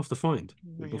you run off to find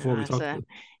before we Yeah, talked about it?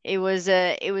 it was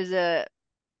a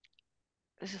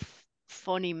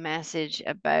funny message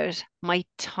about my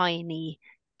tiny,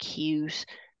 cute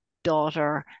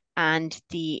daughter and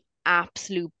the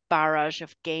absolute barrage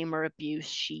of gamer abuse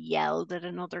she yelled at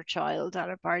another child at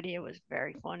a party. It was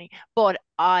very funny. But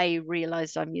I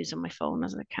realized I'm using my phone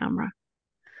as a camera.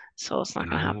 So it's not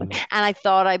going to happen. And I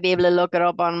thought I'd be able to look it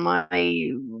up on my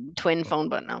twin phone,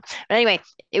 but no. But anyway,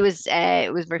 it was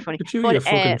very funny. But you But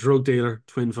fucking drug dealer,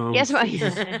 twin guess phones. what?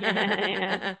 Jesus.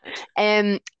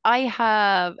 I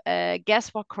have guess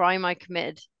what crime I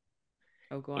committed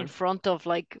Oh, go in on. front of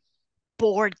like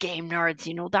board game nerds,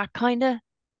 that kind of,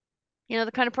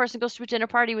 the kind of person goes to a dinner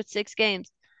party with 6 games.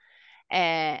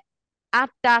 At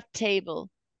that table,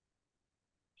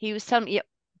 he was telling me, yeah,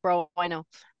 bro, I know.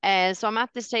 So I'm at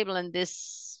this table, and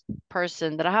this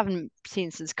person that I haven't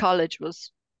seen since college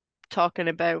was talking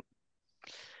about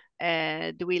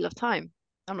the Wheel of Time.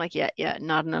 I'm like, yeah,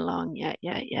 nodding along, yeah.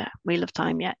 Wheel of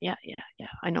Time, yeah.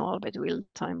 I know all about the Wheel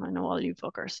of Time. I know all you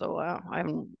fuckers. So I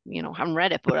haven't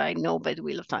read it, but I know about the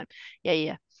Wheel of Time.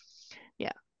 Yeah.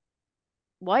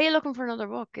 Why are you looking for another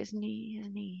book? Isn't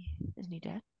he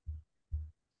dead?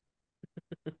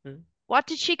 What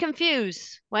did she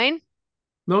confuse, Wayne?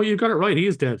 No, you got it right. He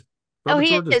is dead. Oh, Robert he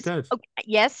Jordan is is. dead. Okay,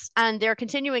 yes, and they're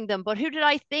continuing them. But who did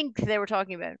I think they were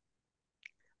talking about?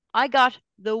 I got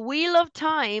The Wheel of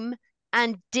Time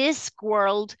and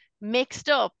Discworld mixed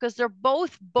up because they're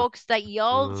both books that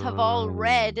y'all have all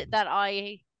read that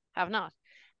I have not.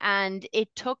 And it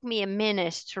took me a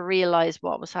minute to realize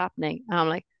what was happening. And I'm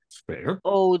like, It's fair.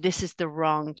 Oh, this is the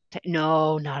wrong.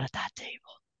 No, not at that table.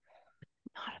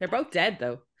 They're both dead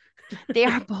though. They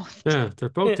are both. Yeah, they're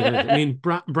both dead. I mean,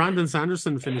 Brandon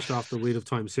Sanderson finished off the Wheel of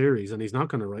Time series, and he's not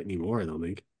going to write anymore, I don't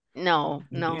think. No,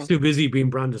 He's no. too busy being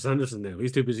Brandon Sanderson now.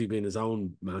 He's too busy being his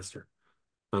own master.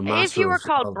 And If master you were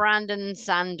called of Brandon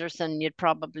Sanderson, you'd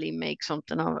probably make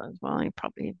something of it. Well, you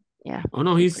probably, yeah, oh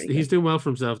no, be he's pretty he's good. doing well for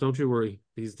himself. Don't you worry.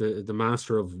 He's the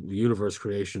master of universe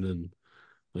creation, and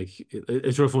like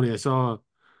it's real funny. I saw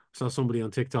somebody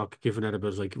on TikTok giving out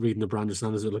about like reading the Brandon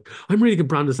Sanderson. Like, I'm reading a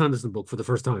Brandon Sanderson book for the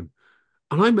first time,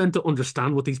 and I'm meant to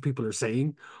understand what these people are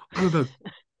saying. I'm about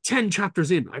 10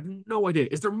 chapters in. I have no idea.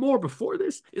 Is there more before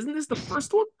this? Isn't this the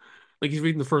first one? Like he's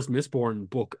reading the first Mistborn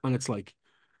book, and it's like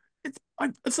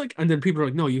it's like, and then people are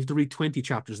like, no, you have to read 20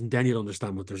 chapters, and then you'll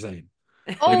understand what they're saying.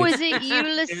 Like Oh, it's is it it,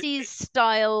 Ulysses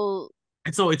style,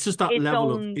 it's no, it's just that its level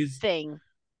of own his. thing?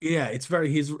 Yeah, it's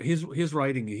very his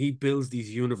writing. He builds these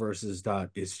universes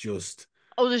that is just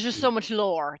Oh, there's just so much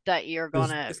lore that you're there's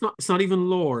gonna. it's not even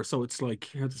lore. So it's like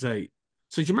how to say.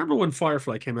 So do you remember when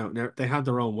Firefly came out? Now they had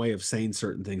their own way of saying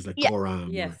certain things like Yeah, Goram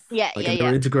Yes. or yeah, like, yeah, and they were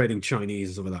yeah, integrating Chinese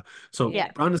and stuff like that. So yeah.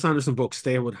 Yeah. Brandon Sanderson books,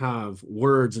 they would have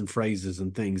words and phrases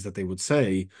and things that they would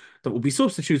say that would be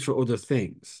substitutes for other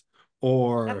things. That's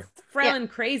Or Yeah. Frelin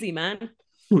crazy, man.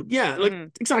 yeah, like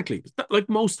Mhm. exactly. Like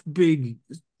most big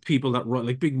people that write,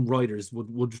 like big writers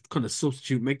would kind of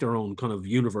substitute, make their own kind of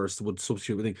universe, would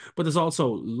substitute everything. But there's also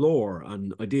lore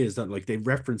and ideas that like they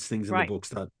reference things in the Right. books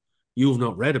that you've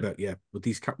not read about yet. But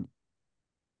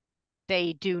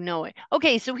They do know it.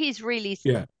 Okay, so he's really,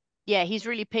 yeah, yeah, he's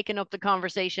really picking up the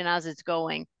conversation as it's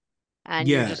going, and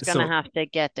you're yeah. just gonna So have to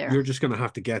get there. you're just gonna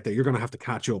have to get there. You're gonna have to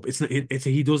catch up. It's not. It's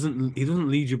he doesn't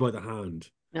lead you by the hand.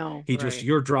 No. He just Right.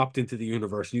 you're dropped into the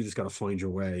universe. You just got to find your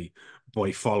way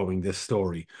by following this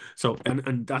story. So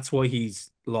and that's why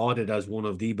he's lauded as one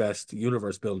of the best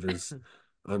universe builders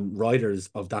and writers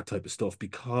of that type of stuff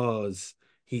because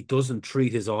he doesn't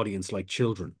treat his audience like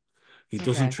children. He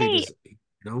doesn't Okay. treat Hey, his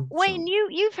so Wayne,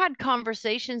 you've had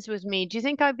conversations with me. Do you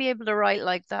think I'd be able to write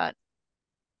like that?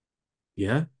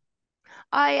 yeah,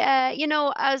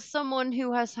 As someone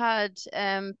who has had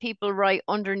people write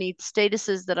underneath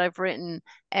statuses that I've written,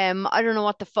 I don't know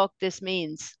what the fuck this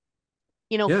means,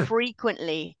 yeah,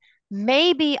 frequently.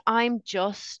 Maybe I'm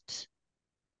just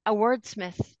a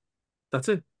wordsmith. that's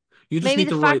it. You just Maybe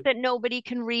need the to fact write. that nobody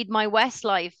can read my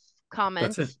Westlife That's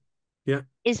comment it. Yeah.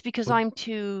 is because But I'm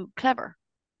too clever.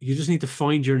 you just need to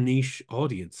find your niche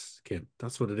audience, Kim.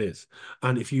 That's what it is.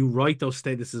 And if you write those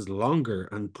statuses longer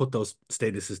and put those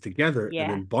statuses together and Yeah.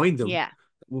 then bind them, Yeah.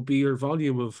 that will be your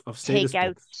volume of status Take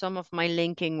out books. some of my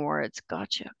linking words.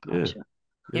 Gotcha. Yeah. Gotcha. Good luck.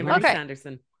 Kimberly Okay.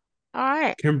 Sanderson. All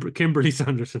right. Kimberly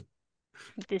Sanderson.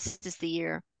 This is the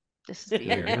year. This is the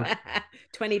There you year. go.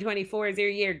 2024 is your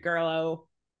year, girl.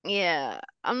 Yeah.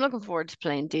 I'm looking forward to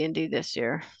playing D&D this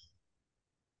year.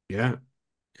 Yeah.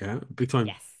 Yeah. Big time.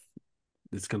 Yes.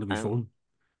 It's going to be Um, fun.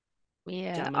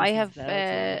 yeah. John I Munson's have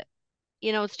bell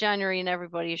too. it's January and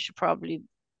everybody should probably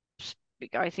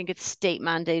I think it's state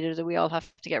mandated that we all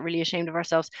have to get really ashamed of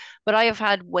ourselves. But I have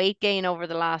had weight gain over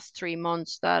the last 3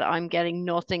 months that I'm getting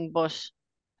nothing but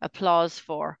applause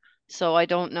for. So I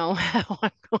don't know how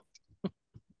I'm going.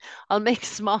 I'll make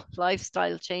small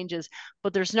lifestyle changes,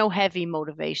 but there's no heavy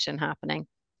motivation happening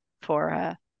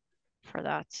for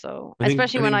that. So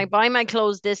especially I when I think buy my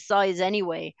clothes this size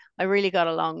anyway, I really got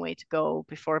a long way to go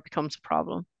before it becomes a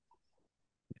problem.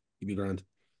 you'd be grand.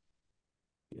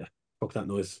 Yeah. Fuck that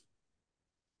noise.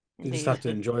 We just Indeed. have to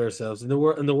enjoy ourselves in the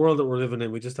world that we're living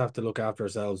in. We just have to look after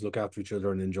ourselves, look after each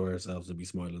other, and enjoy ourselves and be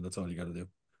smiling. That's all you got to do.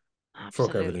 Fuck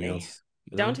everything Absolutely. else.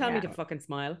 You Don't know? tell me Yeah. to fucking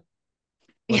smile.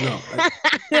 Well,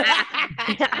 no.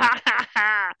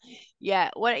 Yeah,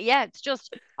 well, yeah, it's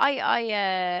just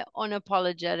I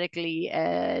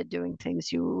unapologetically doing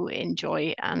things you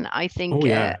enjoy, and Oh I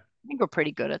yeah. think we're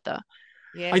pretty good at that.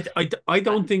 Yeah. I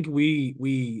don't think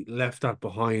we left that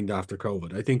behind after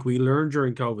COVID. I think we learned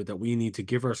during COVID that we need to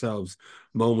give ourselves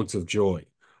moments of joy.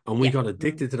 And we Yeah. got Mm.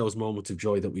 addicted to those moments of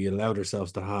joy that we allowed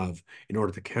ourselves to have in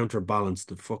order to counterbalance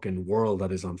the fucking world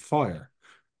that is on fire.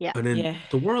 Yeah. And then Yeah.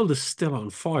 the world is still on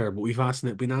fire, but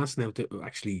been asked now to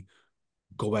actually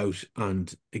go out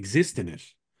and exist in it.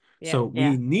 Yeah. So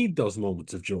Yeah. we need those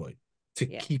moments of joy to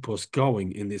Yeah. keep us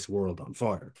going in this world on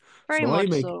fire. Very So I much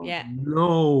make so. Yeah.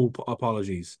 no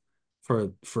apologies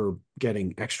for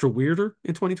getting extra weirder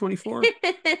in 2024,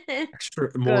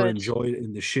 extra more Good. enjoyed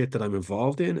in the shit that I'm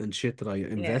involved in and shit that I Yeah.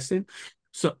 invest in.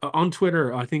 So on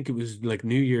Twitter, I think it was like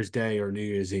New Year's Day or New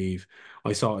Year's Eve,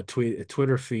 I saw a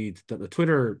Twitter feed that a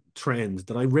Twitter trend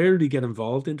that I rarely get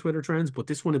involved in Twitter trends, but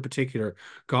this one in particular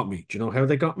got me. Do you know how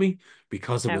they got me?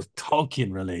 Because it Now, was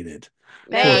Tolkien related.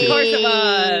 No, of So course it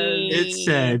was. it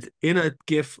said in a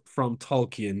GIF from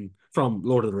Tolkien from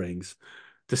Lord of the Rings,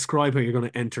 describe how you're going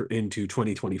to enter into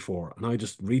 2024. And I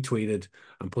just retweeted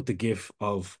and put the GIF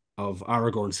of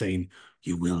Aragorn saying,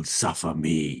 "You will suffer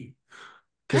me."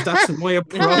 Because that's my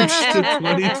approach to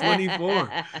 2024.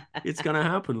 It's gonna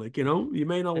happen. Like, you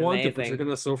may not want it, but you're Amazing.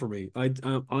 gonna suffer me. My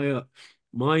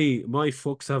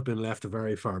fucks have been left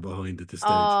very far behind at this stage.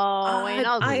 oh, Wayne,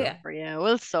 I'll I suffer you.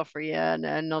 We'll suffer you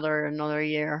another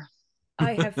year.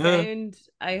 I have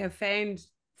found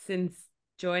since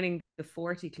joining the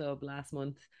 40 Club last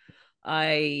month,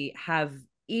 I have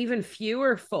even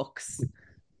fewer fucks.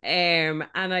 And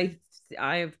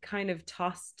I've kind of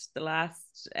tossed the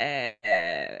last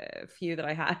few that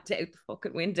I had out the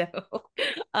fucking window.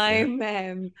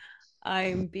 Yeah.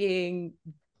 I'm being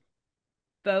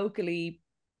vocally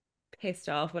pissed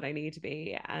off when I need to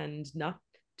be and not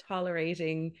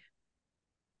tolerating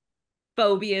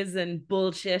phobias and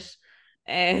bullshit,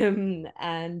 and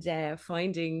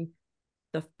finding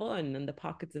the fun and the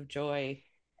pockets of joy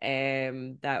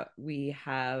that we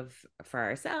have for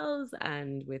ourselves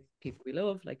and with people we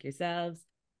love, like yourselves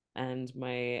and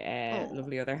my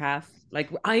lovely other half. Like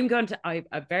I'm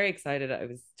very excited. I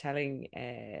was telling,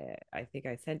 I think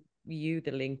I sent you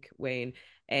the link, Wayne.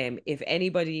 If any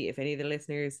of the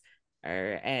listeners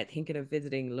are thinking of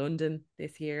visiting London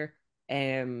this year,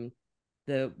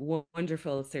 the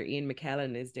wonderful Sir Ian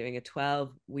McKellen is doing a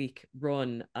 12-week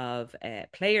run of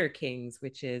Player Kings,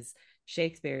 which is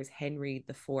Shakespeare's Henry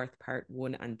the Fourth, Part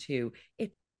 1 and 2.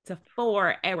 It's a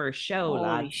 4-hour show, Holy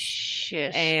lads.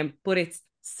 shit. But it's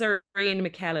Sir Ian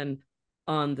McKellen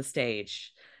on the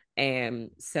stage.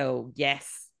 So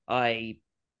yes, I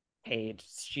paid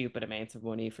stupid amounts of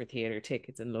money for theatre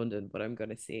tickets in London, but I'm going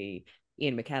to see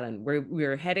Ian McKellen.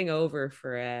 We're heading over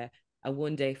for a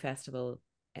one-day festival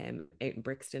out in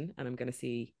Brixton, and I'm going to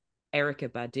see Erica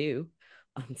Badu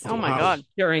on Oh my stage God.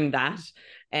 during that.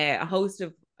 A host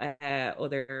of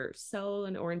other soul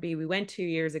and R&B. We went 2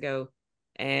 years ago,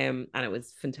 and it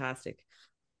was fantastic.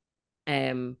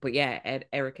 But yeah,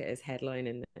 Erica is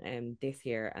headlining this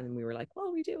year, and we were like,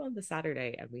 well, we do on the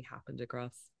Saturday, and we happened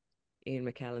across Ian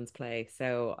McKellen's play.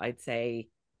 So I'd say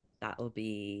that'll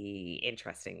be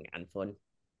interesting and fun.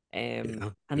 Yeah,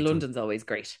 And London's always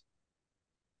great.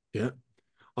 yeah.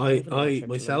 Love a little I trip to London.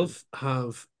 myself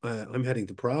have I'm heading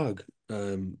to Prague at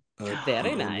Very the end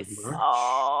of nice. March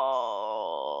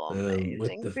Oh, with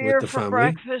amazing. with Beer the for family.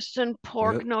 breakfast and Yeah.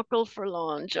 pork knuckle for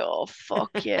lunch. Oh,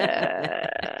 fuck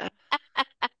yeah.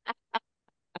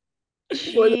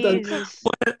 Why did that Jesus.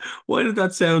 why did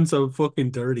that sound so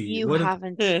fucking dirty? You Why did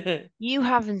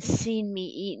haven't seen me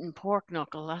eating pork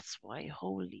knuckle. That's why.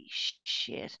 Holy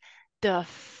shit. The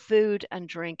food and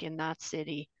drink in that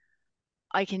city.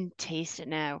 I can taste it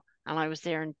now. And I was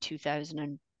there in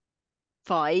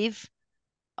 2005.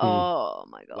 Hmm. Oh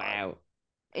my God. Wow.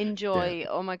 Yeah. Enjoy.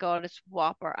 Oh my God, it's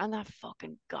whopper. And that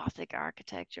fucking gothic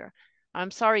architecture.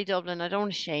 I'm sorry, Dublin. I don't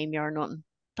want to shame you or nothing.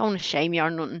 Don't want to shame you or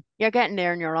nothing. You're getting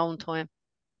there in your own time.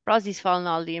 Brazzy's following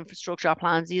all the infrastructure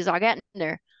plans. These are getting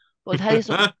there. But I'll tell you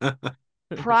something.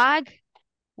 Prague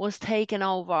was taken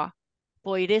over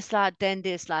by this lad, then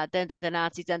the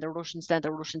Nazis, then the Russians, then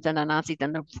the Russians, then the Nazis,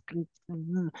 then the fucking.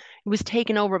 It was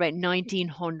taken over about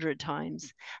 1900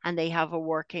 times, and they have a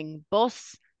working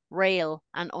bus, rail,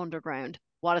 and underground.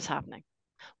 What is happening?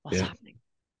 What's Yeah. happening?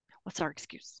 What's our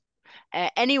excuse?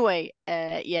 Anyway,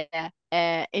 yeah,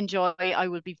 enjoy. I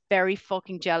will be very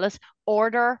fucking jealous.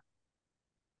 Order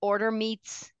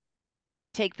meats,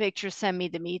 take pictures, send me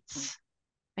the meats.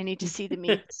 I need to see the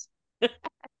meats.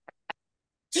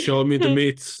 Show me the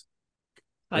meats.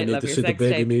 I Title need of to your see the sex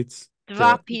baby tape. meats. Dva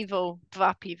Yeah. pivo,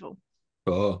 dva pivo.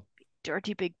 Oh.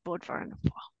 Dirty big bud for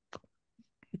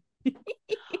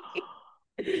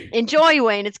Enjoy,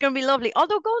 Wayne. It's gonna be lovely.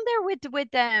 Although going there with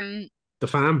The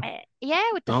fam. yeah,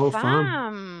 with the Oh, fam.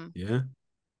 fam. Yeah.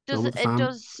 Going Does with the fam.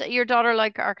 does your daughter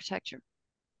like architecture?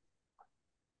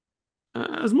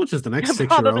 As much as the next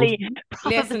 6-year-old. Probably,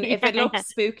 Listen, probably. if it looks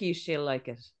spooky, she'll like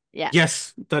it. Yeah,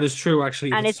 Yes, that is true, actually.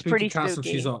 If and it's a it's spooky pretty castle,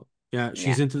 she's spooky. up. Yeah, Yeah.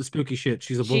 she's into the spooky shit.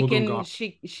 She's a She bubblegum can goth.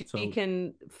 she So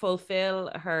can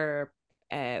fulfill her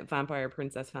vampire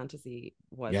princess fantasy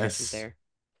while she's yes. there.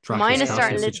 Dracula's Mine is castle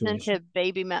starting listening situation. to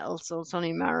baby metal, so it's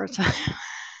only a matter of time.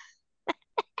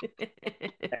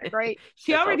 They're great.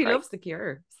 She They're so already great. loves The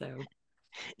Cure, so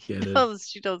She Yeah, does.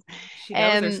 She does. she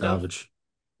knows her stuff. savage.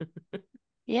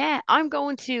 Yeah, I'm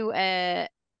going to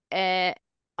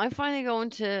I'm finally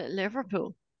going to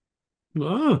Liverpool.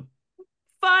 Oh,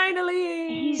 Finally.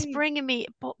 He's bringing me,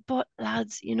 but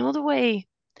lads, I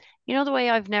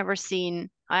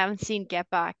haven't seen Get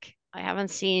Back. I haven't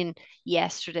seen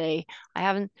Yesterday. I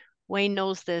haven't, Wayne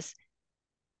knows this.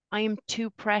 I am too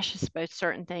precious about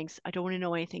certain things. I don't want to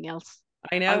know anything else.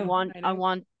 I I know. want, I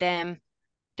want them,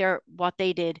 what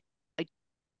they did. I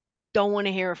don't want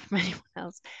to hear from anyone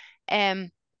else. Um,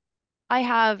 I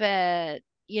have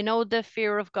the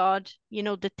fear of God,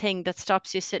 the thing that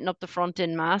stops you sitting up the front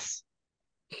in mass.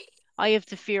 I have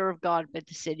the fear of God about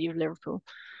the city of Liverpool.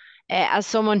 As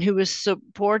someone who has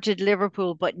supported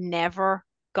Liverpool but never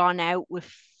gone out with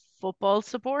football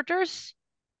supporters,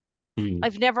 hmm.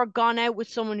 I've never gone out with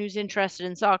someone who's interested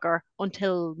in soccer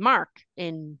until Mark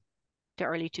in the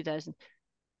early 2000s,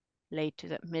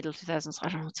 middle 2000s. I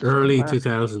don't know, it's a fucking Early blur.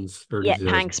 2000s, early Yeah,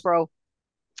 thanks, 2000s. bro.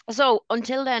 So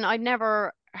until then, I'd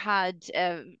never had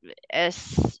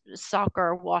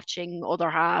soccer watching other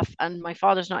half, and my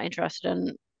father's not interested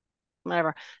in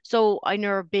whatever. So I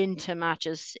never been to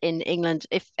matches in England.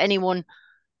 If anyone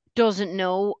doesn't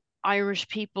know, Irish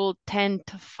people tend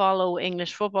to follow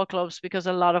English football clubs because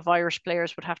a lot of Irish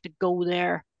players would have to go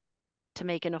there to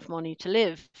make enough money to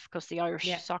live because the Irish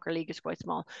Yeah. soccer league is quite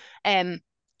small.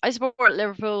 I support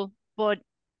Liverpool, but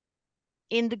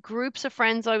in the groups of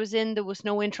friends I was in, there was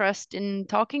no interest in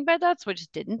talking about that, so I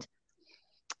just didn't.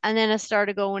 And then I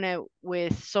started going out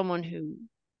with someone who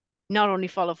not only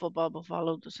followed football but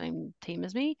followed the same team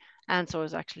as me, and so I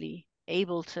was actually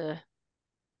able to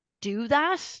do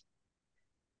that.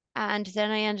 And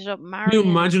then I ended up Can you marrying.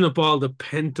 imagine up all the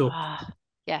pent up,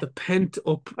 Yeah, the pent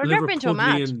up I've never been to a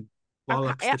match. Liverpudlian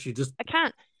bollocks Yeah, that you just. I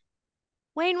can't.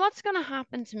 Wayne, what's going to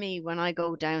happen to me when I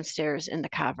go downstairs in the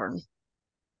cavern?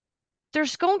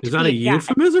 There's going Is to that be a a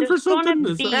euphemism for there's going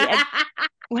to something? Is that be a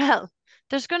well,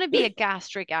 there's going to be a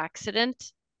gastric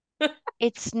accident.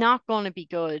 It's not going to be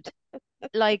good.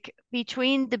 Like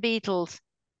between the Beatles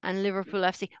and Liverpool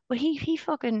FC, but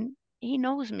he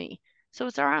knows me, so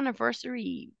it's our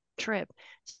anniversary trip.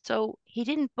 So he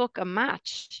didn't book a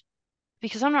match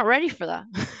because I'm not ready for that.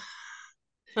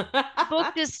 He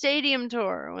booked a stadium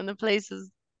tour when the place is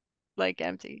like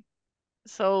empty.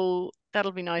 So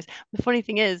that'll be nice. The funny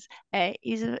thing is,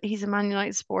 he's a Man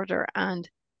United supporter, and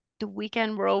the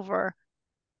weekend we're over,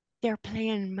 they're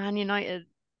playing Man United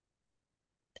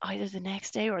either the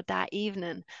next day or that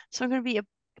evening. So I'm going to be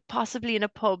possibly in a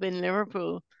pub in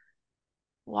Liverpool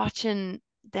watching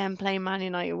them play Man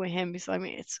United with him beside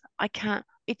me. I can't.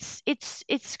 It's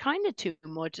kind of too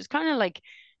much. It's kind of like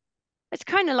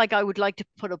I would like to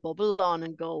put a bubble on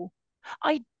and go.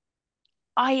 I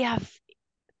I have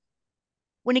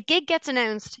when a gig gets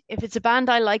announced, if it's a band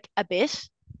I like a bit,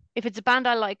 if it's a band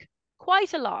I like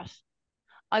quite a lot,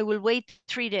 I will wait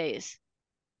 3 days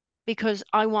because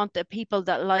I want the people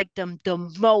that like them the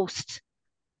most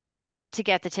to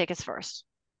get the tickets first.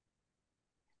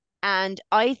 And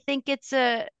I think it's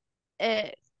a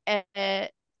shitting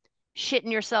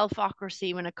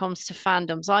yourselfocracy when it comes to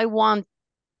fandoms. I want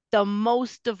the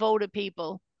most devoted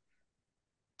people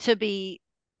to be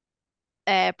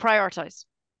prioritized.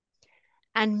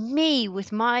 And me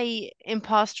with my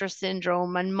imposter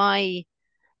syndrome and my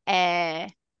uh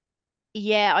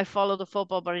yeah, I follow the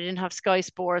football, but I didn't have Sky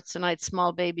Sports and I had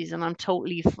small babies, and I'm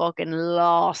totally fucking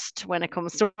lost when it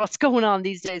comes to what's going on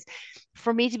these days.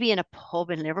 For me to be in a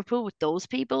pub in Liverpool with those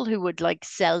people who would like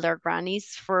sell their grannies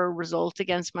for a result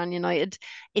against Man United,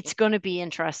 it's going to be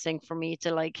interesting for me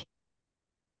to like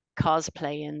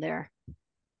cosplay in there.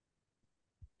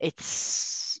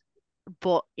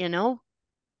 But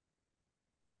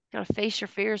gotta face your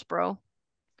fears, bro.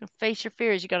 Gotta face your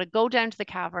fears. You gotta go down to the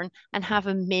cavern and have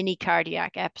a mini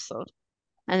cardiac episode.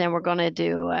 And then we're gonna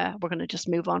just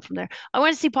move on from there. I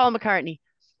went to see Paul McCartney,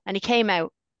 and he came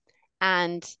out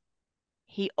and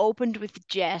he opened with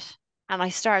Jet, and I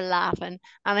started laughing,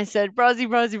 and I said, Brozzy,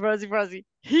 Brozzy, Brozzy, Brozzy,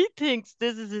 he thinks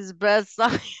this is his best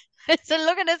song. I said,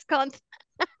 look at this cunt.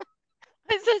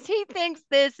 I says he thinks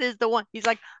this is the one. He's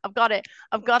like, I've got it.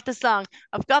 I've got the song.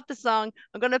 I've got the song.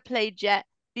 I'm gonna play Jet.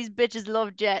 These bitches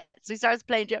love Jet. So he starts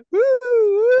playing Jet. Woo,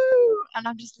 woo, and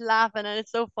I'm just laughing, and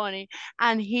it's so funny.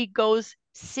 And he goes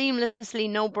seamlessly,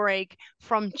 no break,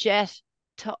 from Jet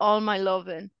to All My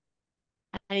Loving.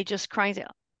 And he just cries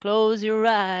out, close your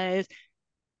eyes.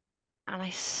 And I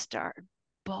start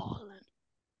bawling.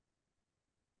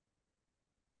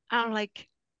 And I'm like,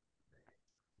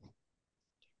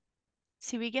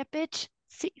 see what you get, bitch?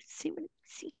 See,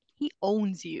 he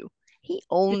owns you. He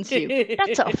owns you.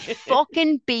 That's a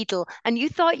fucking Beatle. And you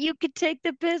thought you could take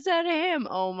the piss out of him.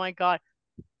 Oh my God.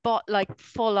 But like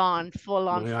full on, full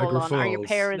on, full Niagara on. Are your Falls.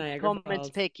 parents Niagara coming to Falls.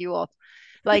 pick you up?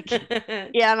 Like,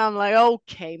 yeah, and I'm like,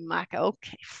 okay, Mac,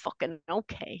 okay, fucking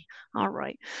okay, all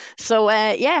right. So,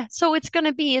 yeah, so it's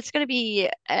gonna be,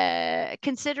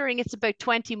 considering it's about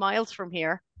 20 miles from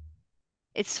here,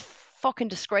 it's fucking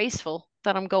disgraceful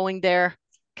that I'm going there,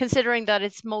 considering that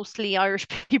it's mostly Irish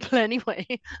people anyway.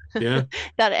 Yeah.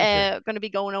 That Okay. going to be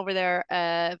going over there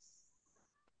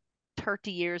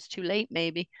 30 years too late,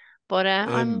 maybe. But I'm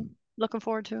Um. looking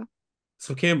forward to it.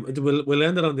 So Kim, we'll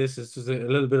end it on this. It's just a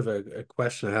little bit of a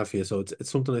question I have for you. So it's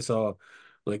something I saw.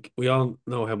 Like we all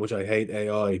know how much I hate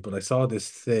AI, but I saw this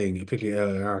thing,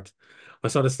 particularly AI art. I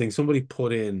saw this thing. Somebody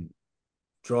put in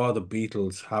draw the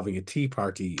Beatles having a tea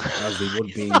party as they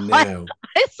would be I now,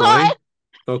 saw right? it.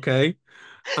 Okay.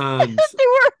 And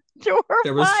There were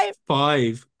there was five.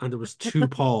 five, and there was two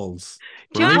Pauls,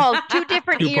 Two right? Pauls, two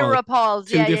different Two Pauls, era Pauls.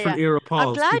 two Yeah, yeah, different yeah. era I'm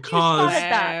Pauls, glad you spotted because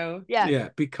that. Wow. Yeah. yeah,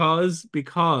 because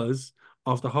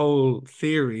of the whole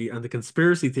theory and the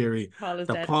conspiracy theory Paul is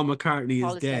that dead. Paul McCartney is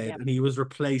Paul is dead, dead yeah. and he was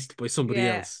replaced by somebody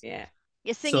Yeah, else. yeah.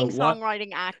 A So singing, what?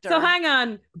 songwriting So actor. hang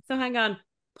on. So hang on.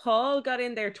 Paul got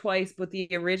in there twice, but the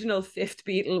original fifth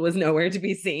Beatle was nowhere to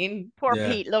be seen. Poor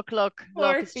Yeah, Pete. Look.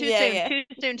 Poor, It's too yeah, soon. yeah. Too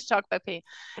soon to talk about Pete.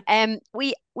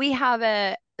 We have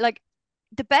a like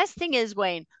the best thing is,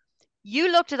 Wayne,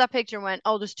 you looked at that picture and went,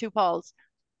 "Oh, there's two Pauls."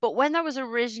 But when that was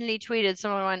originally tweeted,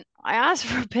 someone went, "I asked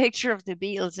for a picture of the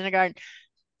Beatles in a garden.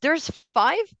 There's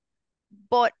five,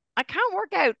 but I can't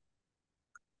work out.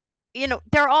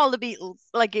 They're all the Beatles.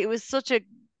 Like it was such a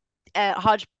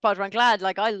hodgepodge. I'm glad.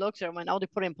 Like I looked at it and went, "Oh, they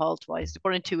put in Paul twice. They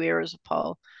put in two eras of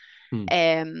Paul." hmm.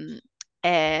 Um,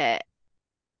 uh,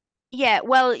 yeah.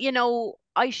 Well,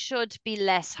 I should be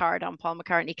less hard on Paul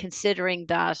McCartney, considering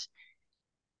that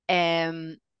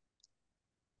um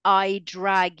I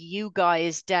drag you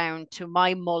guys down to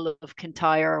my mull of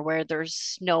Kintyre where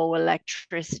there's no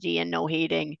electricity and no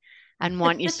heating, and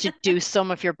want you to do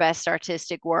some of your best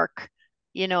artistic work,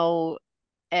 you know.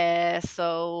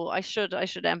 So I should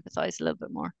empathize a little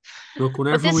bit more. Look, But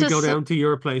whenever this we go was down to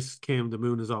your place, Kim, the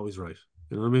moon is always right.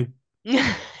 You know what I mean?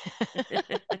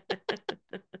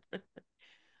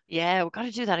 yeah, we got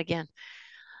to do that again.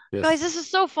 Guys, Yes, this is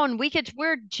so fun.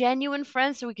 We're genuine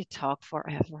friends, so we could talk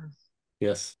forever.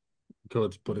 yes,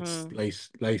 good. But it's Mhm.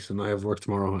 late, and I have work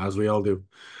tomorrow, as we all do.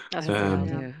 As As we we all, all Um,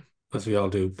 yeah. do. as we all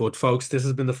do. But folks, this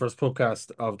has been the first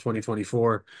podcast of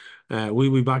 2024.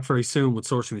 We'll be back very soon with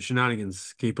Sourcing the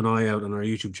Shenanigans. Keep an eye out on our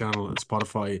YouTube channel and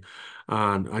Spotify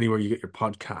and anywhere you get your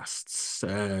podcasts.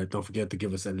 Don't forget to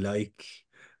give us a like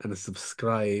and a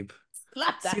subscribe.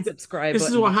 Slap See, that subscribe this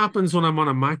is what button. happens when I'm on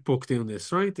a MacBook doing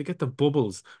this, right? They get the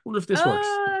bubbles. Wonder if this works.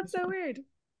 Oh, that's so weird.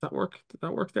 That work? Did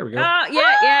that work? There we go. Oh,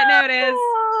 yeah, now it is.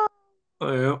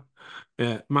 Oh yeah.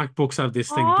 Yeah. MacBooks have this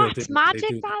thing Oh, built it's in. They magic,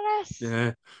 do. Alice.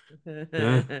 Yeah.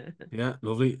 Yeah. Yeah.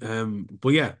 Lovely. But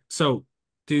yeah, so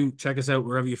do check us out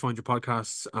wherever you find your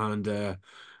podcasts and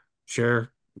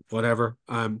share whatever.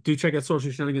 Do check out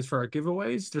Social Shenanigans for our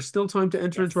giveaways. There's still time to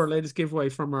enter into Yes. our latest giveaway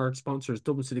from our sponsors,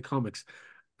 Dublin City Comics,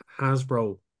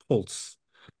 Hasbro, Pulse.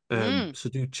 Mm. So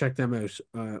do check them out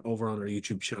over on our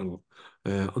YouTube channel.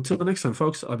 Until the next time,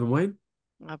 folks, I've been Wayne.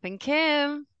 I've been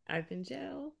Kim. I've been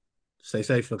Jill. Stay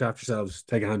safe, look after yourselves,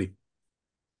 take it handy.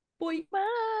 Bye.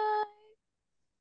 Bye.